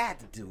just had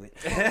to do it.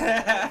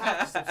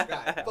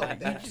 Subscribe. Fuck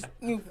that.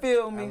 You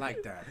feel I me?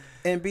 like that.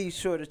 And be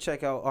sure to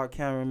check out our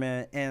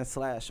cameraman and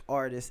 /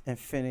 artist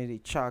Infinity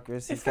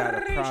Chakras. He's got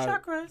a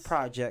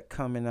project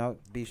coming out.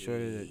 Be sure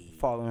to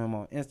follow him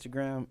on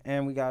Instagram.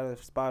 And we got a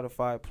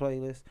Spotify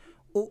playlist.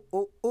 Ooh,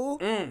 ooh, ooh.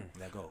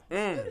 Let go.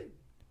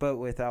 But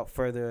without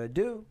further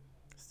ado,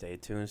 Stay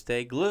tuned,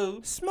 stay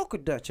glued. smoke a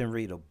Dutch and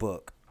read a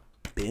book.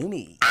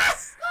 Boonies.